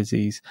kidney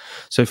disease.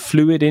 So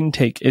fluid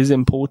intake is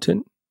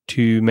important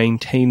to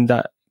maintain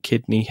that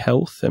kidney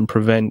health and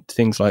prevent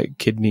things like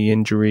kidney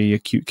injury,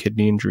 acute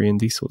kidney injury, and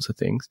these sorts of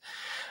things.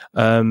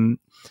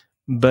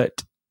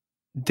 But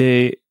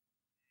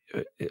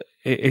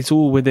it's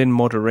all within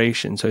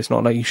moderation. So it's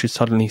not like you should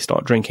suddenly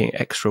start drinking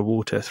extra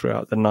water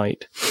throughout the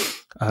night.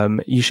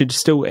 You should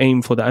still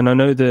aim for that. And I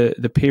know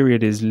the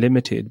period is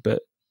limited,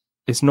 but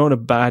it's not a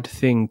bad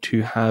thing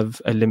to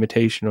have a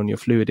limitation on your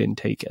fluid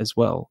intake as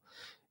well.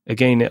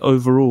 Again,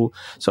 overall,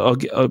 so I'll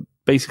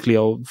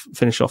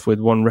finish off with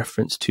one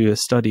reference to a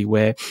study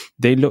where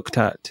they looked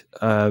at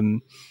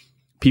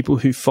people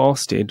who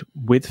fasted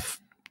with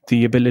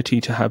the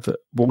ability to have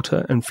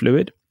water and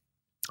fluid,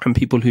 and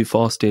people who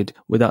fasted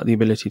without the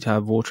ability to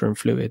have water and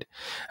fluid,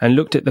 and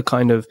looked at the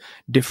kind of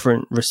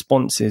different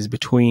responses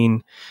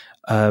between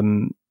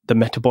the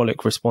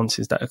metabolic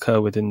responses that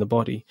occur within the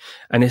body.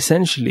 And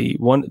essentially,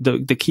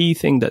 the key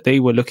thing that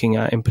they were looking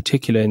at in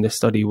particular in this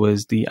study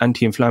was the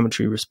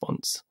anti-inflammatory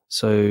response.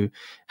 So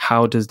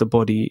how does the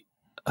body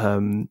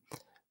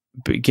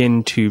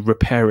begin to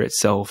repair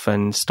itself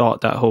and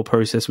start that whole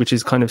process, which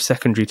is kind of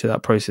secondary to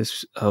that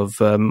process of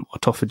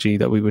autophagy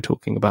that we were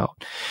talking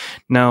about.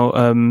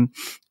 Now,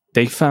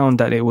 they found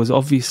that it was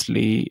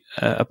obviously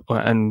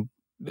and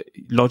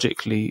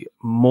logically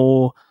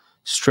more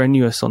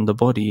strenuous on the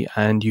body,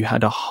 and you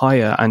had a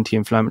higher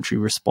anti-inflammatory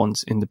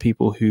response in the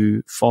people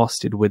who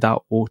fasted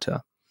without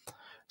water.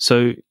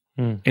 So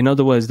in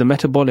other words, the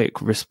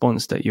metabolic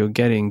response that you're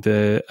getting,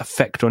 the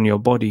effect on your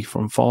body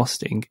from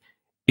fasting,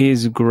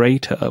 is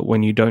greater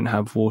when you don't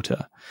have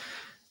water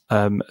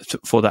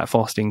for that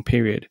fasting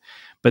period.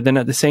 But then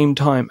at the same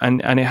time,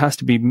 and it has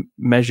to be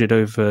measured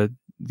over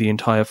the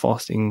entire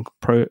fasting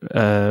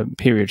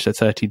period, so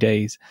 30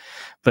 days.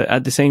 But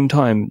at the same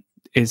time,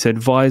 it's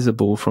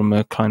advisable from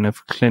a kind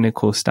of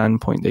clinical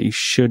standpoint that you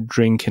should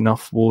drink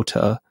enough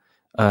water.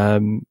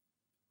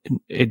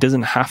 It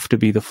doesn't have to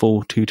be the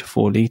full 2 to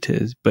 4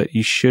 liters, but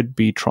you should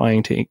be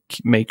trying to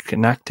make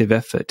an active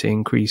effort to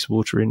increase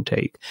water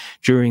intake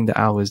during the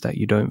hours that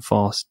you don't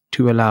fast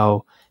to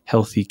allow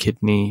healthy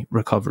kidney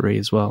recovery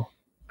as well.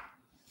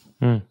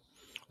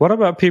 What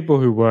about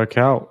people who work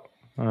out?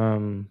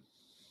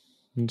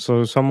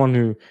 So someone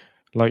who,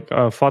 like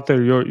Fateh,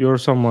 you're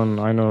someone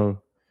I know.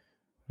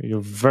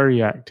 You're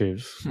very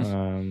active.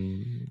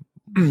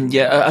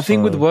 I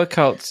think with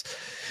workouts,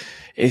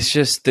 it's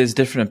just there's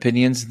different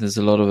opinions. There's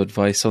a lot of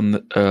advice on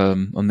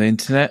the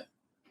internet.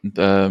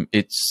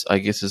 I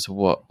guess it's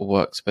what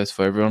works best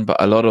for everyone.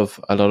 But a lot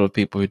of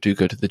people who do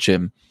go to the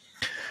gym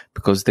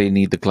because they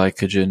need the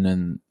glycogen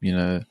and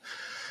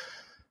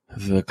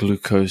the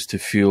glucose to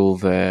fuel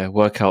their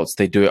workouts.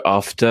 They do it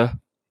after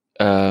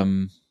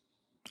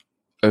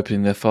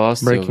opening their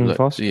fast, breaking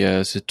fast.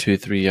 Yeah, so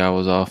 2-3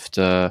 hours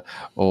after,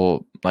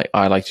 or like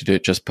I like to do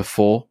it just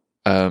before.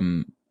 I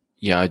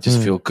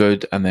just feel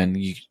good, and then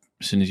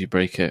as soon as you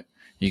break it,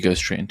 you go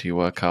straight into your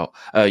workout.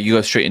 You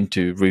go straight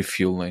into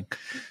refueling.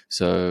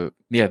 So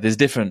yeah, there's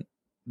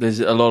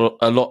a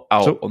lot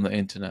out on the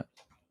internet.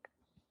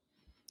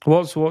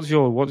 What's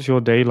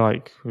your day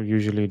like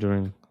usually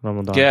during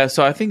Ramadan? Yeah,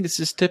 so I think this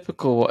is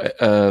typical.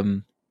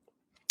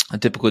 A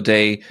typical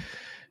day.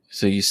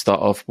 So you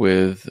start off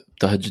with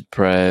Tahajjud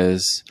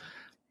prayers,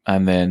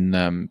 and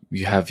then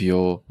you have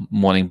your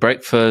morning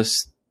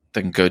breakfast,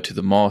 then go to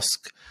the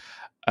mosque,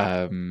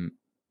 do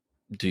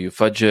your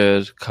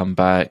Fajr, come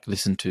back,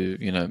 listen to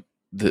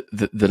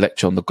the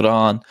lecture on the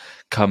Quran,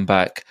 come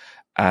back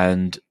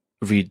and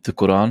read the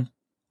Quran,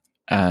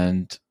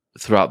 and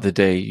throughout the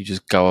day you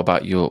just go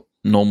about your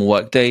normal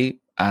work day.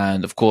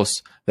 And of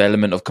course, the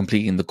element of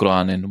completing the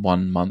Quran in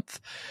 1 month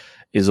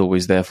is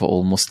always there for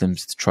all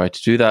Muslims to try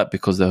to do that,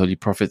 because the Holy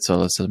Prophet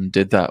ﷺ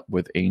did that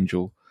with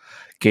Angel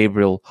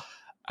Gabriel,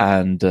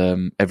 and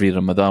every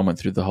Ramadan went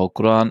through the whole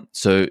Quran.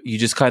 So you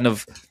just kind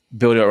of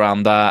build it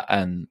around that,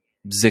 and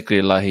Zikr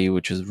Ilahi,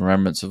 which is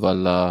remembrance of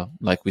Allah,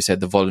 like we said,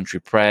 the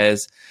voluntary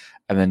prayers.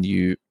 And then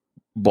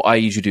what I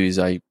usually do is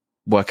I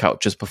work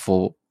out just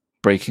before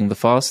breaking the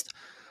fast,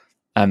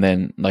 and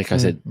then, like I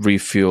said,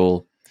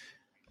 refuel,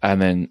 and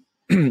then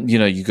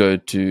you go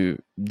to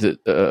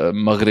the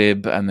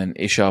Maghrib and then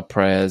Isha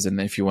prayers, and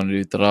then if you want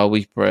to do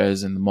Tarawih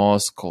prayers in the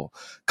mosque, or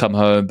come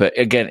home. But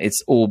again,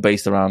 it's all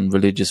based around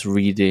religious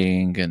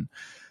reading and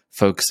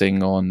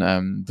focusing on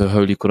the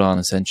Holy Quran,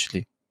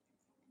 essentially.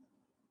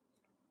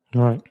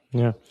 Right.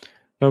 Yeah.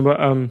 No, but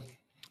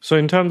so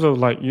in terms of,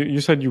 like, you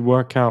said you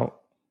work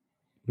out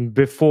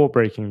before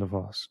breaking the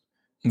fast.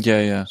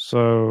 Yeah.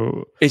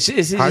 So it's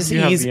just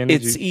easy.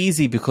 It's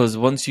easy because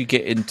once you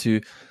get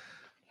into,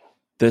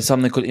 there's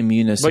something called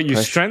immunosuppression. But you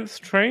strength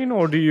train,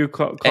 or do you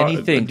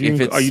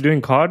anything? Are you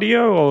doing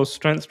cardio or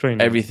strength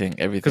training? Everything.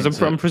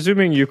 Because I'm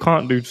presuming you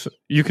can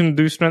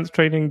do strength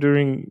training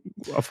during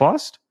a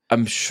fast.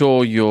 I'm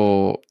sure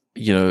your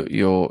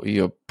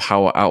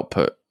power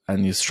output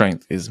and your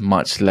strength is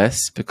much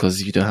less because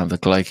you don't have the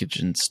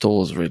glycogen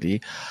stores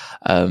really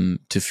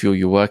to fuel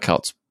your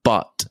workouts.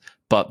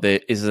 But there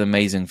is an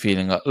amazing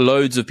feeling.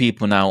 Loads of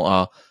people now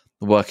are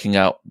working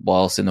out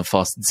whilst in a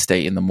fasted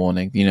state in the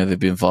morning. They've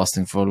been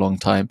fasting for a long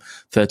time,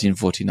 13,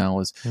 14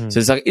 hours.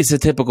 So it's a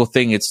typical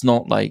thing. It's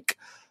not like,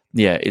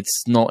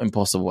 it's not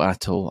impossible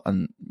at all.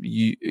 And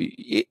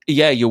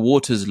your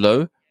water's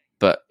low,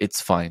 but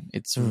it's fine.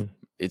 It's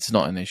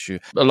not an issue.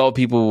 A lot of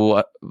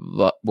people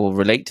will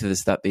relate to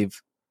this, that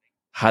they've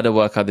had a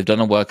workout, they've done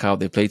a workout,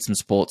 they've played some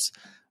sports,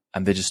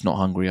 and they're just not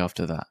hungry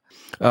after that.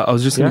 I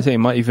was just going to say, it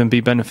might even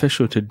be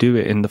beneficial to do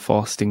it in the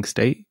fasting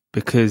state,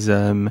 because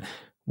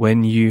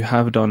when you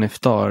have done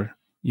iftar,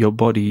 your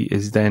body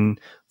is then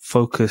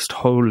focused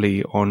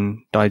wholly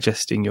on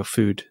digesting your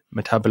food,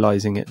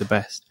 metabolizing it the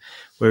best.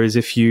 Whereas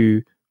if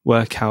you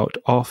work out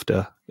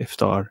after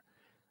iftar,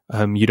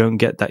 you don't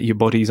get that. Your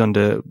body's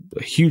under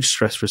a huge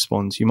stress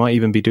response. You might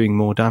even be doing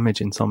more damage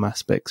in some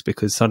aspects,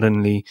 because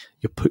suddenly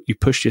you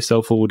push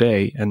yourself all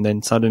day, and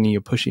then suddenly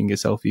you're pushing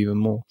yourself even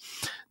more.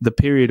 The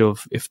period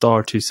of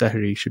iftar to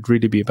sahri should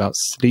really be about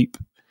sleep,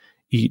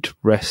 eat,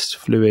 rest,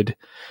 fluid,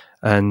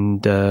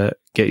 and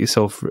get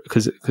yourself,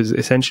 because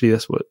essentially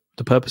that's what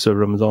the purpose of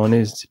Ramadan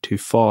is, to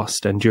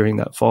fast, and during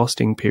that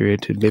fasting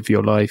period to live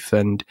your life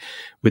and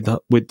with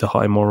the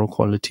high moral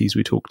qualities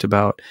we talked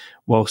about,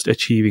 whilst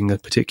achieving a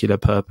particular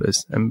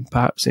purpose. And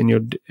perhaps in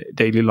your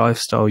daily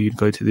lifestyle you'd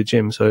go to the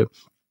gym, so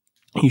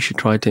you should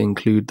try to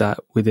include that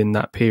within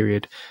that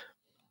period,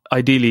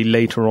 ideally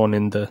later on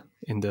in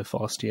the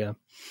fast year.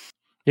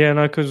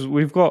 Because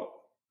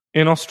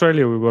in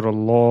Australia, we've got a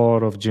lot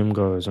of gym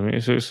goers. I mean,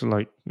 it's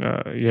like,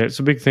 it's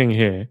a big thing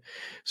here.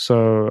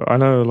 So I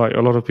know, like,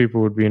 a lot of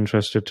people would be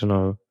interested to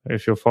know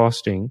if you're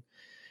fasting.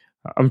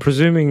 I'm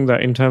presuming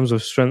that in terms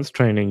of strength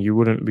training, you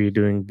wouldn't be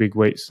doing big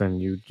weights then.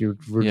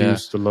 You'd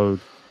reduce the load.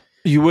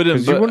 You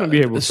wouldn't. Because you wouldn't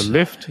be able to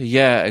lift.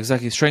 Yeah,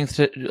 exactly.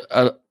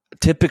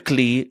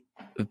 Typically,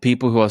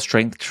 people who are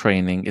strength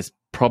training, is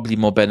probably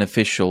more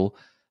beneficial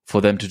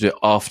for them to do it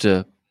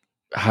after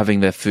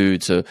having their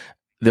food. So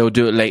they'll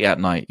do it late at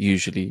night,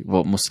 usually.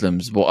 What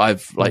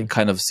I've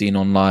kind of seen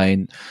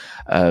online,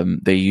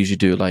 they usually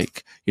do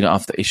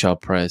after Isha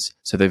prayers.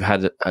 So they've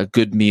had a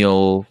good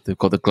meal, they've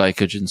got the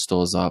glycogen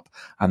stores up,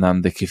 and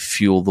then they can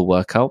fuel the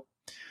workout,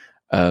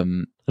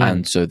 and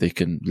so they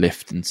can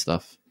lift and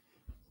stuff.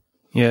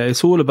 Yeah,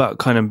 it's all about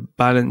kind of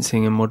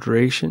balancing and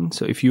moderation.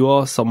 So if you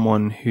are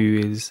someone who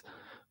is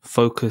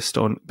focused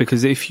on,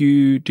 because if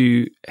you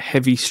do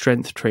heavy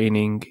strength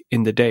training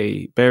in the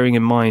day, bearing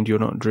in mind you're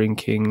not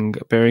drinking,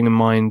 bearing in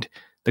mind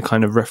the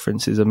kind of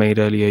references I made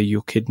earlier,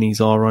 your kidneys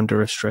are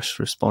under a stress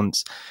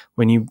response.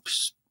 When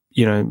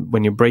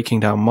when you're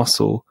breaking down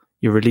muscle,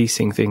 you're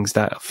releasing things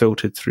that are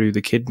filtered through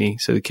the kidney,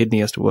 so the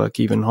kidney has to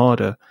work even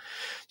harder.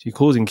 So you're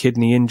causing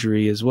kidney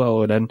injury as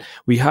well. And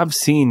we have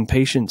seen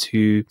patients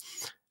who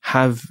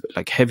have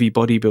heavy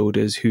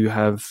bodybuilders who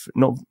have,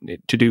 not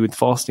to do with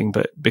fasting,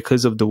 but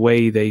because of the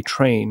way they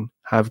train,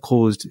 have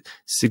caused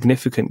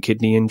significant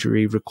kidney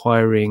injury,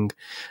 requiring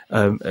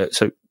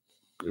so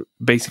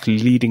basically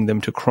leading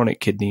them to chronic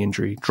kidney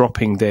injury,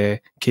 dropping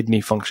their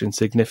kidney function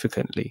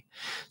significantly.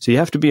 So you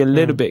have to be a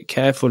little bit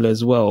careful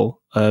as well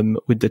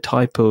with the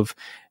type of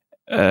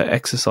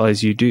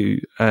exercise you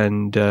do.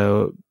 And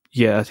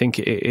I think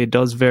it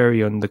does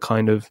vary on the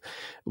kind of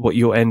what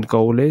your end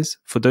goal is.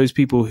 For those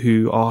people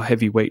who are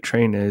heavyweight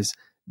trainers,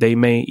 they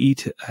may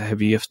eat a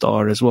heavy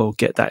iftar as well,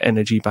 get that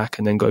energy back,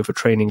 and then go for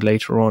training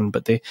later on.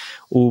 But they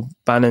all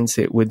balance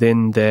it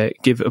within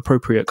give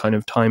appropriate kind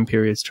of time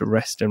periods to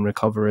rest and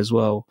recover as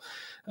well.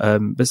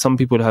 But some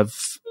people have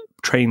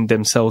trained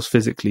themselves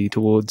physically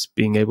towards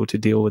being able to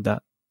deal with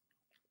that.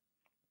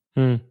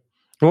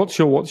 What's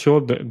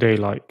your day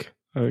like?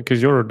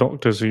 Because you're a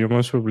doctor, so you're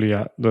most probably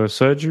at the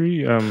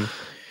surgery, or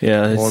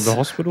the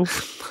hospital.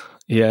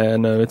 Yeah,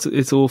 no,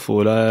 it's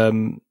awful.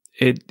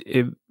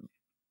 It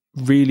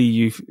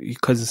really,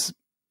 because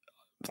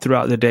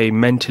throughout the day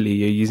mentally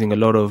you're using a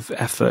lot of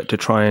effort to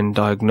try and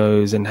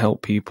diagnose and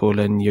help people,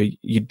 and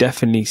you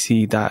definitely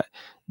see that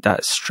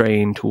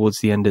strain towards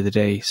the end of the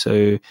day.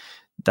 So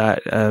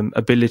that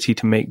ability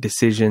to make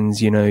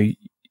decisions,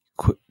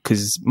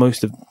 because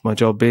most of my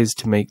job is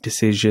to make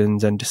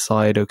decisions and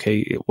decide,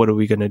 okay, what are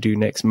we going to do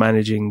next,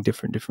 managing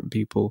different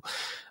people.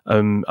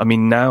 I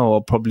mean, now I'll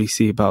probably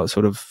see about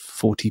sort of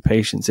 40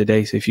 patients a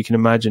day. So if you can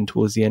imagine,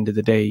 towards the end of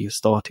the day, you're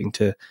starting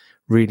to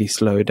really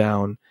slow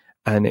down.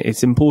 And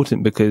it's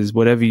important because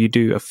whatever you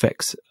do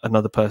affects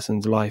another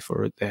person's life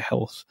or their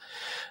health.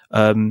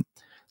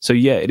 So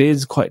yeah, it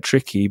is quite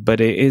tricky, but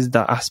it is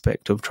that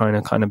aspect of trying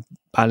to kind of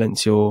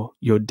balance your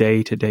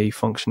day-to-day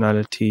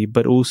functionality.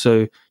 But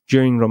also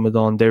during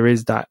Ramadan, there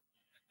is that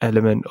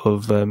element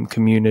of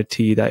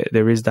community, that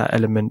there is that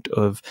element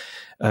of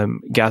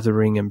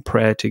gathering and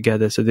prayer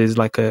together. So there's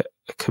like a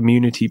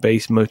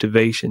community-based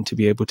motivation to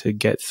be able to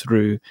get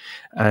through.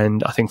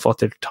 And I think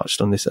Fatih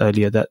touched on this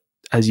earlier, that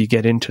as you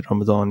get into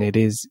Ramadan, it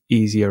is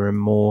easier and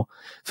more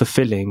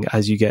fulfilling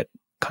as you get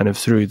kind of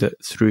through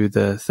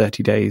the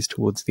 30 days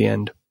towards the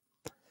end.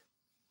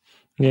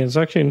 Yeah, it's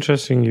actually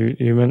interesting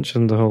you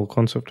mentioned the whole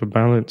concept of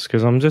balance,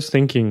 because I'm just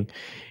thinking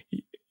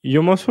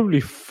you're most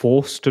probably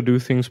forced to do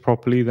things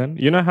properly then.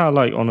 You know how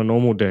like on a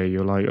normal day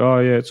you're like, oh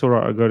yeah, it's all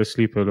right, I'll go to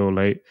sleep a little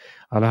late,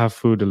 I'll have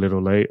food a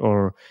little late,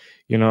 or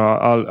you know,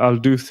 I'll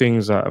do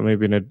things that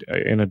maybe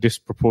in a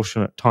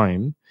disproportionate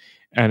time,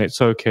 and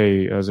it's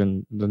okay, as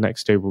in the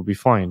next day will be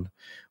fine.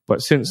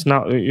 But since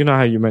now, you know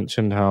how you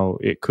mentioned how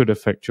it could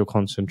affect your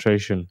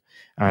concentration,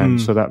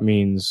 and so that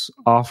means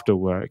after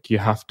work you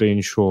have to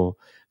ensure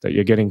that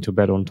you're getting to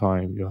bed on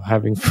time, you're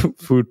having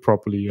food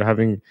properly, you're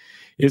having,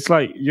 it's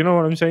like, you know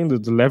what I'm saying?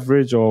 The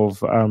leverage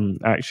of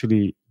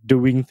actually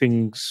doing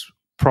things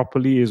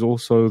properly is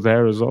also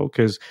there as well.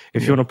 Because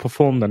if you want to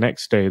perform the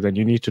next day, then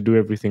you need to do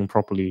everything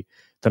properly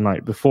the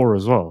night before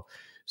as well.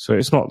 So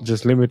it's not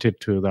just limited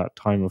to that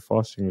time of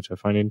fasting, which I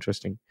find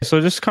interesting. So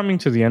just coming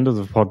to the end of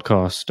the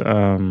podcast,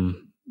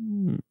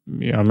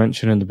 I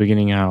mentioned in the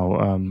beginning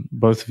how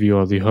both of you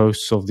are the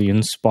hosts of the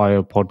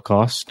Inspire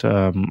podcast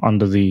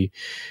under the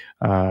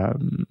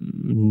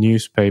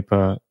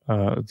newspaper,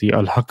 the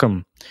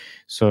Al-Hakam.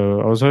 So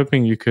I was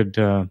hoping you could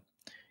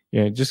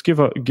just give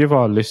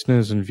our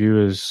listeners and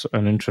viewers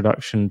an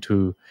introduction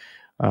to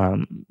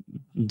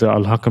the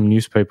Al-Hakam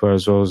newspaper,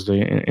 as well as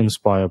the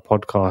Inspire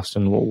podcast,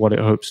 and what it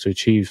hopes to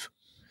achieve.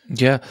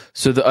 Yeah,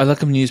 so the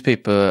Al-Hakam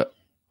newspaper,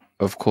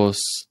 of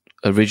course,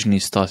 originally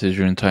started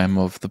during the time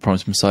of the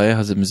Promised Messiah,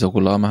 Hazrat Mirza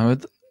Ghulam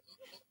Ahmad,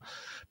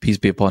 peace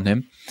be upon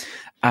him.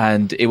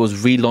 And it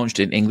was relaunched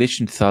in English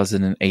in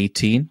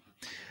 2018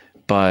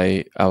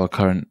 by our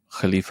current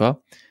Khalifa.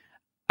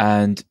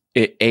 And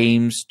it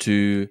aims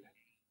to,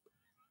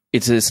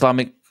 it's an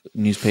Islamic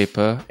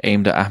newspaper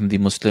aimed at Ahmadi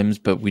Muslims,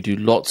 but we do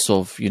lots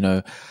of,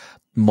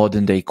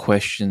 modern day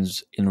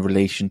questions in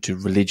relation to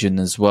religion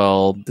as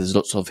well. There's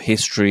lots of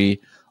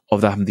history of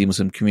the Ahmadi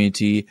Muslim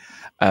community.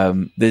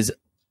 There's,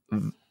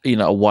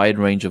 a wide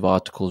range of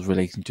articles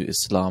relating to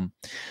Islam.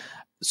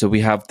 So we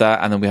have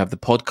that, and then we have the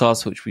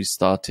podcast, which we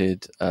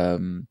started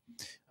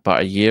about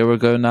a year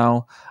ago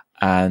now.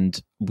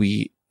 And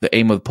the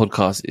aim of the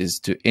podcast is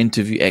to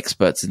interview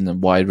experts in a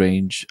wide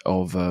range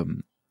of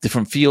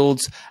different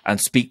fields and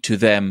speak to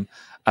them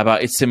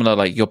about, it's similar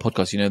like your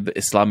podcast, the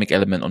Islamic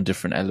element on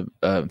different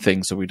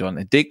things. So we've done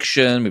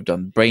addiction, we've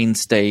done brain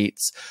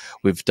states,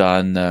 we've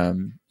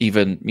done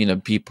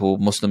even, people,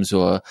 Muslims who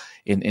are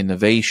in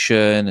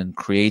innovation and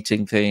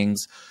creating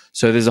things.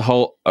 So there's a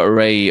whole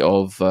array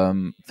of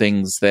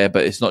things there,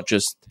 but it's not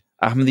just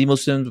Ahmadi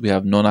Muslims. We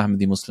have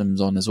non-Ahmadi Muslims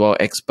on as well,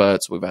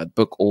 experts. We've had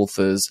book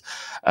authors.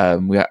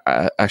 We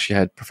actually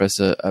had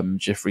Professor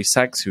Jeffrey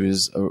Sachs, who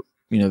is,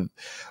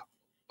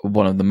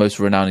 one of the most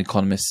renowned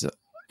economists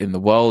in the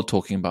world,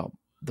 talking about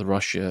the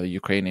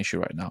Russia-Ukraine issue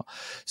right now.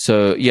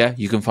 So yeah,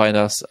 you can find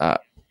us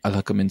at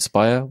Al-Hakam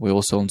Inspire. We're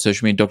also on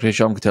social media. Dr.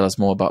 Hisham can tell us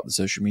more about the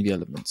social media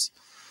elements.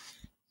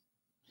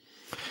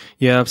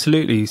 Yeah,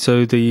 absolutely.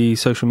 So the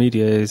social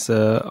media is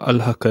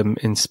Al-Hakam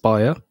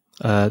Inspire.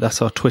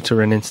 That's our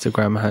Twitter and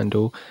Instagram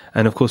handle.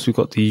 And of course, we've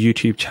got the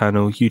YouTube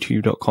channel,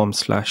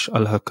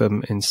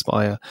 youtube.com/Al-Hakam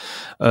Inspire.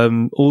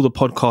 All the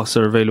podcasts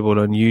are available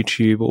on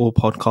YouTube, all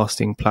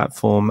podcasting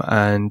platform,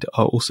 and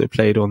are also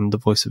played on the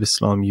Voice of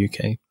Islam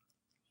UK.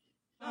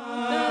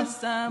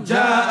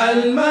 جاء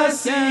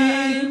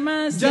المسيح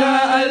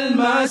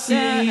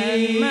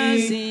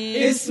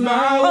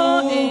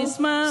اسمعوا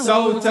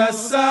صوت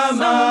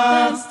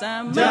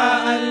السماء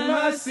جاء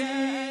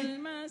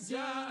المسيح.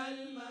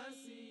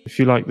 If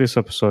you like this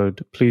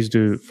episode, please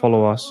do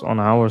follow us on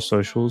our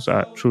socials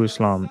at True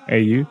Islam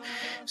AU.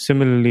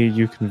 Similarly,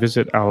 you can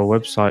visit our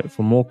website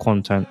for more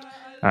content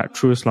at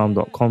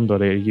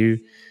trueislam.com.au.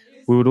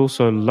 We would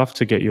also love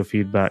to get your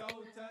feedback.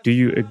 Do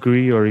you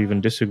agree or even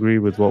disagree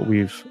with what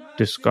we've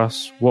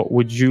discussed? What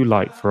would you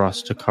like for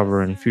us to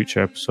cover in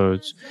future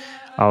episodes?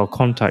 Our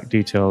contact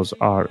details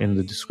are in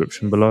the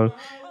description below.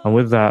 And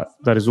with that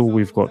is all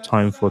we've got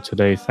time for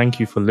today. Thank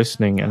you for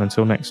listening, and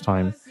until next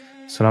time,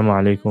 Assalamu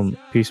alaikum,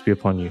 peace be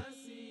upon you.